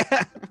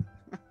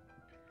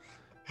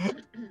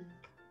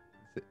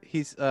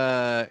 He's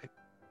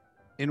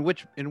in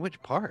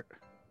which part?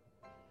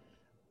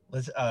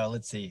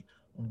 Let's see.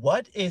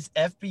 What is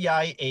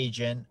FBI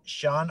agent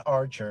Sean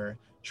Archer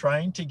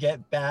trying to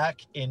get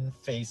back in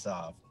Face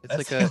Off? It's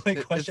That's like the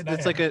only question I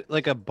it's have.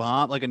 like a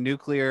bomb, like a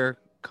nuclear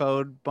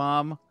code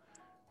bomb,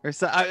 or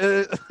so.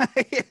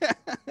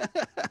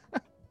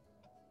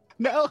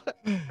 No.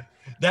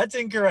 That's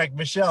incorrect.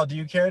 Michelle, do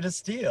you care to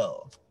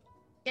steal?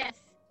 Yes.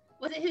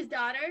 Was it his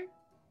daughter?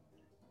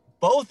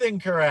 Both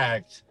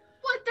incorrect.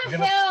 What the We're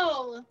gonna-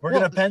 hell? We're Well-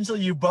 going to pencil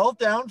you both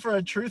down for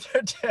a truth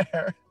or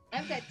dare.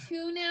 I've got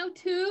 2 now.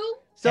 2.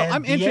 So And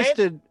I'm the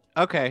interested.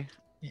 Okay.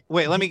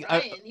 Wait, let me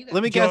Ryan, you got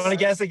let me Do you guess want to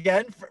guess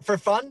again for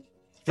fun?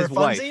 For his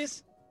wife.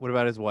 funsies? What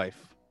about his wife?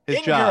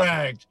 His job.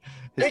 Incorrect.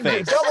 His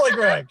face. Double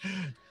incorrect.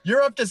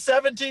 You're up to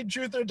 17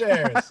 truth or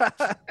dares. All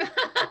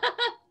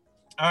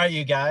right,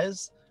 you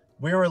guys.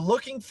 We were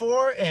looking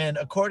for, and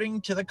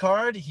according to the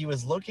card, he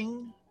was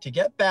looking to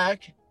get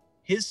back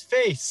his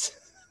face.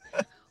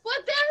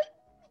 What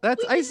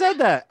I said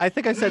that. I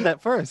think I said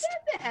that first.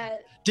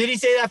 that? Did he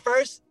say that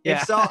first? Yeah.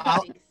 If so,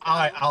 all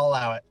right, I'll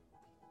allow it.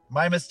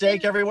 My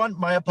mistake, everyone.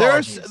 My There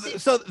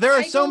apologies. are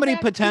I so go many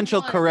back to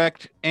potential 1.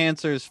 correct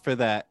answers for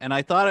that, and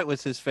I thought it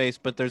was his face,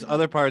 but there's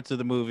other parts of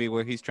the movie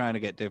where he's trying to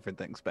get different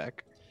things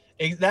back.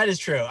 That is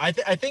true. I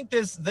think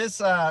this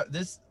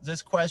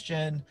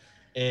question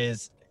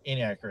is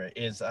inaccurate.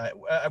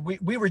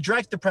 We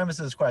reject the premise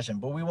of this question,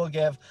 but we will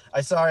give.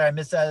 Sorry, I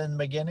missed that in the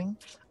beginning.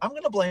 I'm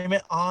gonna blame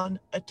it on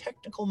a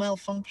technical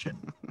malfunction.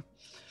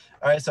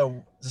 All right,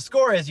 so the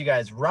score is, you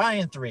guys: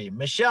 Ryan 3,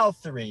 Michelle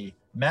 3,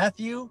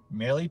 Matthew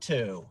merely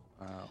 2.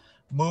 Wow.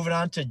 Moving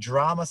on to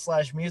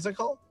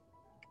drama/musical.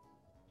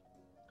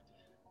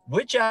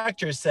 Which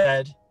actor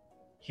said,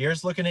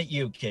 "Here's looking at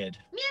you, kid"?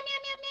 Meow, meow,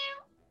 meow,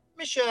 meow.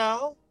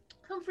 Michelle.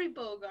 Humphrey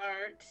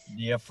Bogart.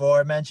 The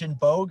aforementioned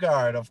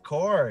Bogart, of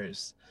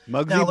course.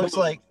 Muggsy Now it looks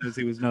like as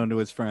he was known to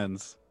his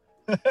friends.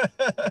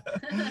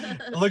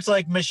 it looks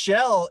like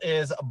Michelle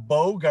is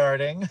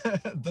bogarting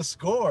the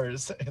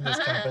scores in this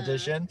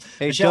competition.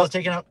 Hey, Michelle's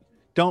taking up.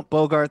 Don't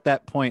Bogart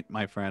that point,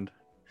 my friend.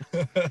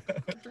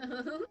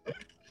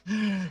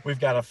 We've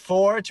got a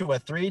 4 to a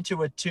 3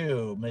 to a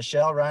 2.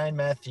 Michelle, Ryan,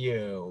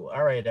 Matthew.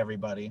 All right,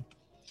 everybody.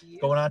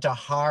 Going on to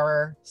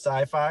horror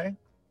sci-fi.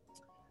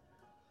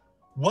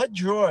 What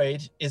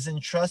droid is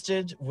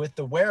entrusted with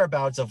the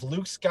whereabouts of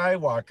Luke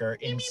Skywalker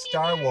in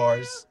Star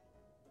Wars?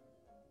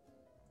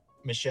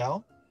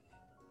 Michelle?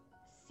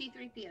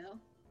 C-3PO.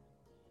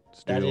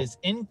 That is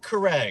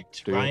incorrect.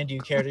 Steal. Ryan, do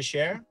you care to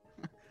share?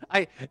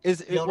 It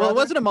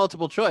wasn't a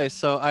multiple choice,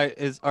 so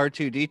is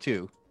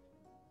R2D2.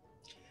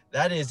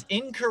 That is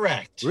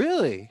incorrect.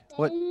 Really?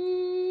 What?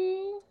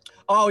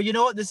 Oh, you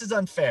know what? This is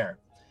unfair.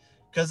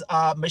 Because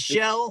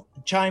Michelle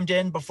chimed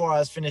in before I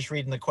was finished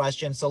reading the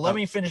question. So let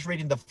me finish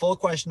reading the full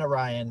question to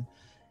Ryan,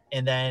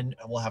 and then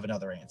we'll have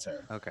another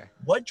answer. Okay.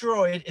 What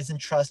droid is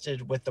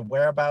entrusted with the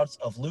whereabouts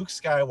of Luke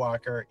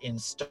Skywalker in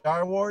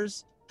Star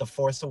Wars: The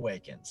Force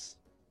Awakens?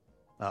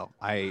 Oh,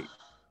 I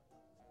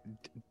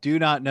do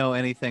not know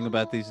anything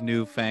about these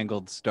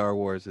newfangled Star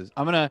Warses.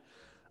 I'm gonna,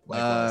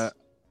 Likewise.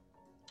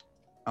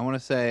 I want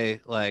to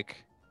say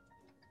like,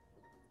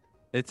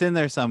 it's in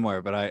there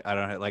somewhere, but I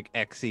don't know, like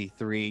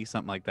XE3,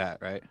 something like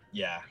that, right?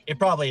 Yeah, it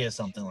probably is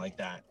something like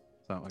that.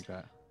 Something like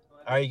that.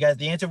 All right, you guys,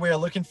 the answer we were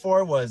looking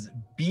for was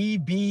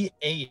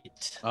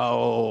BB-8.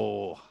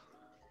 Oh,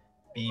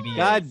 BB-8.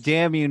 God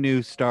damn you,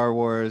 new Star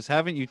Wars!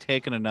 Haven't you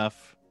taken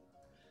enough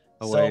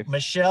away? So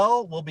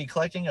Michelle will be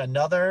collecting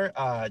another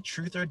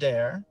truth or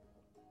dare.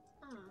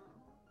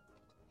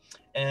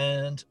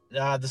 And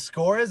the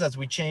score is, as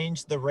we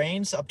change the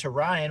reins up to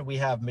Ryan, we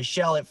have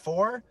Michelle at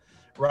 4,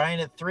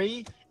 Ryan at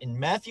 3, and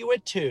Matthew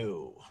at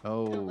 2.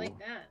 Oh, I don't like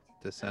that.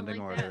 descending I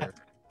don't like order.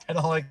 I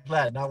don't like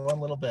that, not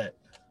one little bit.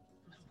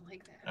 I don't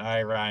like that. All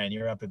right, Ryan,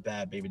 you're up at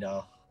bat, baby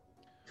doll.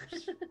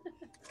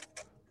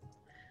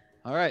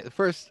 All right, the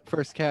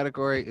first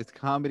category is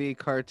comedy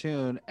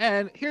cartoon,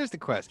 and here's the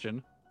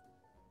question: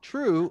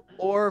 true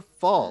or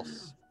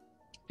false?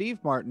 Steve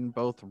Martin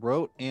both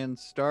wrote and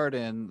starred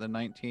in the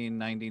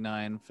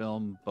 1999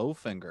 film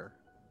Bowfinger.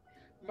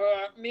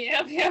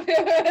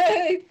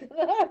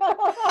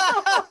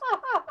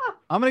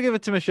 I'm gonna give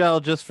it to Michelle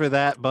just for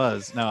that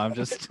buzz. No, I'm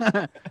just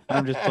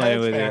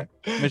playing with you,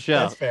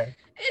 Michelle. That's fair.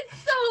 It's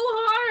so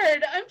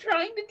hard. I'm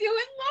trying to do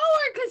it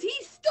lower because he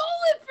stole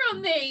it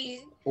from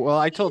me. Well,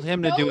 I told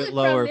him to do it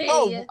lower.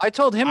 Oh, I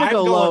told him to I'm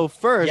go going- low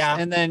first, Yeah,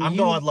 and then I'm you...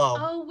 going low.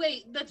 Oh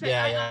wait, that's right.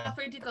 Yeah. I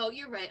offered to go.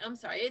 You're right. I'm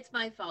sorry. It's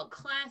my fault.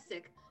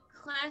 Classic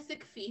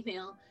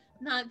female.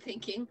 Not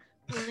thinking,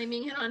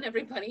 blaming it on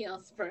everybody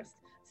else first.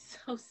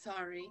 So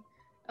sorry.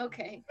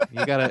 Okay.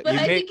 You gotta. But You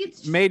I think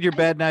it's- made your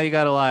bed. Now you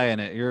gotta lie in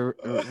it. You're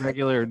a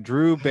regular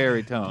Drew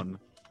baritone.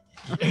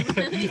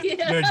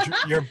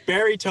 your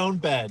baritone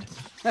bed.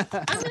 I'm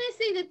gonna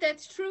say that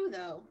that's true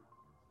though.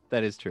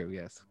 That is true.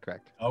 Yes,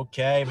 correct.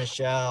 Okay,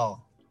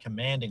 Michelle,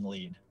 commanding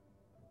lead.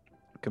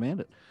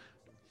 Command it.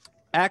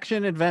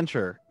 Action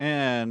adventure,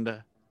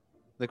 and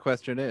the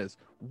question is: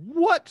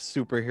 what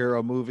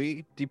superhero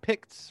movie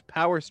depicts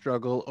power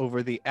struggle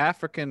over the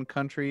African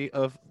country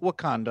of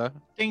Wakanda?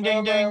 Ding,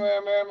 ding, ding.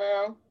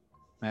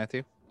 Matthew,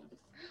 it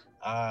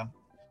Oh,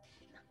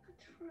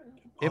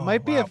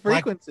 might be wow. a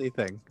frequency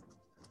thing.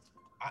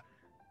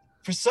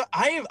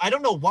 I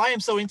don't know why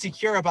I'm so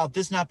insecure about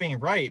this not being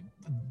right.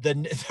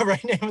 The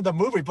right name of the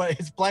movie, but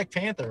it's Black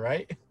Panther,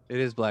 right? It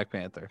is Black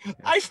Panther. Yeah.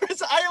 I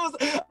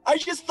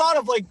just thought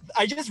of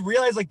I just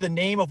realized the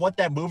name of what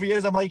that movie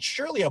is. I'm like,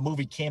 surely a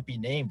movie can't be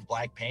named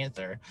Black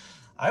Panther.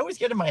 I always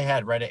get in my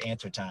head right at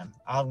answer time.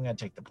 I'm gonna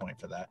take the point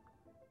for that.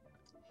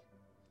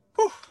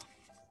 Whew.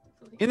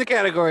 In the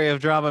category of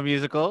drama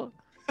musical,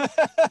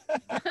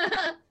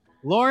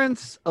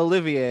 Laurence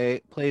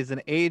Olivier plays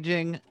an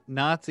aging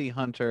Nazi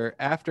hunter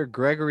after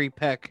Gregory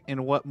Peck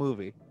in what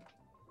movie?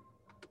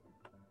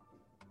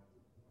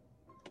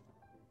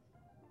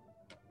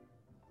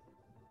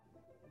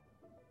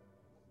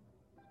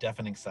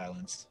 Deafening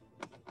silence.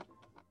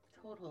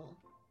 Total.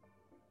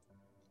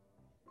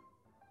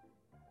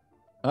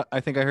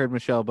 I think I heard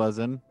Michelle buzz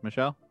in.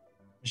 Michelle?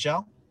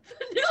 Michelle?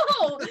 No,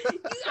 I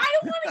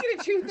don't want to get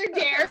a truth or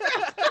dare.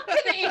 I'm not going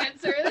to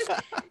answer this.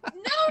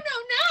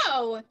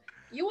 No.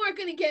 You aren't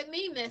going to get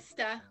me,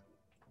 mister.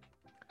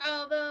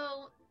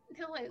 Although,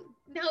 now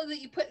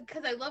that you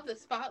because I love the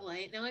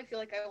spotlight, now I feel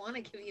like I want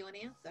to give you an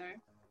answer.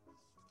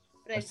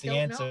 But What's I the don't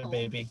answer, know.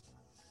 baby?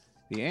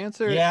 The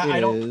answer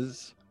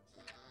is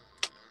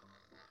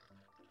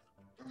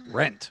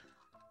Rent.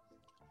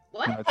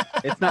 What? No,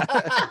 it's not.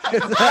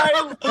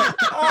 I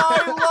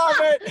love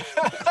it.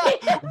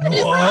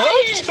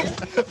 What?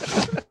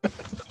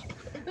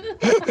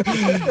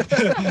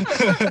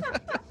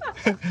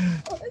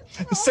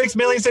 6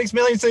 million, 6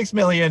 million, 6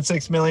 million,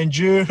 6 million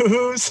Jews.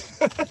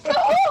 The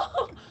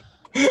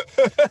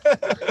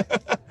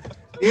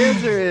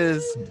answer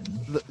is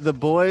the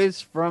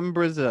boys from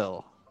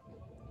Brazil.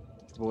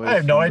 I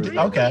have no idea.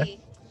 Really? Okay.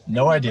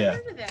 No idea.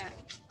 Heard of that.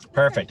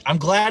 Perfect. I'm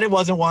glad it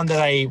wasn't one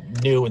that I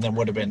knew and then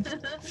would have been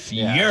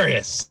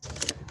furious.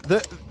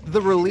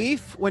 The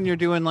relief when you're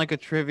doing like a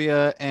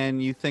trivia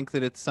and you think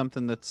that it's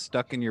something that's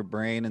stuck in your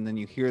brain and then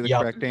you hear the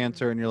correct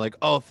answer and you're like,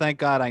 oh, thank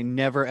God I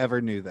never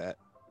ever knew that.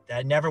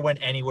 That never went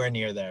anywhere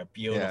near there.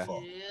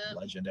 Beautiful. Yeah.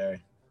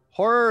 Legendary.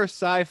 Horror or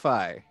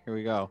sci-fi? Here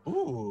we go.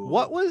 Ooh.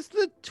 What was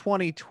the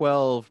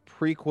 2012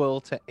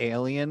 prequel to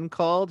Alien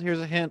called? Here's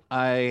a hint.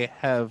 I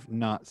have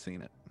not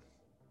seen it.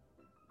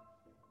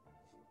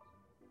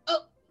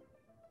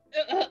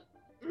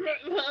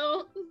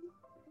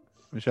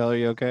 Michelle, are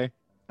you okay?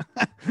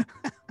 It's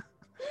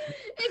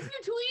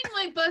between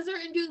like buzzer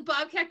and doing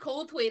Bobcat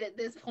Goldthwait at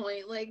this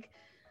point. Like,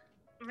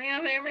 meow,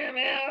 meow, meow,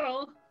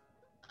 meow.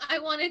 I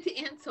wanted to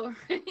answer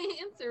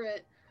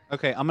it.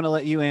 Okay, I'm gonna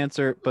let you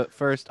answer, but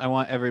first I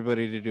want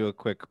everybody to do a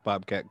quick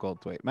Bobcat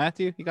Goldthwait.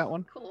 Matthew, you got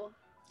one? Cool.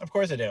 Of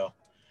course I do.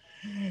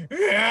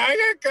 I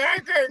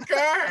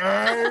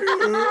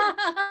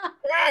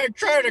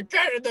try to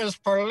get in this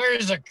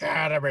police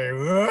academy.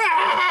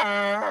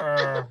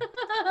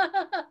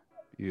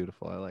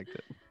 Beautiful. I liked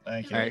it.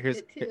 Thank you. All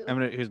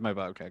right, here's my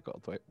Bobcat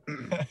Goldthwait.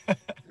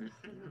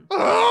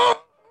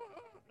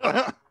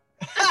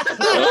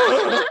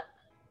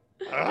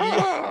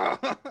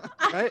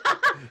 Right?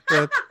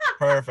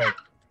 Perfect.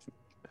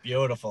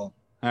 Beautiful.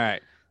 All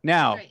right.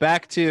 Now,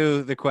 back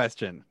to the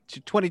question.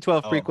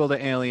 2012 prequel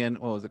to Alien.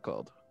 What was it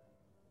called?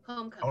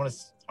 Homecoming.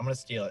 I'm gonna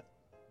steal it.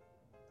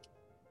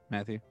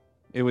 Matthew?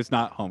 It was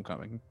not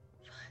Homecoming.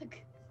 Fuck.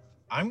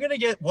 I'm gonna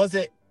get, was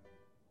it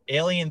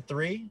Alien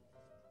 3?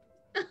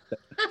 Jerk.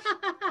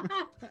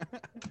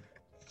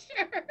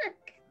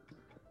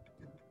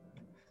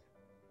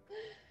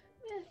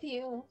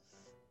 Matthew.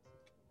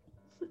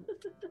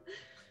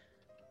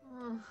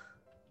 Oh,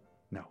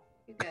 No.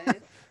 you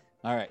guys.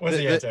 All right. What's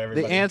the answer,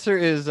 everybody? The answer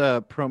is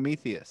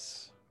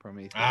Prometheus.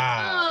 Prometheus.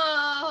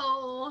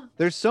 Oh.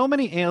 There's so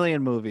many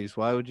Alien movies.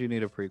 Why would you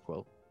need a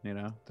prequel? You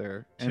know,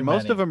 Too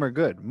most many. of them are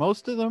good.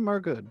 Most of them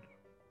are good.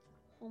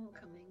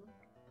 Homecoming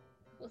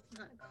was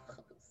not close.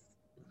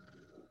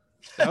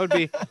 That would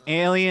be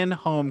Alien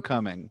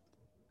Homecoming.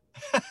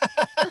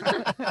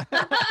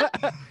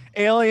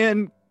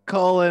 Alien :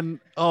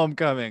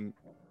 Homecoming.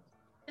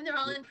 And they're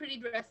all in pretty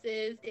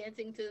dresses,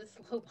 dancing to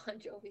slow Bon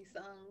Jovi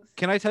songs.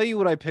 Can I tell you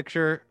what I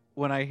picture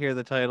when I hear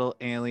the title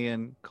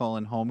Alien :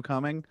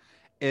 Homecoming?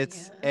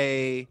 It's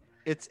a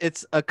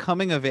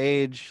coming of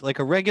age, like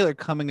a regular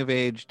coming of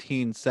age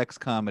teen sex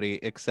comedy,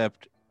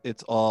 except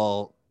it's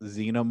all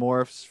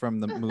xenomorphs from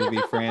the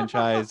movie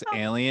franchise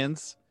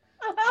Aliens.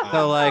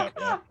 So like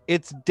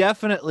it's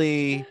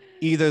definitely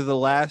either the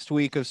last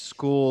week of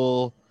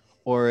school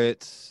or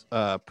it's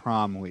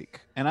prom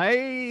week. And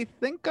I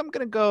think I'm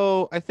gonna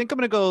go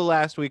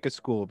last week of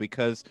school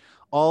because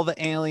all the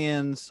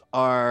aliens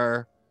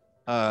are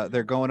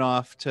they're going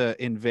off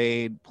to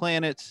invade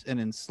planets and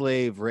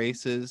enslave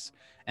races,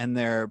 and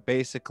they're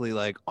basically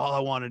like, all I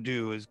want to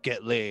do is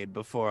get laid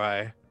before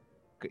I,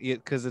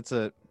 because it's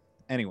a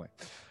anyway.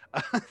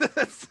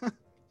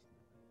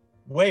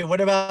 Wait, what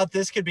about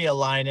this? Could be a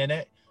line in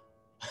it.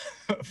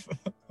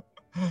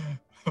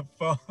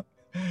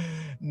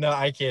 No,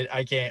 I can't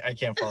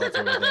follow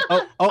through with it.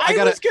 I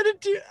was gonna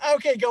do.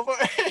 Okay, go for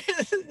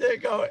it. There,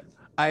 go.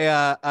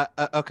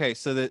 Okay,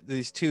 so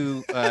these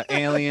two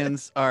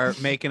aliens are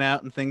making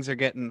out and things are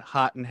getting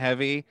hot and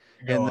heavy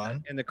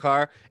in the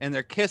car, and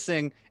they're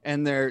kissing,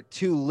 and their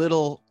two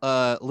little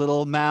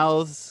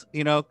mouths,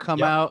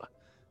 come out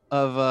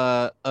of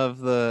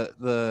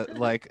the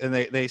like, and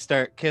they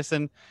start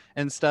kissing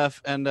and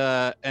stuff, and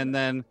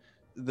then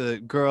the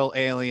girl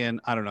alien,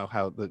 I don't know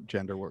how the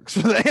gender works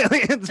for the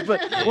aliens,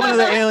 but one of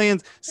the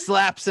aliens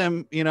slaps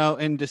him,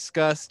 in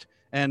disgust,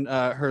 and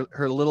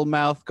her little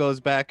mouth goes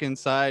back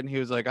inside, and he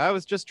was like, I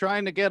was just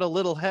trying to get a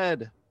little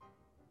head,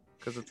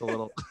 because it's a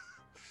little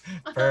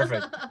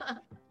Perfect. I'm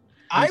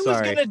I was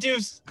sorry.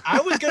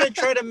 gonna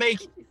try to make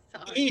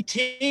Sorry.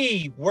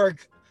 E.T.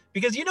 work,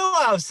 because you know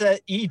how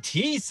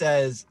E.T.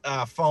 says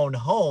phone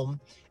home,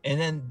 and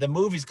then the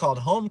movie's called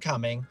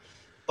Homecoming,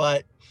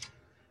 but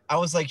I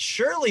was like,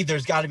 surely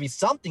there's got to be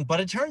something, but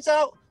it turns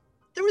out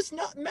there was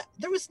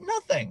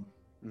nothing.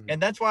 Mhm.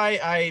 And that's why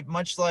I,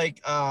 much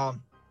like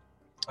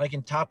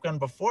in Top Gun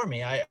before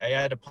me, I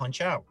had to punch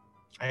out.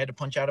 I had to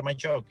punch out of my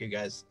joke, you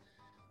guys.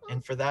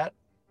 And for that,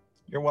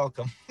 you're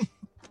welcome.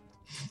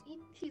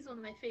 E.T.'s one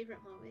of my favorite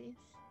movies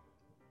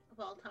of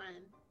all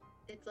time.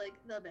 It's like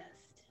the best.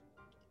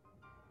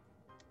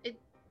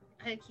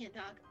 I can't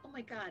talk. Oh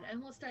my god, I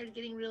almost started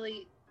getting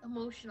really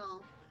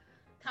emotional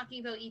talking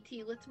about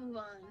E.T. Let's move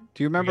on.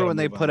 Do you remember gotta when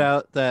they move put on.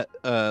 out that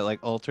like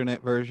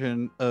alternate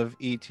version of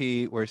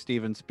E.T. where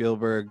Steven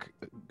Spielberg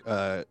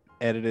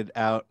edited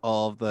out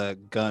all of the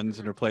guns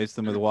and replaced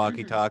them with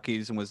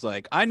walkie-talkies and was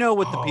like, I know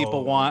what the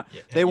people want.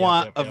 They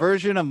want a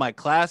version of my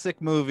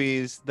classic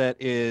movies that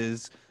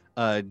is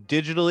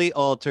digitally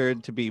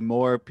altered to be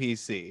more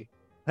PC.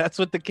 That's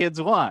what the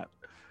kids want.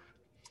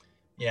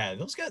 Yeah,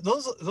 those guys,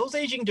 those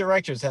aging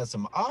directors have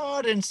some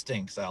odd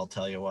instincts, I'll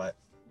tell you what.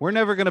 We're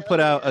never going to Hell put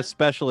out yeah. a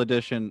special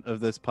edition of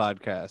this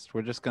podcast.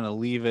 We're just going to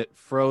leave it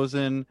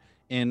frozen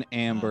in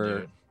amber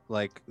dude.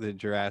 like the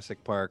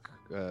Jurassic Park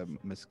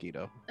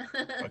mosquito.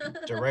 Fucking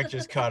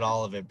directors cut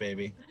all of it,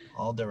 baby.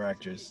 All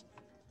directors.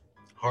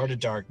 Heart of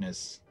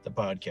Darkness, the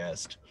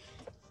podcast.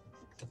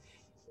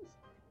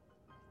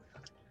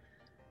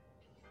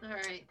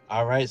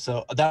 All right,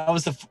 so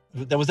was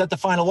that the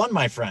final one,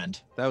 my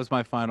friend? That was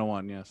my final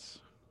one, yes.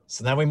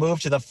 So then we move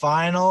to the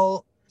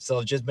final.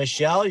 So just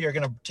Michelle, you're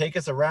gonna take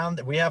us around.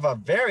 We have a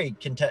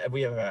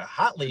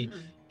hotly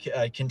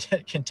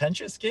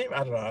contentious game.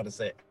 I don't know how to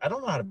say it. I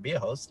don't know how to be a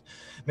host.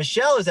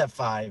 Michelle is at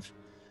 5.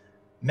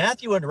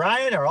 Matthew and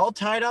Ryan are all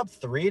tied up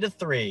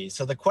 3-3.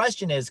 So the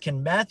question is,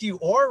 can Matthew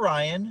or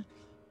Ryan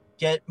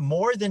get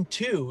more than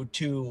 2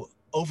 to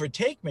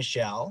overtake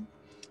Michelle?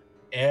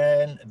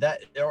 And that,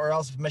 or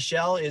else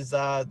Michelle is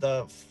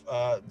the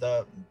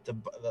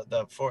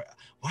four.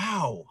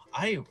 Wow,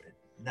 I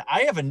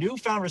have a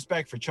newfound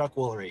respect for Chuck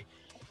Woolery,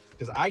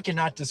 because I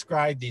cannot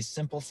describe these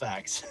simple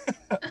facts.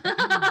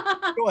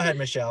 Go ahead,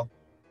 Michelle.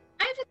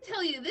 I have to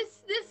tell you,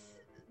 this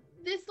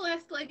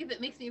last leg of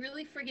it makes me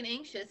really friggin'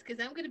 anxious, because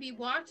I'm going to be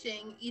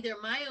watching either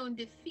my own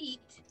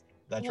defeat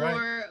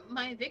or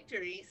my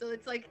victory. So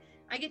it's like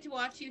I get to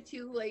watch you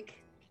two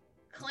like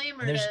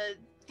clamor to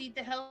beat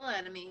the hell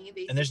out of me,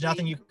 basically. And there's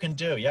nothing you can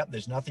do. Yep,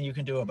 there's nothing you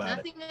can do about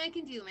it. Nothing I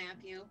can do,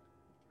 Matthew.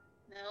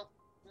 No,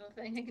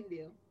 nothing I can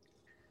do.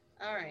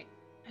 All right.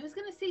 I was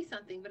gonna say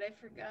something, but I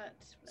forgot.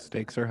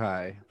 Stakes are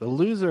high. The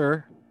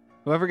loser,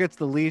 whoever gets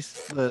the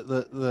least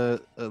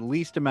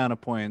least amount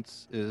of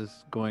points,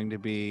 is going to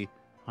be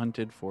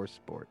hunted for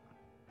sport.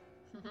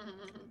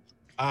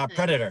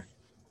 Predator.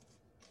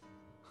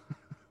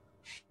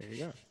 There you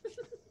go.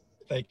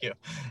 Thank you.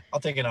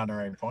 I'll take an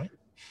honorary point.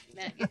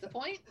 Matt gets a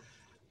point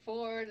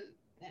for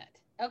that.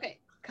 Okay.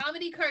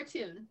 Comedy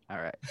cartoon.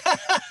 All right.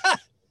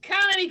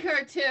 Comedy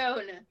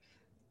cartoon.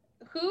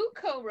 Who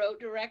co-wrote,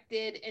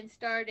 directed, and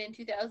starred in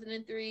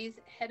 2003's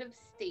Head of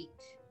State?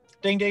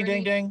 Ding, ding,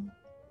 ding, ding.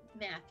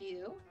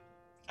 Matthew.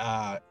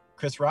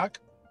 Chris Rock.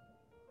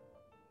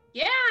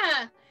 Yeah.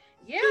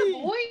 Yeah,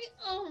 boy.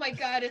 Oh my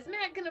God. Is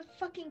Matt gonna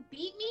fucking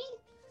beat me?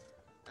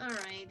 All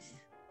right.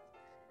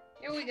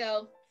 Here we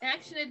go.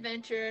 Action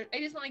adventure. I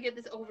just want to get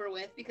this over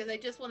with because I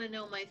just want to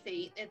know my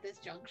fate at this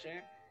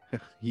juncture.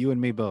 You and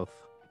me both.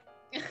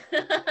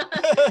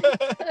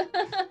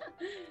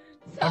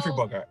 Humphrey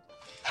Bogart.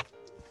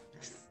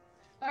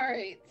 All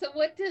right. So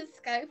what does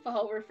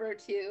Skyfall refer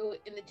to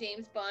in the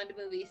James Bond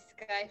movie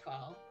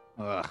Skyfall?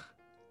 Ugh.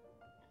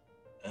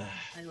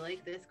 I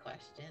like this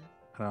question.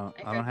 I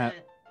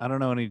don't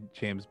know any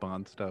James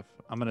Bond stuff.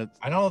 I don't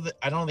know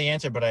the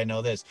answer, but I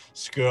know this.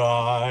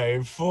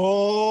 Skyfall,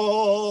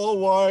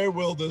 why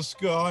will the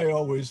sky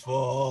always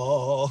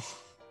fall?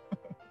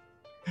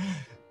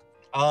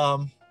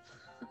 I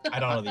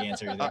don't know the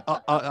answer either.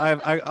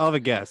 I'll have a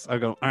guess. I'll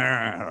go.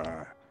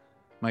 Arr.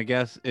 My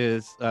guess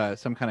is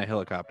some kind of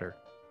helicopter.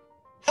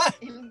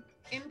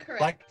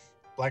 Incorrect.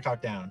 Black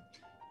Hawk Down.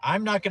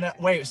 I'm not gonna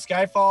wait.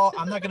 Skyfall.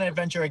 I'm not gonna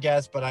venture a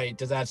guess, but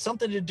does that have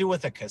something to do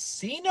with a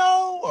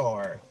casino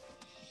or?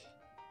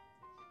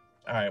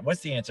 All right, what's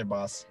the answer,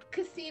 boss?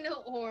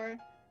 Casino or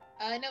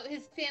no,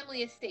 his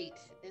family estate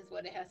is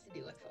what it has to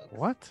do with, folks.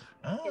 What?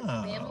 Oh,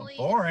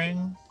 boring.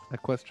 Estate.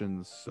 That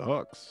question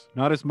sucks.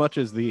 Not as much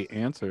as the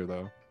answer,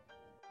 though.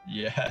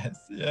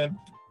 Yes. Yeah.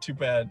 Too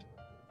bad.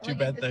 Too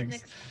bad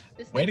things.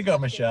 Way to next go,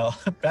 question. Michelle.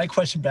 Bad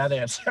question, bad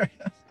answer.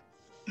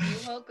 You're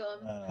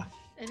welcome.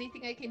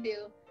 Anything I can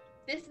do.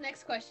 This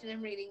next question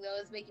I'm reading, though,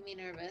 is making me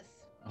nervous.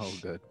 Oh,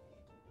 good.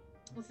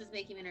 This is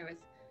making me nervous.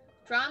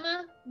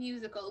 Drama,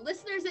 musical.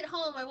 Listeners at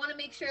home, I want to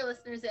make sure,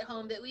 listeners at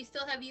home, that we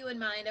still have you in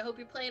mind. I hope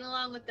you're playing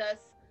along with us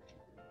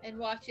and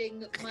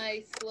watching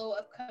my slow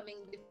upcoming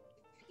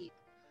defeat.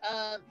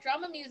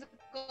 Drama,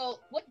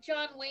 musical. What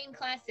John Wayne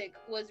classic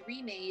was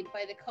remade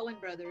by the Coen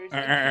brothers in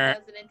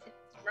 2010?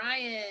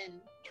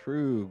 Ryan.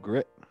 True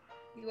Grit.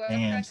 You are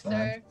Damn, correct, son.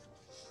 sir.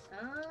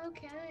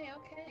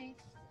 Okay.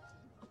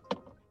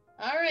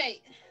 All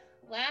right.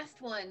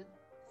 Last one.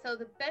 So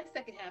the best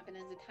that can happen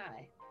is a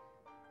tie.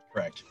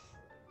 Correct.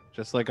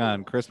 Just like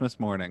on Christmas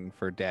morning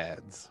for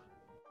dads.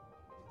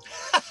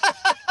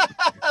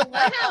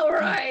 Wow,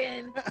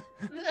 Ryan.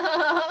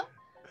 Ryan,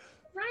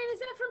 is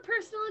that from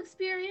personal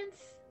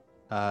experience?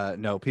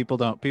 No, people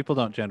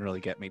don't generally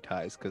get me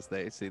ties because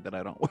they see that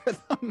I don't wear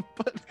them.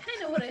 But That's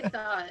kind of what I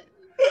thought.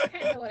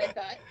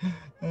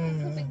 I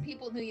was hoping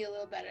people knew you a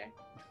little better.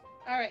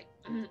 All right.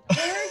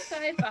 Horror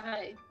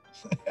sci-fi.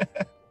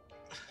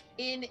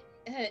 In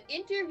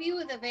Interview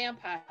with a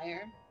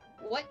Vampire,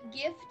 what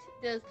gift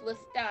does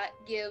Lestat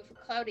give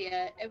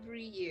Claudia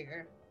every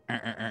year?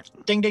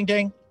 Ding, ding,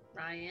 ding.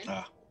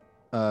 Ryan?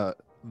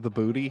 the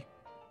booty.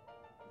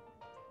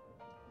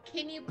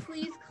 Can you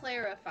please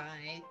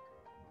clarify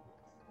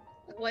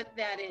what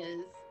that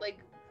is? Like,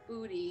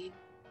 booty.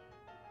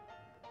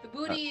 The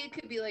booty, it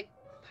could be like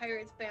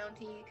Pirate's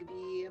Bounty, it could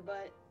be a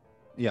butt.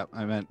 Yep,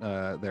 I meant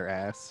their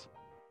ass.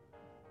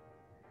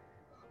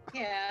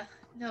 Yeah,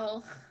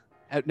 no.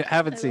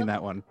 Haven't seen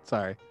that one.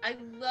 Sorry. I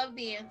love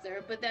the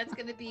answer, but that's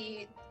going to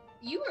be...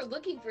 You are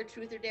looking for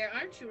truth or dare,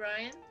 aren't you,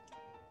 Ryan?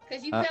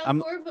 Because you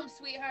found 4 of them,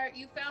 sweetheart.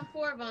 You found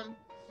 4 of them.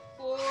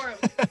 4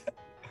 of them.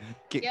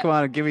 Yep. Come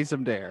on, give me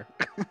some dare.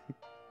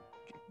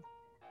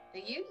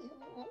 You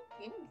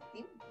give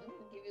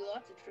you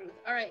lots of truth.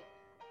 All right.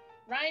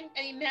 Ryan,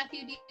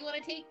 Matthew, do you want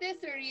to take this,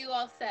 or are you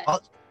all set?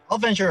 I'll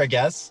venture a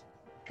guess.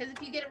 Because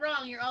if you get it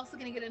wrong, you're also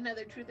going to get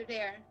another truth or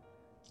dare.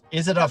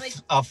 Is it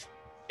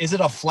is it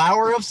a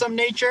flower of some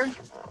nature?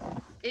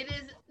 It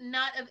is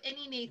not of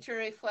any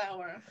nature a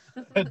flower.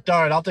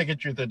 Darn, I'll take a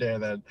truth or dare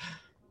then.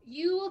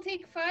 You will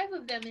take 5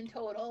 of them in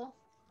total.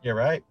 You're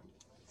right.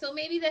 So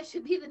maybe that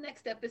should be the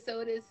next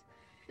episode, is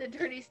the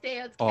Dirty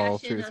Stayouts All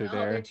cash in truth on or all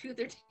dare. their truth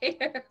or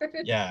dare.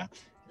 Yeah.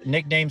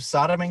 Nicknamed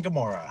Sodom and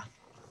Gomorrah.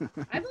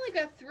 I've only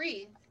got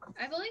 3.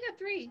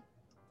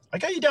 I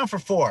got you down for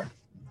 4.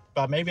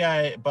 But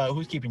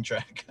who's keeping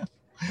track?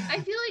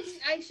 I feel like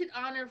I should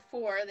honor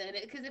 4 then,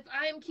 because if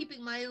I'm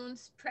keeping my own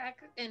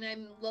track and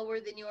I'm lower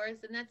than yours,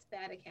 then that's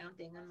bad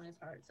accounting on my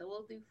part. So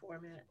we'll do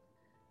 4, Matt.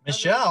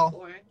 Michelle,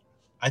 4.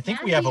 I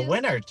think we have a Matthew.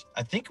 winner.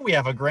 I think we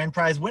have a grand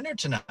prize winner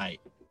tonight.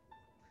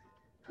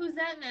 Who's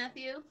that,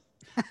 Matthew?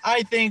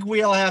 I think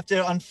we'll have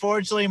to,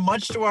 unfortunately,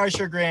 much to our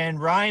chagrin,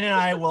 Ryan and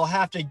I will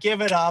have to give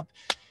it up.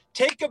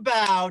 Take a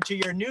bow to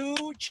your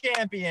new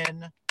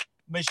champion,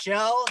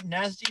 Michelle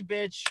Nasty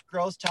Bitch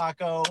Gross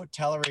Taco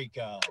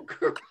Talarico.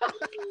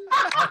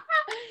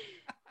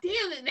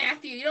 Damn it,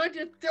 Matthew. You don't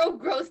just throw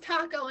gross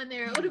taco in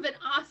there. It would have been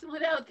awesome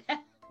without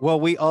that. Well,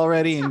 we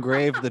already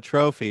engraved the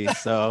trophy,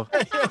 so.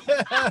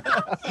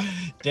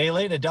 Day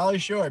late,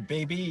 $1 short,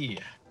 baby.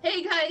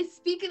 Hey, guys,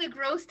 speaking of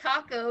gross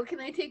taco, can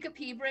I take a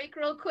pee break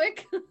real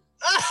quick?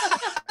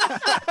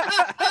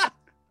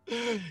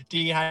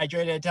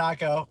 Dehydrated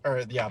taco,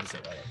 or the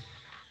opposite, rather.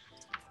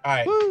 All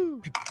right.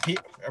 Woo!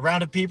 A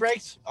round of pee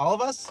breaks, all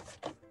of us?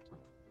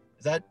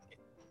 Is that...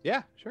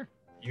 Yeah, sure.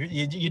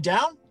 You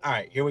down? All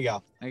right, here we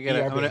go. I'm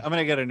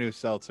gonna get a new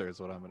seltzer is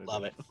what I'm gonna do.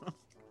 Love it.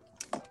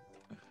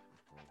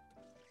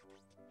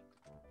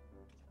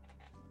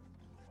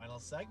 Final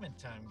segment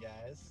time,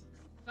 guys.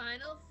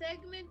 Final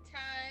segment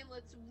time.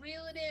 Let's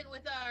reel it in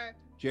with our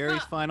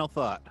Jerry's final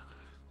thought.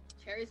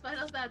 Jerry's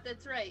final thought.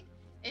 That's right.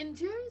 And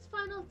Jerry's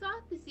final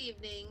thought this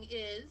evening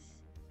is,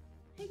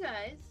 hey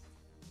guys,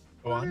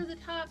 Go what are on. the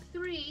top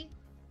 3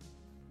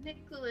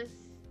 Nicolas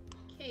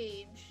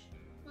Cage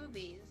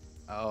movies?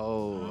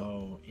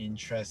 Oh,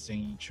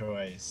 interesting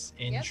choice.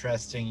 Yep.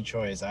 Interesting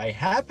choice. I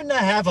happen to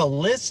have a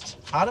list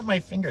out of my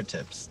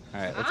fingertips.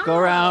 All right, let's go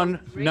around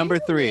number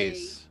really?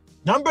 3s.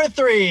 Number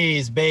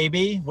 3s,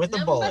 baby, with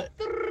a bullet.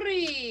 Number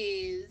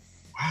 3s.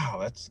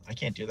 Wow, I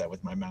can't do that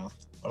with my mouth.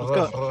 Let's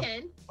go. You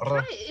can.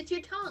 Try it. It's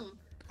your tongue.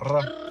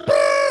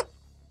 I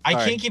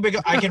All can't keep it.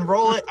 I can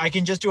roll it. I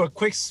can just do a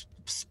quick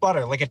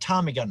sputter like a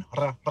Tommy gun,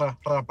 but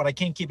I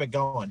can't keep it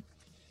going.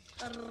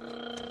 A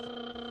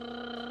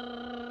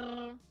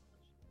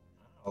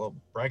little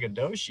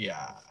braggadocio.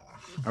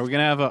 Are we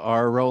gonna have a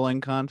R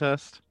rolling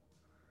contest?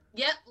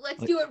 Yep,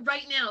 let's do it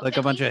right now. Like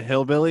Can a bunch we? of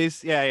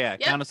hillbillies? Yeah, Yep,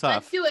 count us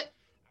let's off. do it.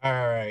 All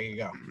right, here you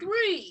go.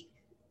 3,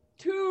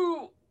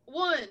 2,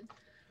 1,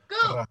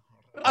 go.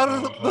 I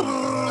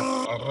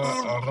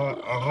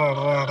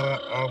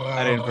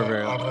didn't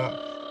prevail.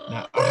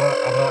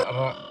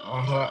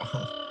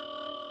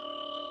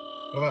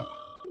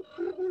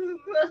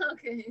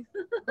 Okay.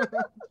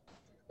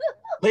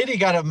 Lady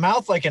got a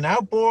mouth like an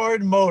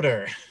outboard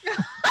motor.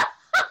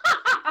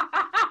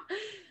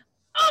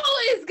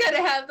 Always gotta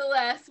have the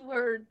last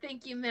word.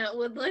 Thank you, Matt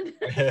Woodland.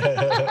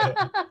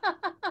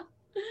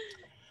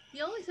 He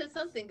always has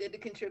something good to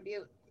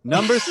contribute.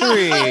 Number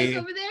 3.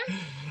 Over there.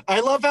 I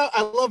love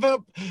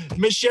how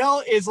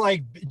Michelle is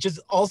like just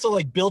also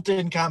like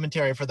built-in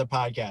commentary for the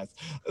podcast.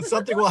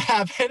 Something will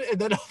happen and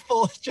then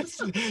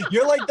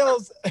you're like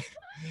those.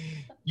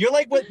 You're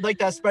like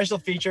that special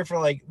feature for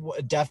like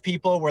deaf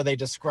people where they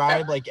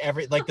describe like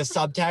the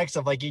subtext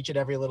of like each and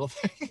every little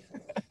thing.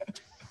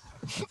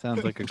 That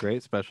sounds like a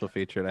great special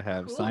feature to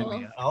have. Cool. Sign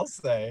me up. I'll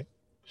say.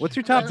 What's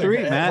your top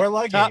three, Matt? We're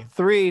lucky. Top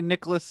three,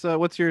 Nicholas.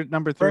 What's your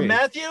number three? For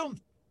Matthew?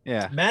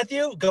 Yeah.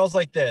 Matthew goes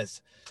like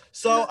this.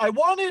 So I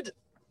wanted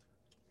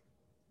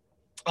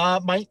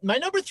my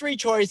number three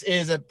choice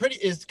is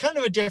kind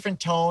of a different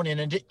tone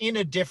and in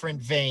a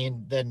different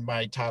vein than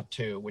my top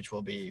two, which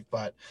will be.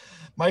 But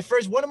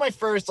one of my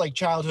first like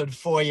childhood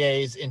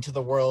forays into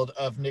the world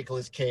of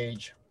Nicolas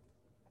Cage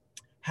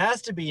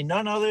has to be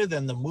none other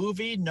than the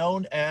movie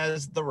known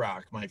as The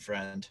Rock, my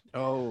friend.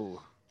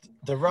 Oh.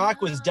 The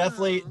Rock was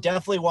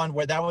definitely one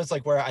where that was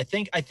like where I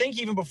think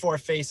even before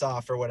Face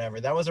Off or whatever,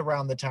 that was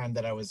around the time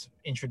that I was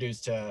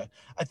introduced to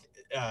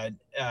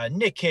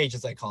Nick Cage,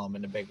 as I call him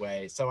in a big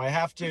way. So I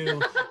have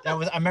to.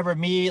 I remember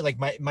me, like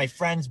my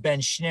friends Ben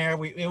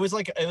Schneer. It was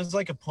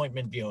like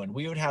appointment viewing.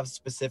 We would have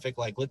specific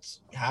like, let's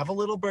have a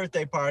little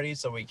birthday party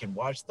so we can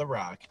watch The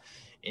Rock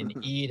and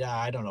eat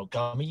I don't know,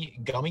 gummy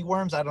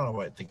worms. I don't know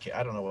what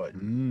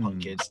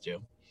punk kids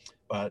do.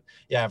 But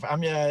yeah, if I'm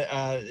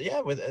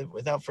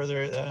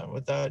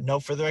without no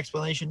further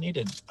explanation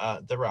needed.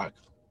 The Rock,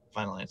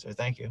 final answer.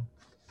 Thank you.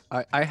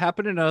 I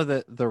happen to know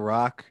that The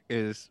Rock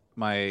is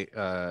my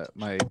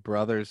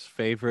brother's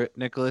favorite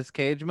Nicolas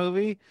Cage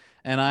movie,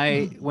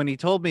 and when he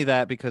told me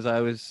that, because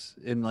I was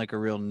in like a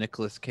real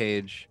Nicolas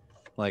Cage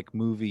like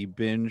movie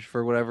binge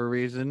for whatever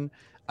reason,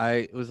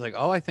 I was like,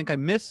 oh, I think I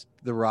missed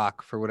The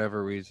Rock for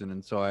whatever reason,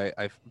 and so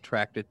I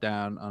tracked it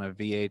down on a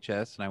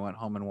VHS and I went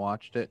home and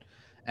watched it.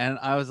 And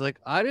I was like,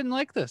 I didn't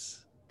like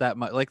this that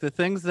much. Like the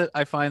things that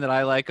I find that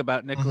I like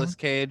about Nicolas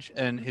Cage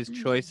and his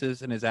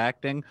choices and his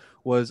acting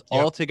was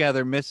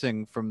altogether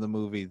missing from the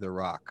movie The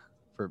Rock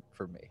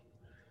for me.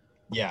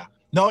 Yeah.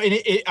 No,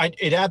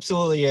 it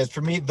absolutely is.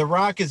 For me, The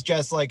Rock is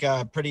just like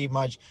pretty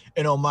much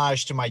an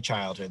homage to my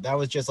childhood. That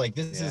was just like,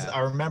 I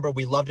remember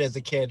we loved it as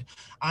a kid.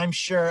 I'm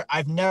sure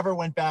I've never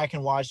went back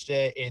and watched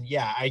it. And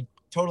yeah, I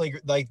totally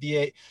agree. Like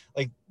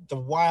the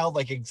wild,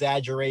 like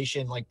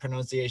exaggeration, like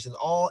pronunciation,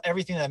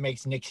 everything that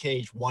makes Nick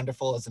Cage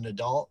wonderful as an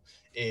adult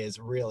is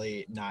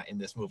really not in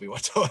this movie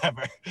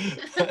whatsoever.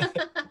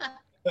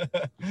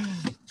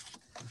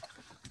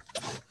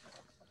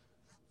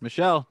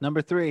 Michelle,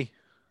 number three.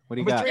 What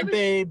do you got? Number three,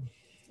 babe.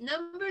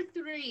 Number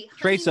three,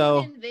 Treso.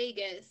 Honeymoon in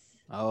Vegas.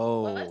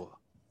 Oh.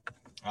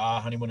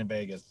 Honeymoon in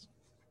Vegas.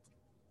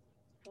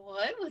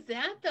 What was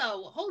that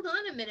though? Hold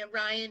on a minute,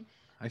 Ryan.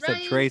 I said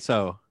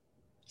Treso.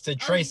 Said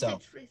Treso.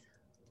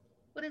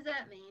 What does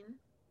that mean?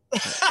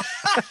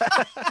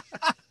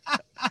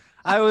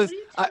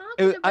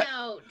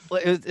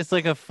 It's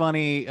like a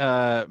funny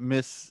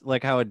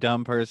like how a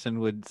dumb person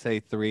would say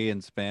three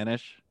in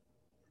Spanish,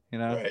 you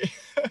know? Right.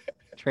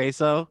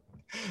 Treso.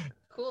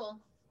 Cool.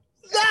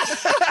 Damn,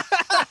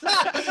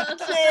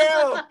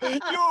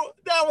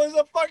 that was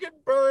a fucking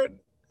bird.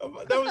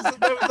 That was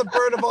the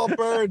bird of all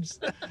birds.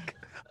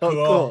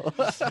 Oh,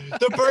 cool.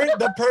 The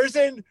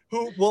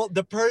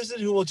person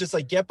who will just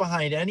like get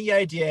behind any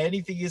idea,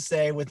 anything you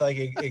say with like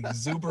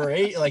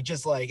exuberate, like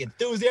just like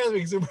enthusiasm,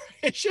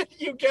 exuberation.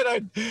 You get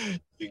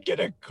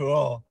a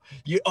cool.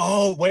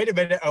 Wait a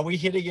minute, are we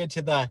hitting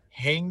into the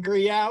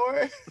hangry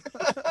hour?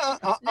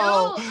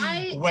 No,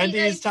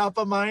 Wendy's top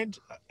of mind.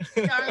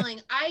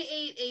 Darling, I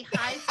ate a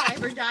high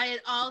fiber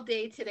diet all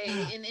day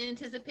today in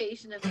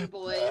anticipation of you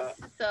boys.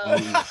 So.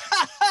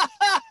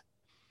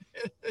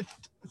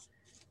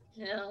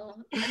 No,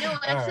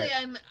 actually,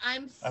 right.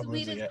 I'm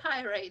sweet as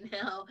pie right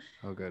now.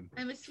 Oh, good.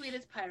 I'm as sweet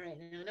as pie right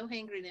now. No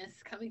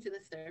hangriness coming to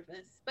the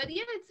surface. But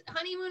yeah, it's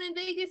Honeymoon in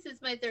Vegas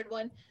is my third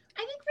one.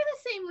 I think for the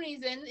same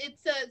reason.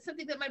 It's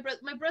something that my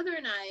brother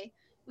and I,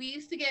 we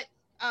used to get.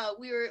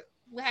 We were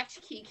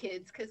latchkey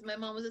kids because my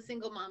mom was a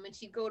single mom and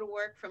she'd go to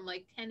work from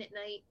like 10 at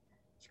night.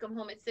 She'd come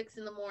home at 6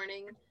 a.m.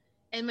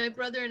 And my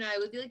brother and I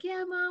would be like,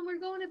 yeah, Mom, we're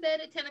going to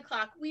bed at 10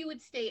 o'clock. We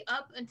would stay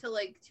up until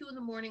like 2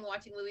 a.m.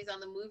 watching movies on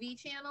the movie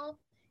channel.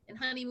 And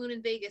Honeymoon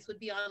in Vegas would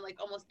be on like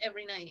almost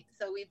every night.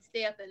 So we'd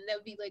stay up and that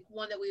would be like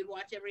one that we would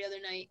watch every other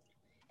night.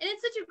 And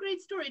it's such a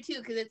great story too,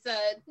 because it's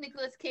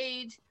Nicolas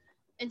Cage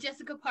and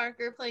Jessica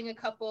Parker playing a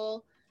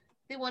couple.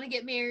 They want to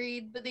get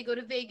married, but they go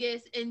to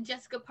Vegas and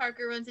Jessica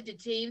Parker runs into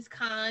James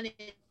Caan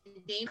and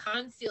James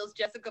Caan steals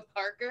Jessica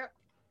Parker.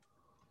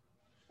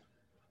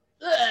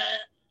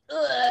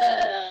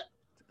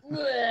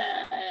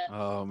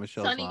 Oh,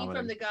 Michelle's Sonny vomiting.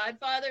 from The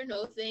Godfather?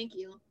 No, thank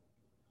you.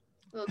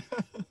 Well,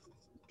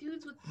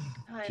 dudes with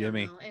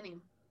Jimmy. Don't know. Anyway.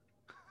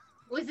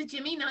 Was it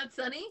Jimmy, not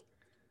Sonny?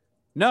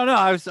 No,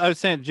 I was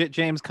saying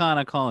James Caan.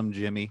 I call him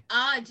Jimmy.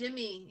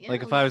 Jimmy. Yeah,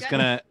 like if I was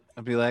gonna,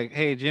 I'd be like,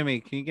 hey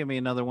Jimmy, can you give me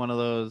another one of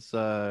those,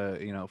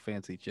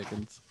 fancy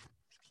chickens?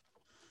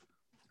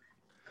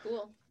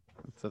 Cool.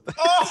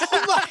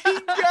 Oh my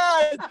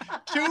God!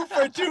 2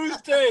 for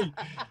Tuesday,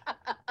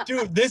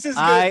 dude. This is.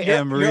 Good. I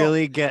am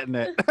really getting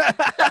it.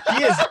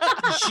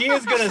 She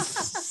is gonna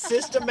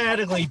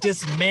systematically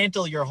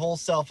dismantle your whole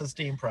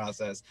self-esteem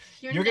process.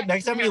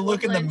 Next time you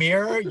look in the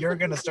mirror, you're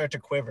gonna start to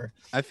quiver.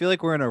 I feel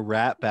like we're in a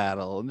rap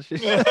battle.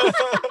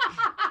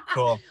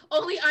 Cool.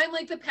 Only I'm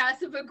like the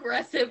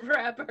passive-aggressive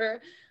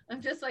rapper.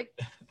 I'm just like.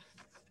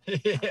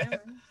 Yeah.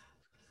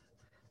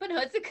 But no,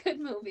 it's a good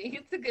movie.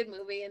 It's a good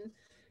movie, and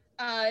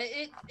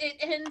it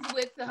ends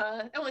with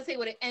I don't want to say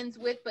what it ends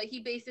with, but he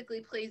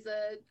basically plays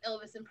a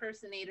Elvis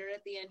impersonator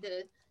at the end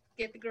to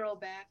get the girl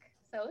back.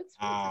 So it's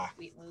a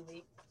sweet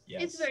movie.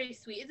 Yes. It's very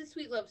sweet. It's a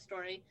sweet love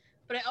story.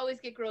 But I always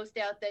get grossed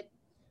out that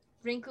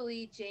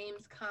wrinkly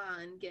James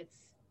Caan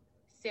gets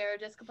Sarah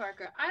Jessica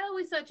Parker. I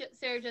always thought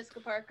Sarah Jessica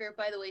Parker,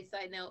 by the way,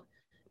 side note,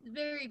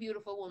 very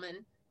beautiful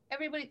woman.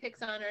 Everybody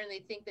picks on her and they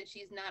think that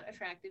she's not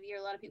attractive. You hear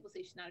a lot of people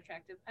say she's not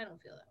attractive. I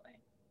don't feel that way.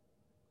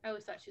 I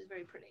always thought she was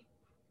very pretty.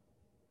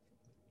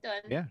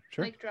 Done. Yeah,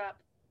 sure. Mic drop.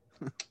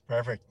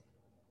 Perfect.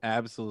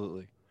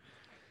 Absolutely.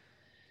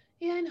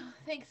 Yeah, I know.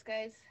 Thanks,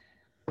 guys.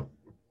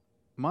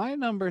 My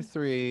number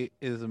 3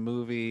 is a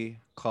movie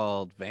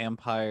called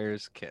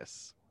Vampire's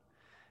Kiss.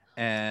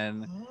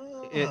 And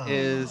it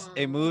is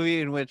a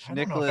movie in which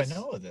Nicolas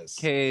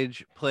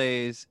Cage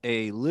plays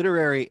a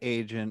literary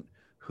agent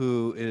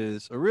who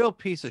is a real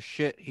piece of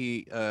shit.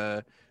 He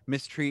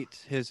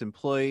mistreats his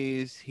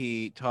employees.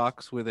 He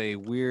talks with a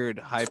weird,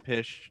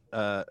 high-pitched,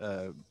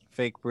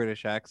 fake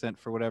British accent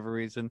for whatever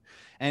reason.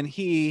 And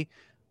he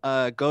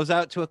goes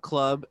out to a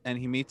club and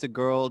he meets a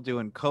girl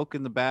doing coke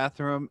in the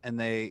bathroom, and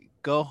they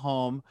go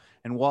home.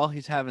 And while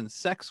he's having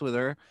sex with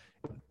her,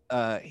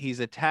 he's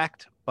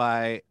attacked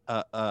by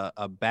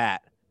a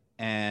bat,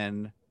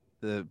 and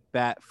the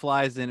bat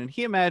flies in, and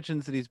he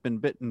imagines that he's been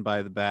bitten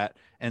by the bat,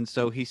 and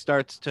so he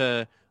starts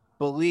to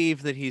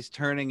believe that he's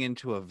turning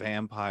into a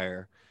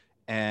vampire.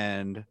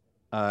 And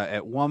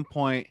at one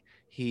point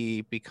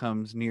he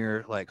becomes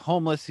near like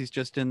homeless. He's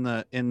just in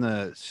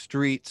the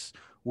streets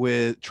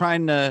with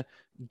trying to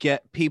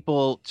get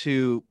people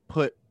to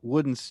put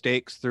wooden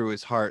stakes through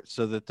his heart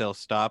so that they'll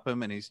stop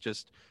him, and he's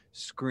just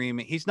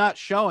screaming. He's not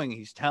showing,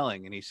 he's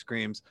telling, and he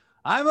screams,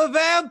 "I'm a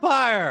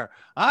vampire!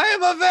 I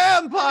am a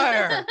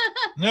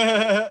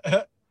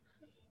vampire!"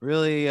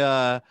 Really,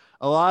 a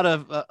lot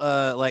of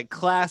like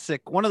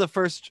classic. One of the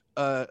first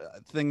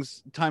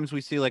times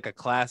we see like a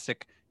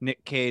classic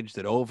Nick Cage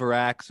that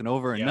overacts and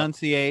over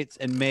enunciates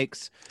and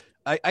makes.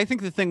 I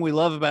think the thing we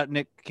love about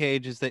Nick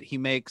Cage is that he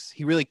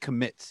really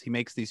commits. He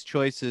makes these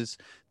choices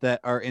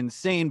that are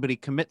insane, but he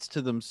commits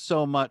to them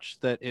so much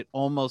that it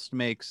almost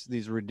makes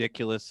these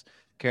ridiculous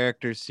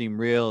characters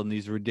seem real and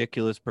these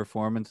ridiculous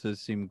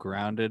performances seem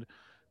grounded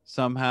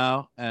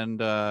somehow. And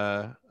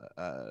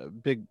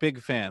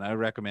big fan. I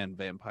recommend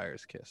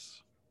Vampire's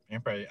Kiss.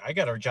 Vampire. I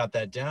gotta jot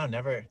that down.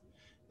 Never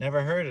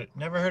heard it.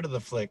 Never heard of the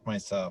flick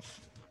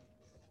myself.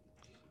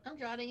 I'm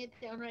jotting it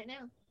down right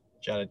now.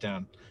 Jot it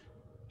down.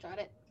 Jot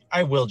it.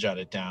 I will jot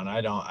it down.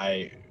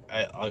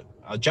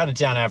 I'll jot it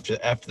down after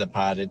the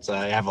pod.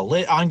 I have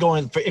a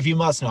ongoing. If you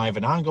must know, I have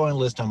an ongoing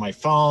list on my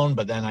phone,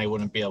 but then I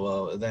wouldn't be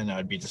able. Then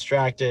I'd be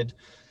distracted.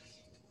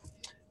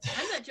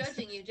 I'm not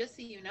judging you, just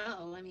so you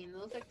know. I mean,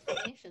 those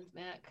explanations,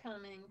 Matt,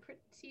 coming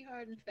pretty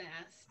hard and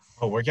fast.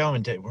 Oh, we're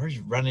coming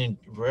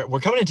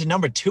into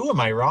number 2. Am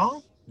I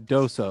wrong?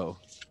 Doso.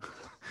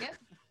 Yep.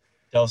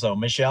 Doso.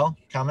 Michelle,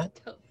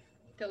 comment.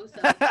 Doso.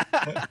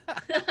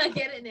 I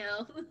get it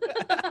now.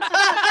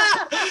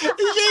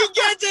 She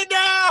gets it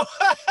now.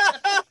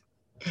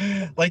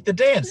 Like the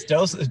dance,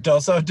 doso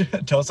do.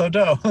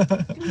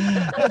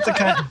 That's a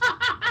kind.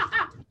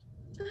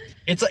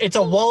 It's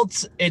a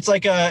waltz. It's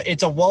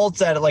a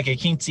waltz at like a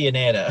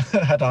quinceanera.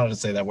 I don't know how to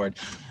say that word.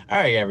 All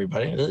right,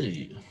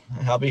 everybody.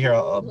 I'll be here.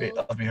 I'll be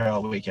here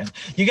all weekend.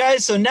 You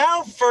guys. So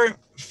now for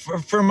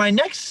my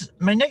next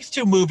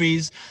 2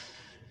 movies,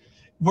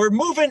 we're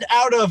moving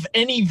out of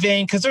any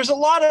vein because there's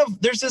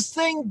this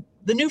thing.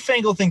 The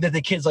newfangled thing that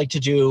the kids like to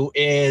do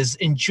is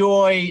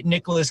enjoy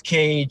Nicolas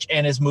Cage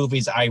and his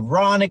movies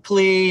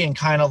ironically and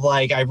kind of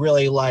like, I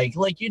really like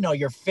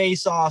your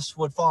Face-Offs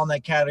would fall in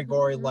that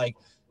category. Mm-hmm.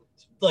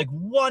 Like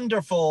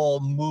wonderful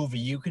movie.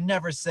 You could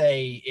never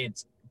say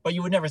but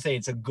you would never say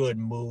it's a good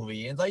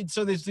movie. And like,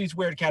 so there's these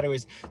weird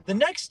categories. The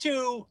next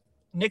 2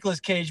 Nicolas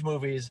Cage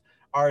movies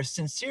are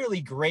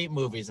sincerely great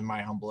movies in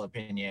my humble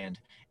opinion.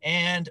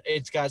 And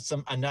it's got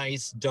a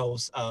nice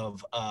dose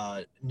of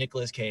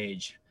Nicolas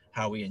Cage,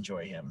 how we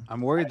enjoy him.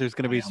 I'm worried there's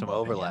going to be some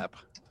overlap.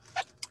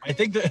 I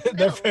think that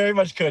there very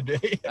much could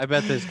be. I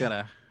bet there's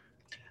gonna.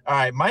 All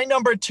right, my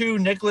number 2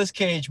 Nicolas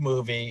Cage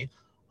movie,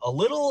 a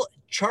little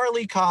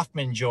Charlie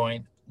Kaufman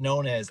joint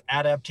known as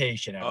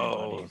Adaptation.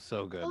 Everybody. Oh,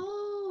 so good. Oh.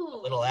 A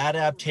little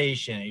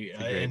Adaptation.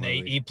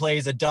 He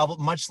plays a double,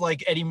 much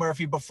like Eddie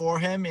Murphy before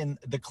him in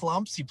The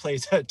Clumps. He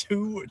plays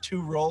two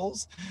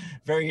roles,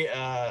 very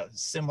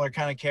similar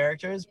kind of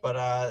characters,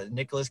 but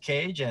Nicolas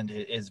Cage and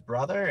his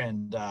brother.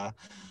 And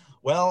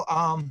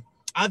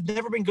I've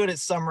never been good at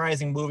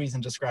summarizing movies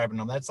and describing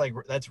them. That's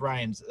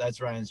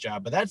Ryan's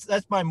job. But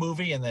that's my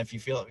movie. And if you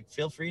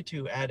feel free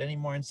to add any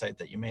more insight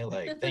that you may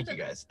like. Thank you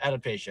guys.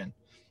 Adaptation.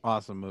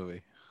 Awesome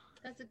movie.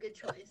 That's a good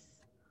choice.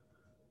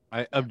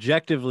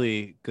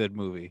 Objectively good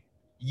movie.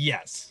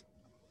 Yes.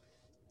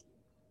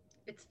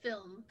 It's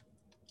film.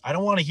 I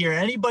don't want to hear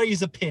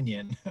anybody's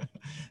opinion.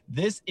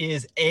 This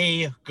is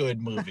a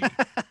good movie.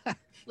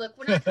 Look,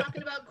 we're not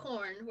talking about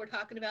Corn. We're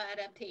talking about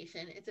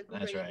Adaptation. It's a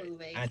great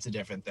movie. That's a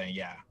different thing.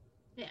 Yeah.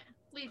 Yeah,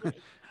 we agree.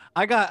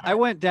 I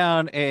went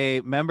down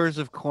a members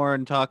of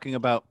Korn talking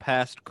about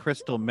past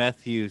crystal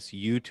meth use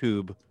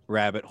YouTube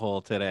rabbit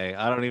hole today.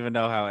 I don't even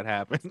know how it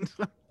happened.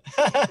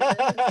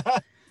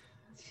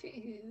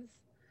 Jeez.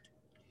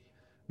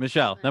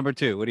 Michelle, number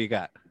 2, what do you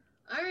got?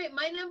 All right,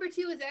 my number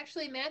 2 is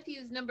actually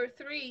Matthew's number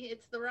 3.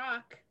 It's The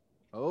Rock.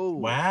 Oh,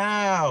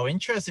 wow,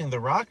 interesting. The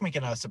Rock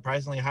making a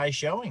surprisingly high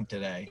showing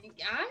today.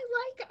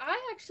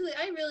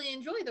 I really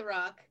enjoy The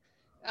Rock.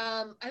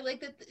 I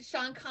like that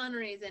Sean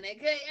Connery's in it.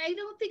 I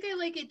don't think I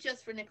like it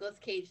just for Nicolas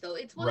Cage, though.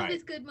 It's one of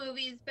his good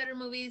movies, better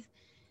movies.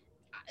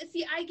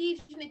 See, I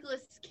gauge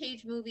Nicolas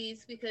Cage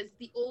movies because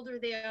the older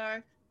they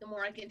are, the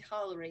more I can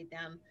tolerate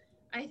them.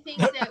 I think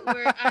that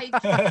where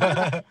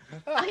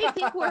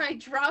I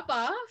drop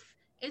off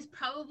is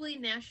probably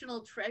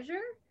National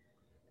Treasure.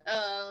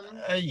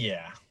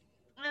 Yeah.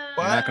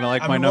 You're not gonna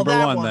like my number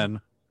one then.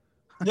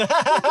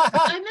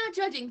 I'm not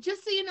judging.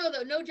 Just so you know,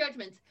 though, no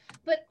judgments.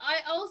 But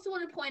I also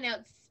want to point out,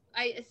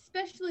 I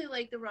especially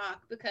like The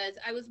Rock because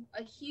I was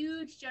a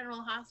huge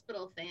General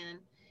Hospital fan,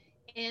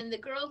 and the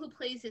girl who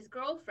plays his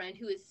girlfriend,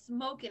 who is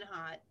smoking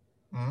hot,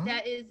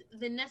 that is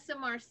Vanessa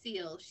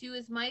Marcil. She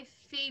was my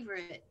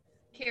favorite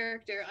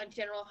character on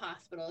General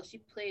Hospital. She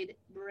played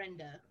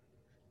Brenda,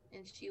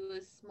 and she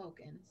was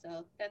smoking.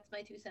 So that's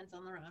my 2 cents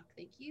on The Rock.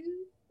 Thank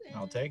you.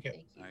 I'll take it.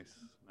 Thank you.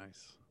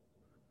 Nice.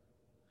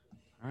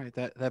 All right,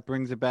 that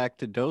brings it back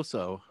to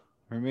Doso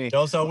for me.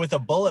 Doso with a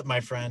bullet, my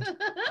friend.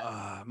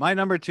 My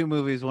number 2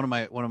 movie is one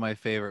of my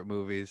favorite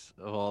movies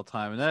of all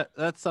time, and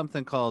that's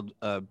something called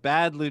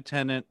Bad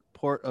Lieutenant,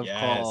 Port of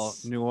Call,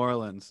 New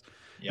Orleans.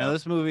 Yep. Now,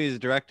 this movie is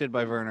directed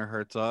by Werner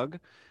Herzog,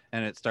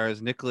 and it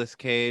stars Nicolas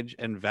Cage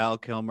and Val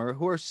Kilmer,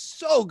 who are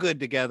so good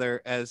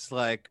together as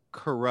like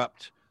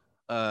corrupt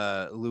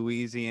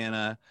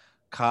Louisiana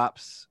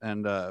cops,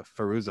 and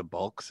Fairuza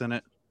Balk's in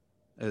it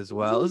as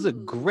well. This is a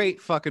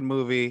great fucking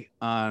movie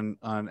on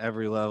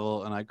every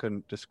level, and I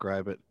couldn't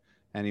describe it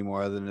any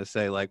more than to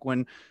say, like,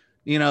 when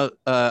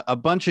a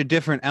bunch of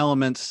different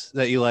elements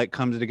that you like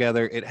comes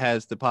together, it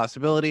has the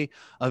possibility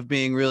of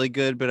being really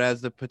good, but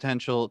has the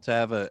potential to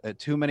have a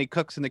too many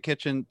cooks in the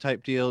kitchen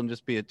type deal and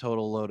just be a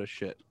total load of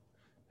shit.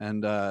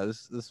 And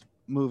this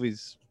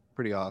movie's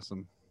pretty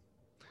awesome.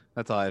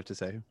 That's all I have to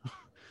say.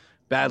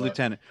 Bad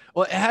Lieutenant.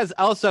 Well, it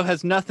also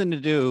has nothing to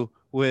do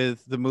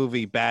with the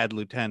movie Bad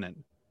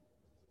Lieutenant.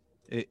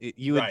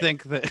 You would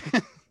think that.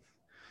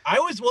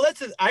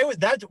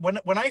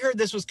 When I heard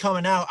this was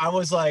coming out, I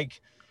was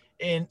like,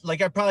 I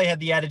probably had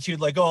the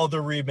attitude like, oh,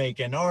 they're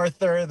remaking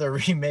Arthur, they're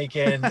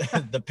remaking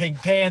the Pink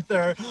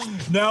Panther,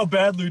 now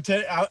Bad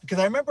Lieutenant. Because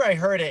I remember I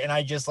heard it and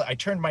I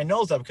turned my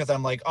nose up because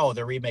I'm like, oh,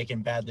 they're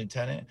remaking Bad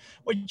Lieutenant.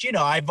 Which,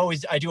 I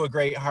do a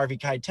great Harvey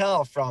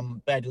Keitel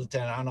from Bad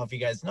Lieutenant. I don't know if you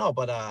guys know,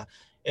 but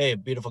hey,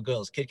 beautiful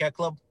girls, Kit Kat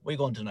Club, where you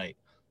going tonight?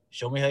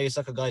 Show me how you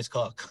suck a guy's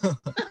cock.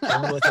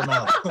 Show me with your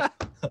mouth.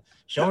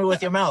 Show me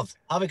with your mouth.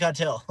 Harvey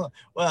Keitel.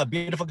 Well,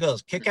 beautiful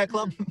girls, Kit Kat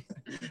Club.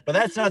 But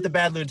that's not the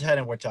Bad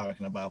Lieutenant we're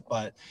talking about.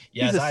 But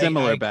yes, he's a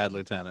similar Bad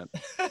Lieutenant.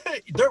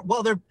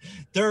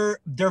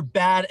 They're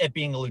bad at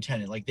being a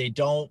lieutenant. Like they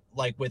don't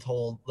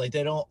withhold, like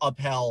they don't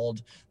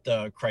upheld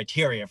the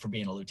criteria for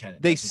being a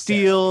lieutenant. They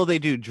steal, they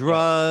do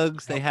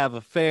drugs, they have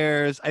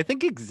affairs. I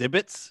think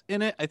Exhibit's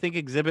in it. I think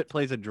Exhibit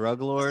plays a drug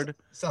lord.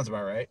 Sounds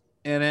about right.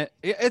 In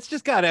it's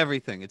just got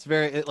everything. It's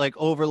very like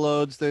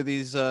overloads. There are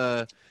these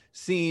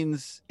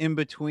scenes in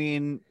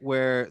between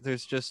where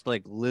there's just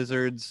like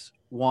lizards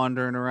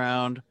wandering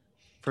around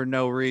for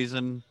no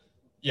reason.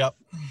 Yep.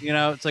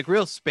 It's like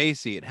real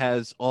spacey. It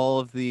has all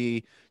of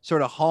the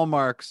sort of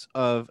hallmarks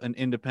of an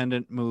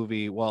independent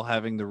movie while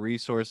having the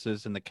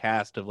resources and the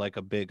cast of like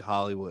a big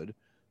Hollywood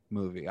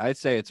movie. I'd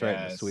say it's right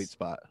in the sweet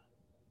spot.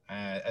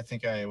 I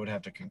think I would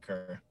have to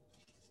concur.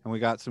 And we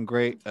got some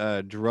great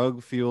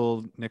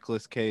drug-fueled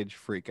Nicolas Cage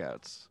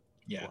freakouts.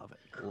 Yeah. Love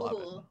it. Love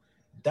it.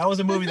 That was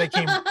a movie that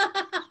came...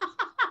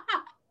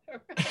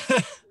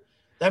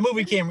 That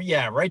movie came,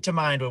 right to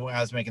mind when I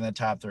was making the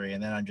top 3,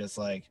 and then I'm just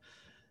like,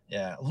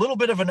 a little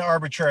bit of an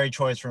arbitrary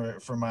choice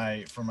for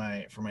my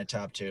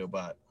top 2,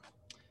 but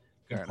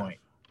good point.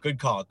 Good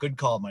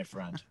call, my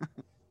friend.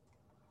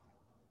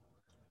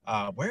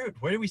 Where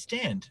do we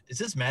stand? Is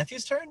this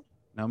Matthew's turn?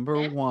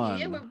 Number 1.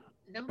 Yeah,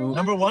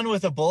 number 1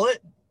 with a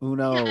bullet.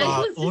 Uno.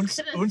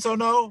 Unso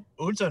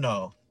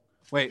no.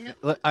 Wait,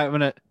 I'm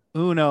gonna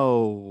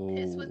Uno.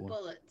 Piss with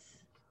bullets.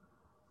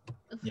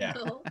 Yeah.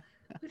 No.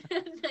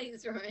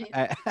 Nice, right?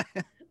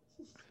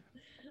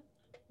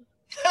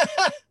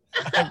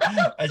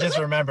 I just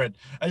remembered.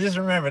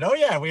 Oh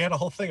yeah, we had a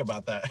whole thing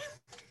about that.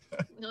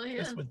 Oh yeah.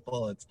 Piss with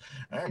bullets.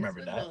 I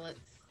remember that.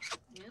 Bullets.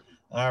 Yep.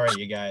 All right,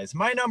 you guys.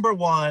 My number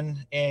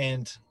 1,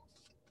 and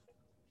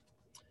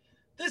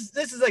this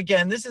is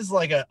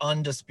like an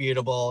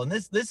undisputable, and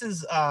this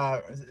is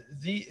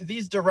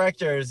these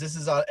directors, this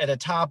is at the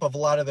top of a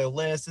lot of their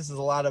lists. This is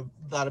a lot of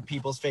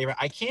people's favorite.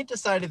 I can't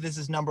decide if this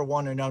is number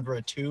 1 or number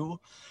 2,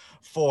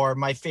 for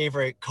my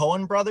favorite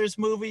Coen Brothers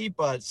movie,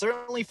 but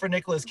certainly for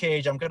Nicolas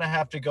Cage, I'm gonna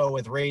have to go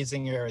with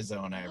Raising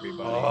Arizona.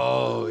 Everybody,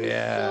 Oh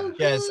yeah, So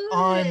yes, good.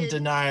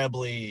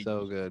 undeniably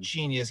so good.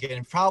 genius.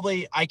 And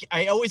probably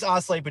I always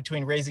oscillate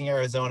between Raising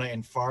Arizona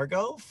and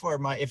Fargo for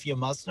my If You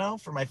Must Know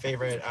for my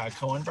favorite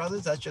Coen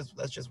Brothers. That's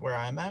just where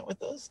I'm at with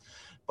those.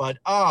 But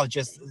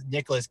just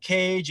Nicolas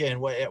Cage and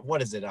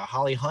what is it?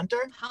 Holly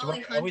Hunter?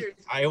 Holly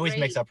I always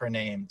mix great. up her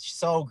name. She's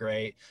so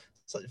great.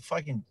 So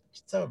fucking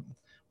so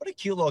what a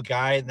cute little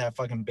guy and that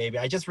fucking baby.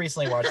 I just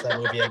recently watched that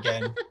movie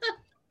again.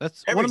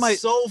 That's one of my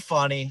so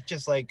funny.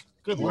 Just like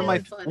good It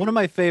lord. is one of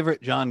my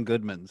favorite John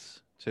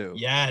Goodmans too.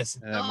 Yes.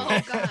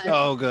 Oh God.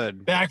 So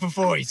good. Back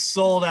before he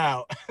sold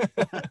out.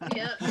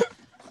 Yeah.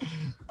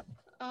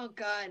 Oh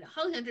God,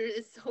 Holly Hunter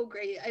is so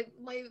great.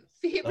 My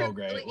favorite. So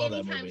great. Like, Love that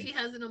anytime movie. she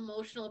has an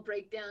emotional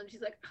breakdown,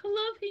 she's like, "I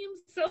love him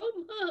so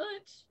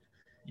much."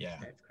 Yeah.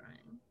 Starts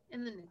crying,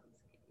 and then Nicolas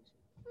Cage.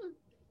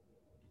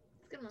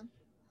 It's a good one.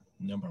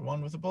 Number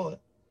one with a bullet.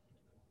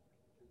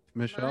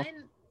 Michelle.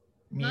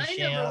 My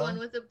number one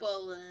with a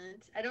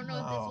bullet. I don't know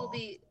if this will Oh.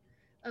 be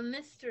a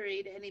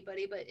mystery to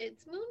anybody, but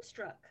it's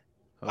Moonstruck.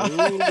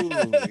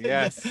 Oh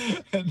yes,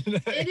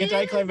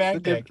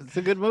 Anticlimactic. it's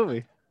a good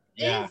movie.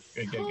 Yeah,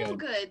 It's good. so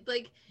good.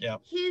 Like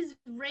Yep. his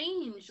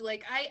range.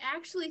 Like I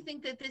actually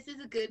think that this is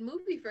a good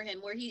movie for him,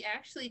 where he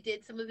actually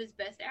did some of his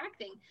best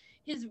acting.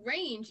 His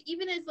range,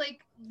 even as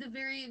like the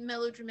very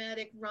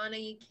melodramatic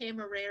Ronnie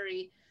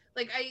Camerari.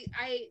 Like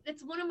I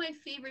that's one of my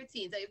favorite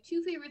scenes. I have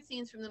two favorite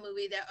scenes from the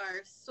movie that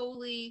are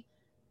solely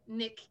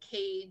Nick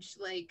Cage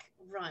like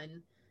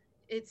run.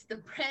 It's the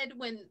bread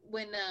when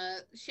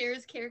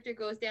Cher's character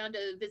goes down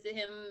to visit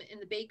him in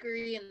the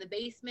bakery in the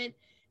basement,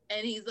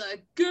 and he's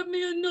like, "Give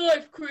me a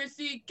knife,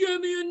 Chrissy.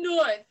 Give me a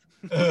knife.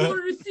 I want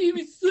her to see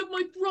me slit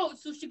my throat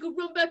so she could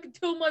run back and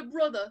tell my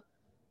brother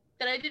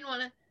that I didn't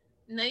want to."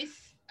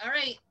 Nice. All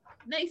right.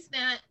 Nice,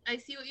 Matt. I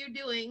see what you're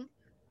doing.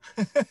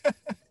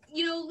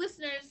 You know,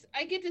 listeners,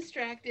 I get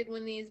distracted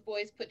when these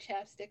boys put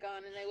chapstick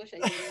on, and I wish I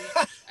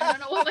didn't. I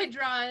don't know what my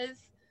draw is.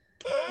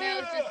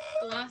 Matt's just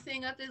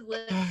glossing up his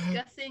lips,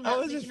 gussing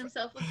up, making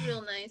himself look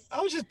real nice.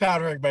 I was just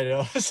powdering my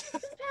nose. Just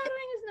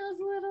powdering his nose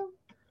a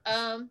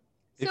little.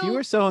 If you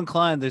were so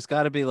inclined, there's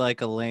got to be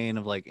like a lane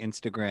of like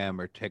Instagram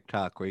or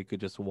TikTok where you could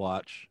just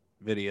watch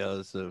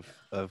videos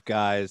of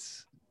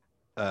guys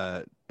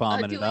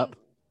bombing it up.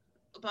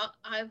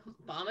 I'm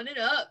bombing it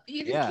up.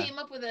 You just came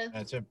up with a.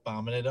 That's it,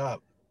 bombing it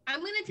up. I'm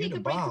going to take a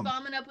break to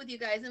bomb it up with you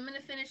guys. I'm going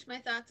to finish my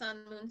thoughts on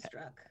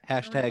Moonstruck.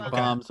 Hashtag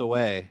bombs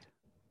away.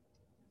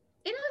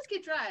 It does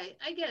get dry.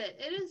 I get it.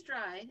 It is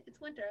dry.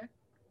 It's winter.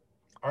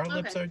 Our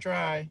lips are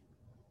dry.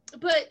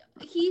 But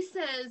he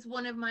says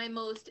one of my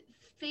most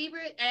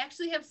favorite. I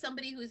actually have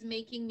somebody who's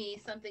making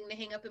me something to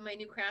hang up in my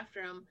new craft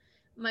room.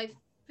 My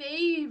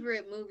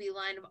favorite movie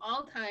line of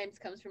all times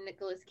comes from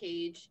Nicolas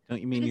Cage. Don't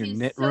you mean your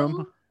knit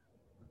room?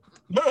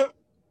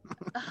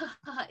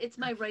 It's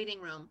my writing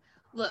room.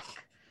 Look.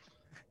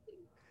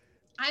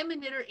 I'm a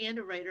knitter and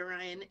a writer,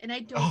 Ryan, and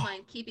I don't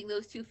mind keeping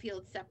those two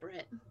fields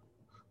separate.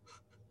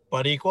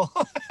 But equal?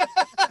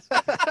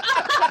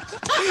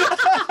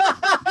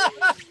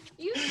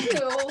 You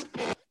too.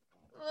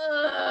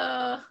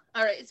 All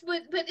right,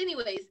 but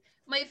anyways,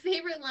 my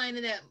favorite line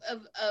in that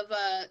of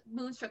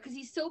Moonstruck, because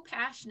he's so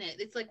passionate.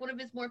 It's like one of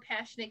his more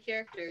passionate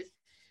characters.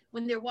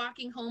 When they're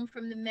walking home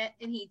from the Met,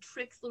 and he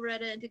tricks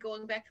Loretta into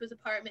going back to his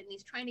apartment, and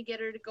he's trying to get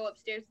her to go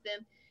upstairs with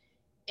him,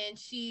 and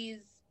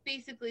she's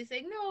basically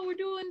saying, "No, we're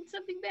doing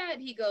something bad."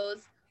 He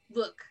goes,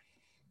 "Look,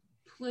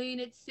 playing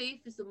it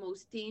safe is the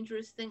most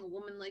dangerous thing a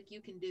woman like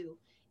you can do."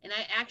 And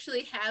I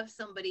actually have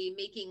somebody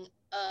making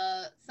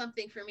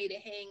something for me to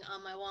hang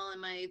on my wall in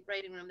my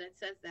writing room that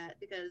says that,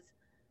 because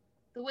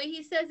the way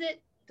he says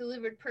it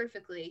delivered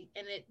perfectly,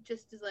 and it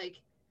just is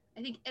like,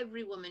 I think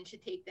every woman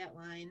should take that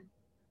line,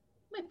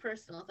 my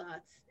personal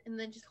thoughts, and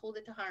then just hold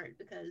it to heart,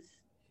 because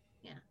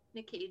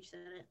Nick Cage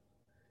said it.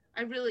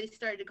 I really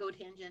started to go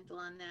tangential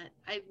on that.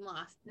 I'm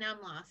lost. Now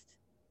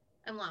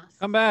I'm lost.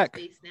 Come back.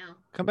 Space now.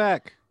 Come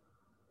back.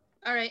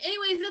 All right.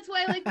 Anyways, that's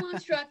why I like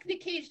Moonstruck.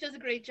 Nick Cage does a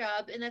great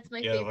job, and that's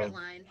my favorite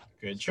line.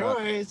 Good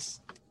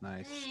choice.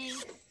 Nice.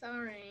 Thanks.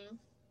 Sorry.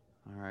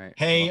 All right.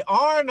 Hey,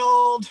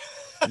 Arnold.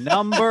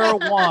 Number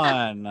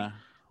one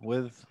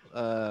with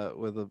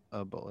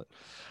a bullet.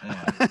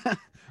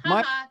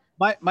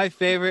 My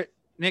favorite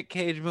Nick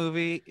Cage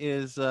movie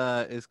is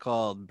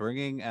called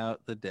Bringing Out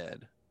the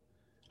Dead.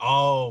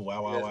 Oh,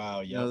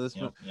 wow. Yep.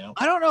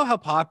 I don't know how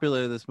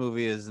popular this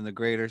movie is in the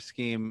greater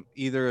scheme,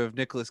 either of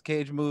Nicolas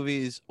Cage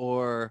movies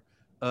or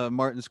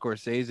Martin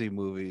Scorsese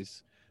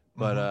movies.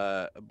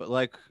 But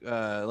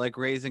like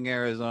Raising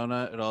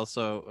Arizona, it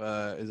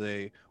also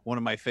is one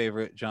of my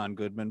favorite John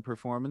Goodman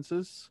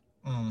performances.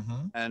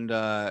 And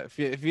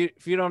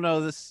if you don't know,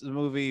 this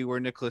movie where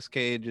Nicolas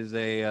Cage is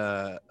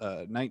a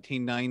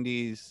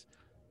 1990s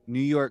New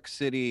York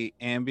City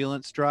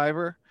ambulance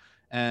driver,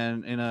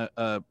 and in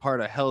a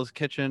part of Hell's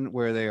Kitchen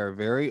where they are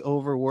very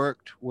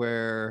overworked,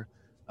 where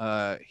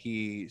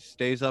he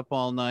stays up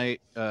all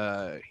night.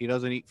 He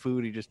doesn't eat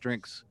food. He just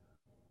drinks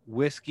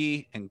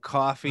whiskey and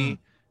coffee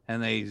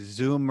and they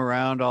zoom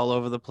around all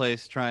over the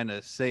place trying to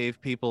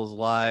save people's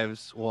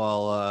lives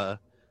while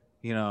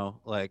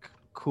like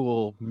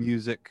cool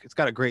music. It's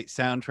got a great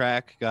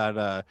soundtrack.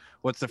 Got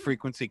What's the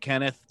Frequency,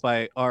 Kenneth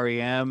by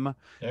REM.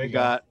 There you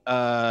got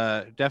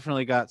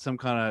definitely got some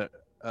kind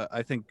of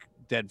I think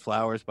Dead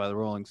Flowers by the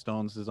Rolling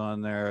Stones is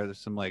on there. There's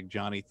some like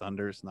Johnny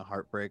Thunders and the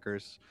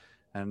Heartbreakers,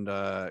 and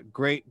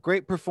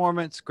great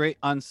performance, great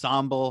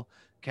ensemble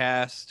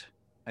cast.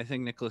 I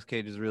think Nicolas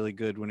Cage is really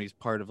good when he's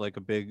part of like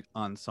a big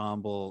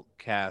ensemble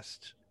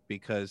cast,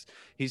 because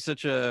he's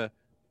such a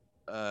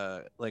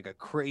like a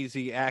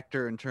crazy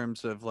actor in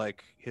terms of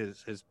like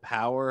his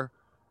power.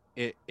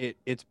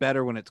 It's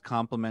better when it's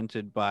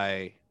complemented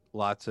by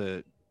lots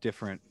of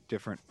different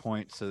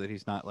points, so that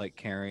he's not like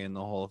carrying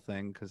the whole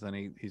thing, because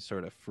then he's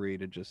sort of free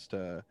to just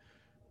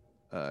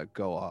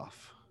go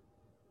off.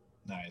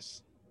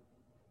 Nice.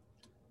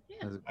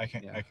 Yeah.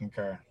 I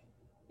concur.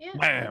 Yeah,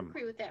 Bam. I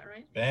agree with that,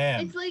 right?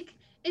 Bam.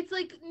 It's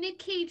like Nick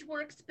Cage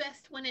works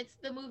best when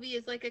the movie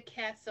is like a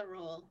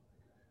casserole.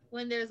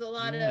 When there's a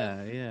lot of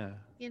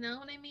you know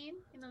what I mean?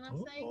 You know what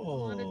I'm saying? A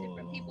lot of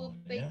different people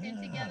baked in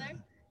together.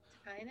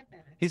 Tying it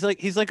back.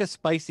 He's like a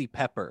spicy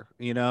pepper,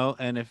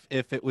 and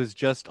if it was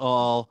just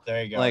all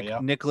there you go,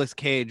 like Nicolas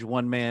Cage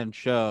one man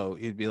show,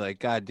 you'd be like,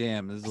 God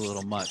damn, this is a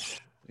little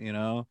much, You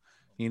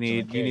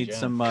need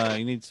some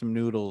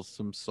noodles,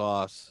 some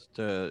sauce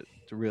to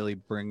really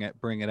bring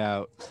it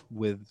out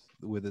with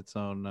its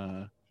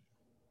own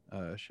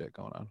shit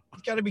going on.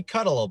 It's got to be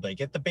cut a little bit.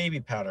 Get the baby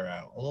powder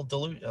out. A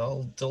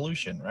little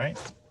dilution, right?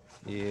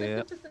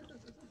 Yeah.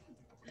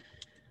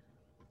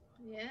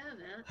 Yeah,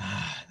 man.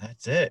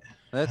 That's it.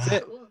 That's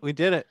it. We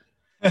did it.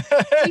 We did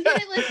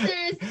it,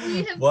 listeners.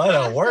 We have what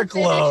a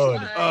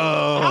workload.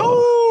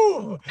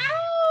 Oh.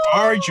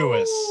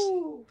 Arduous.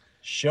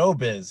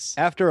 Showbiz.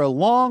 After a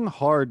long,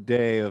 hard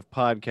day of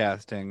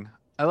podcasting,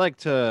 I like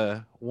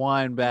to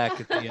wind back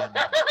at the end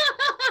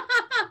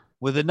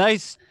with a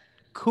nice,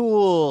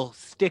 cool,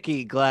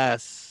 sticky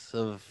glass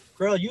of...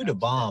 Girl, you the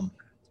bomb.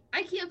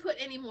 I can't put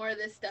any more of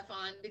this stuff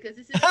on because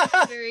this is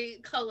very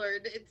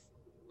colored. It's...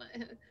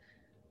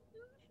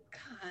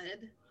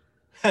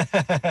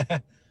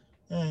 God.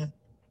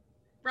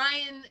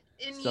 Brian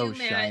and so you,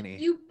 Matt, shiny.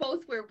 You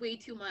both wear way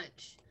too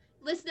much.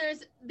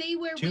 Listeners, they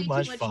wear way too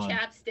much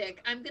chapstick.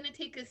 I'm going to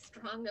take a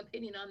strong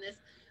opinion on this.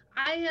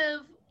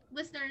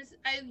 Listeners,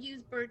 I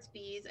use Burt's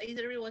Bees. I use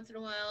it every once in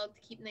a while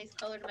to keep nice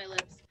color to my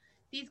lips.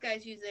 These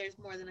guys use theirs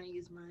more than I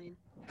use mine.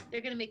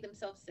 They're going to make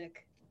themselves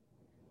sick.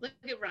 Look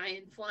at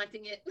Ryan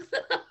flaunting it.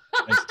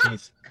 Nice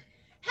teeth.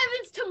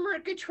 Heavens to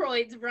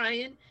Murgatroyds,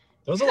 Ryan.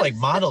 Those are like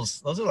models.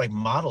 Those are like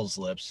models'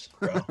 lips,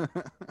 bro.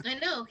 I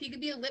know. He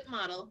could be a lip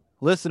model.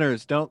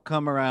 Listeners, don't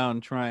come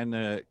around trying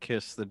to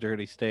kiss the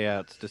Dirty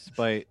Stayouts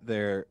despite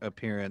their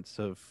appearance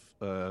of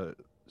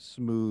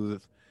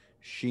smooth,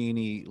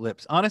 sheeny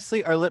lips.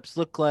 Honestly, our lips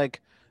look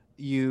like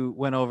you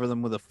went over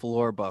them with a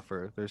floor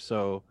buffer. They're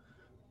so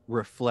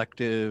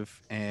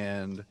reflective,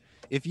 and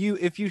if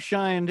you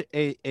shined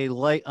a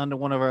light onto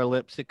one of our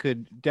lips, it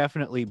could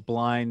definitely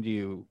blind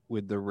you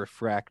with the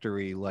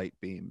refractory light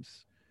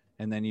beams.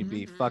 And then you'd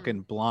be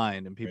fucking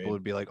blind, and people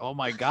would be like, "Oh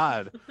my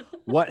God,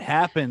 what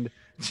happened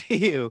to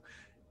you?"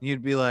 And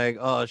you'd be like,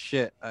 "Oh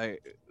shit, I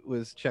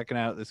was checking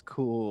out this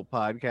cool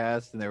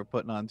podcast, and they were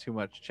putting on too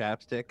much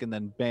chapstick, and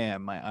then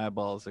bam, my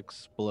eyeballs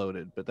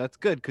exploded." But that's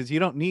good because you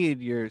don't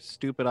need your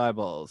stupid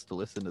eyeballs to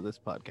listen to this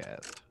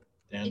podcast.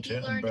 If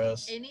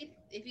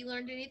you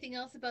learned anything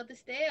else about the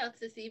Stayouts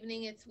this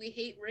evening, it's we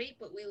hate rape,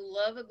 but we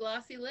love a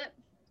glossy lip.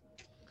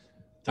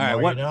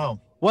 All right,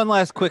 one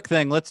last quick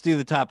thing. Let's do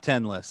the top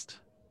 10 list.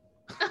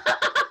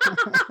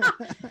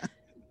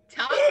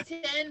 Top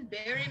 10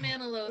 Barry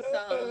Manilow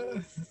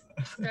songs,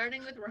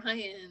 starting with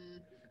Ryan.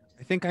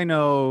 I think I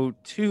know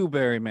 2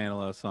 Barry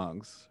Manilow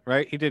songs,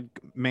 right? He did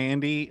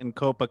Mandy and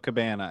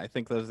Copacabana. I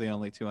think those are the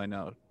only 2 I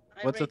know.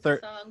 What's the third?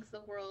 Songs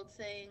the world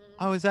sings.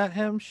 Oh, is that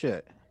him?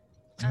 Shit.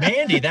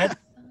 Mandy,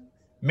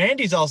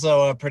 Mandy's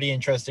also a pretty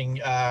interesting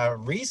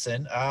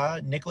recent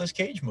Nicolas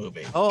Cage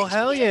movie. Oh,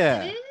 hell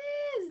yeah. It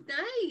is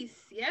nice.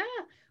 Yeah.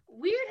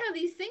 Weird how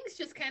these things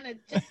just kind of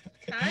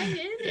tie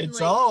in.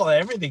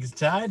 Everything's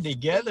tied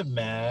together,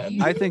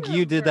 man. I think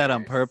you did that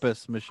on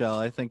purpose, Michelle.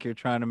 I think you're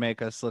trying to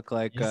make us look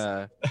like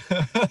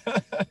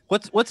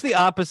what's the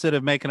opposite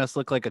of making us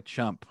look like a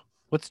chump?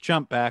 What's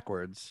chump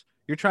backwards?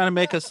 You're trying to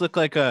make us look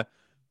like a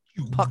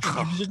I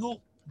have no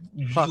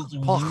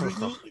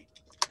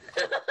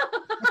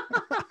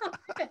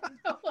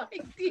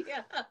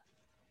idea.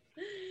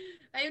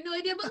 I have no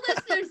idea. But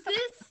listeners,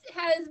 this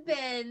has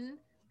been,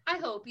 I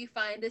hope you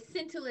find, a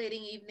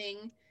scintillating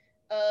evening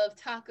of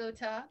taco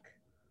talk.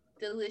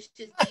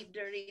 Delicious, deep,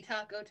 dirty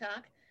taco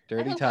talk.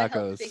 Dirty I hope tacos. I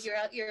helped figure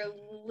out your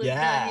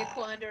lasagna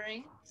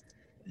quandary.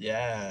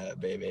 Yeah,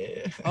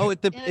 baby. Oh,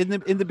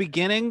 in the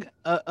beginning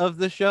of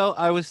the show,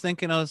 I was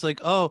like,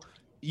 oh,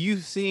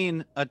 you've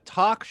seen a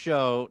talk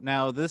show.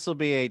 Now this will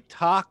be a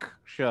talk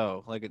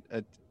show, like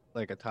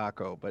a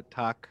taco, but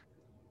talk.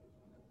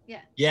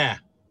 Yeah. Yeah,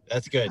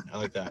 that's good. I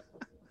like that.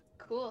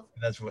 Cool.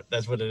 That's what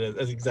it is.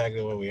 That's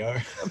exactly what we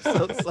are. I'm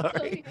so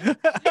sorry.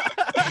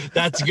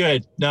 That's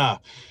good. No,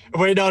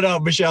 wait, no,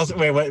 Michelle.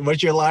 Wait,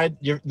 what's your line?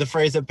 The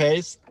phrase that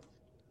pays.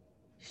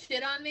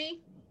 Shit on me.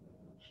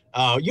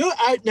 Oh,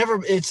 I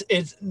never. It's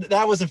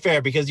that wasn't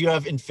fair because you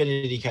have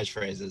infinity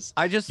catchphrases.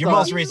 I just Your thought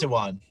most recent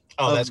one.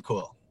 Oh, that's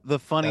cool. The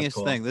funniest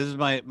cool. thing. This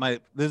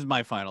is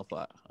my final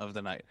thought of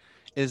the night.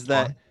 Is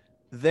that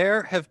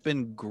there have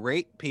been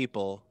great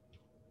people,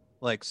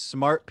 like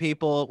smart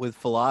people with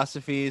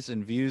philosophies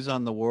and views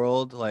on the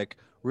world, like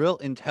real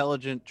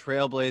intelligent,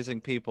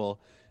 trailblazing people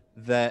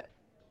that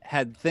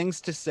had things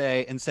to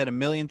say and said a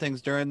million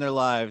things during their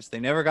lives. They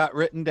never got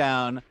written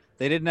down.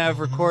 They didn't have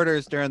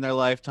recorders during their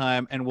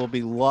lifetime and will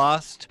be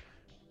lost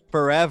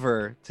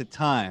forever to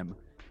time.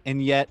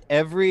 And yet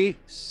every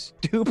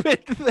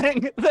stupid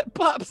thing that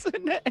pops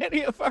into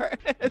any of our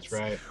heads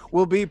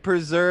will be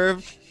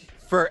preserved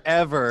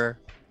forever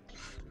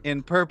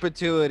in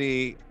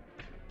perpetuity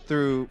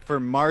for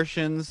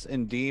Martians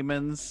and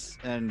demons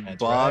and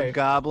bog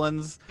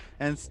goblins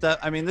and stuff.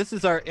 I mean, this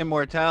is our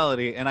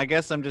immortality, and I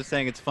guess I'm just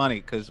saying it's funny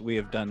because we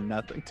have done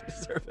nothing to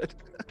deserve it.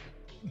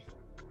 You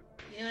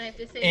know what I have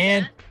to say?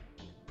 And Matt?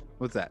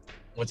 What's that?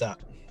 What's that?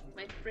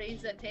 My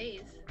phrase that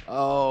pays.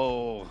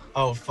 Oh,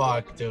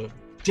 fuck, dude.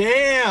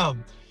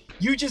 Damn.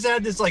 You just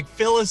had this like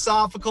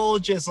philosophical,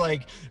 just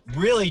like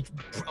really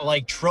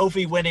like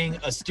trophy winning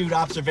astute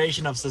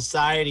observation of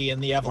society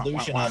and the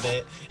evolution of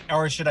it,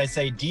 or should I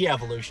say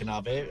de-evolution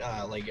of it,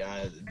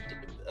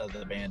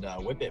 the band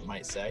Whip It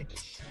might say.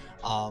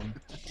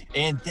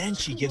 And then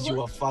she gives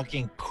you a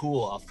fucking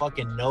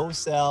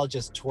no-sell,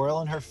 just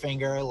twirling her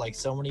finger like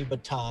so many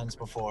batons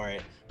before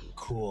it.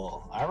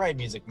 Cool. All right,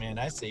 Music Man,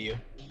 I see you.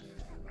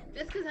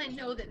 Just because I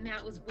know that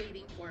Matt was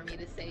waiting for me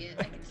to say it.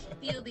 I can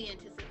feel the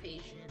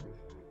anticipation.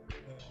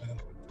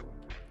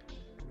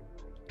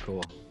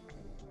 Cool.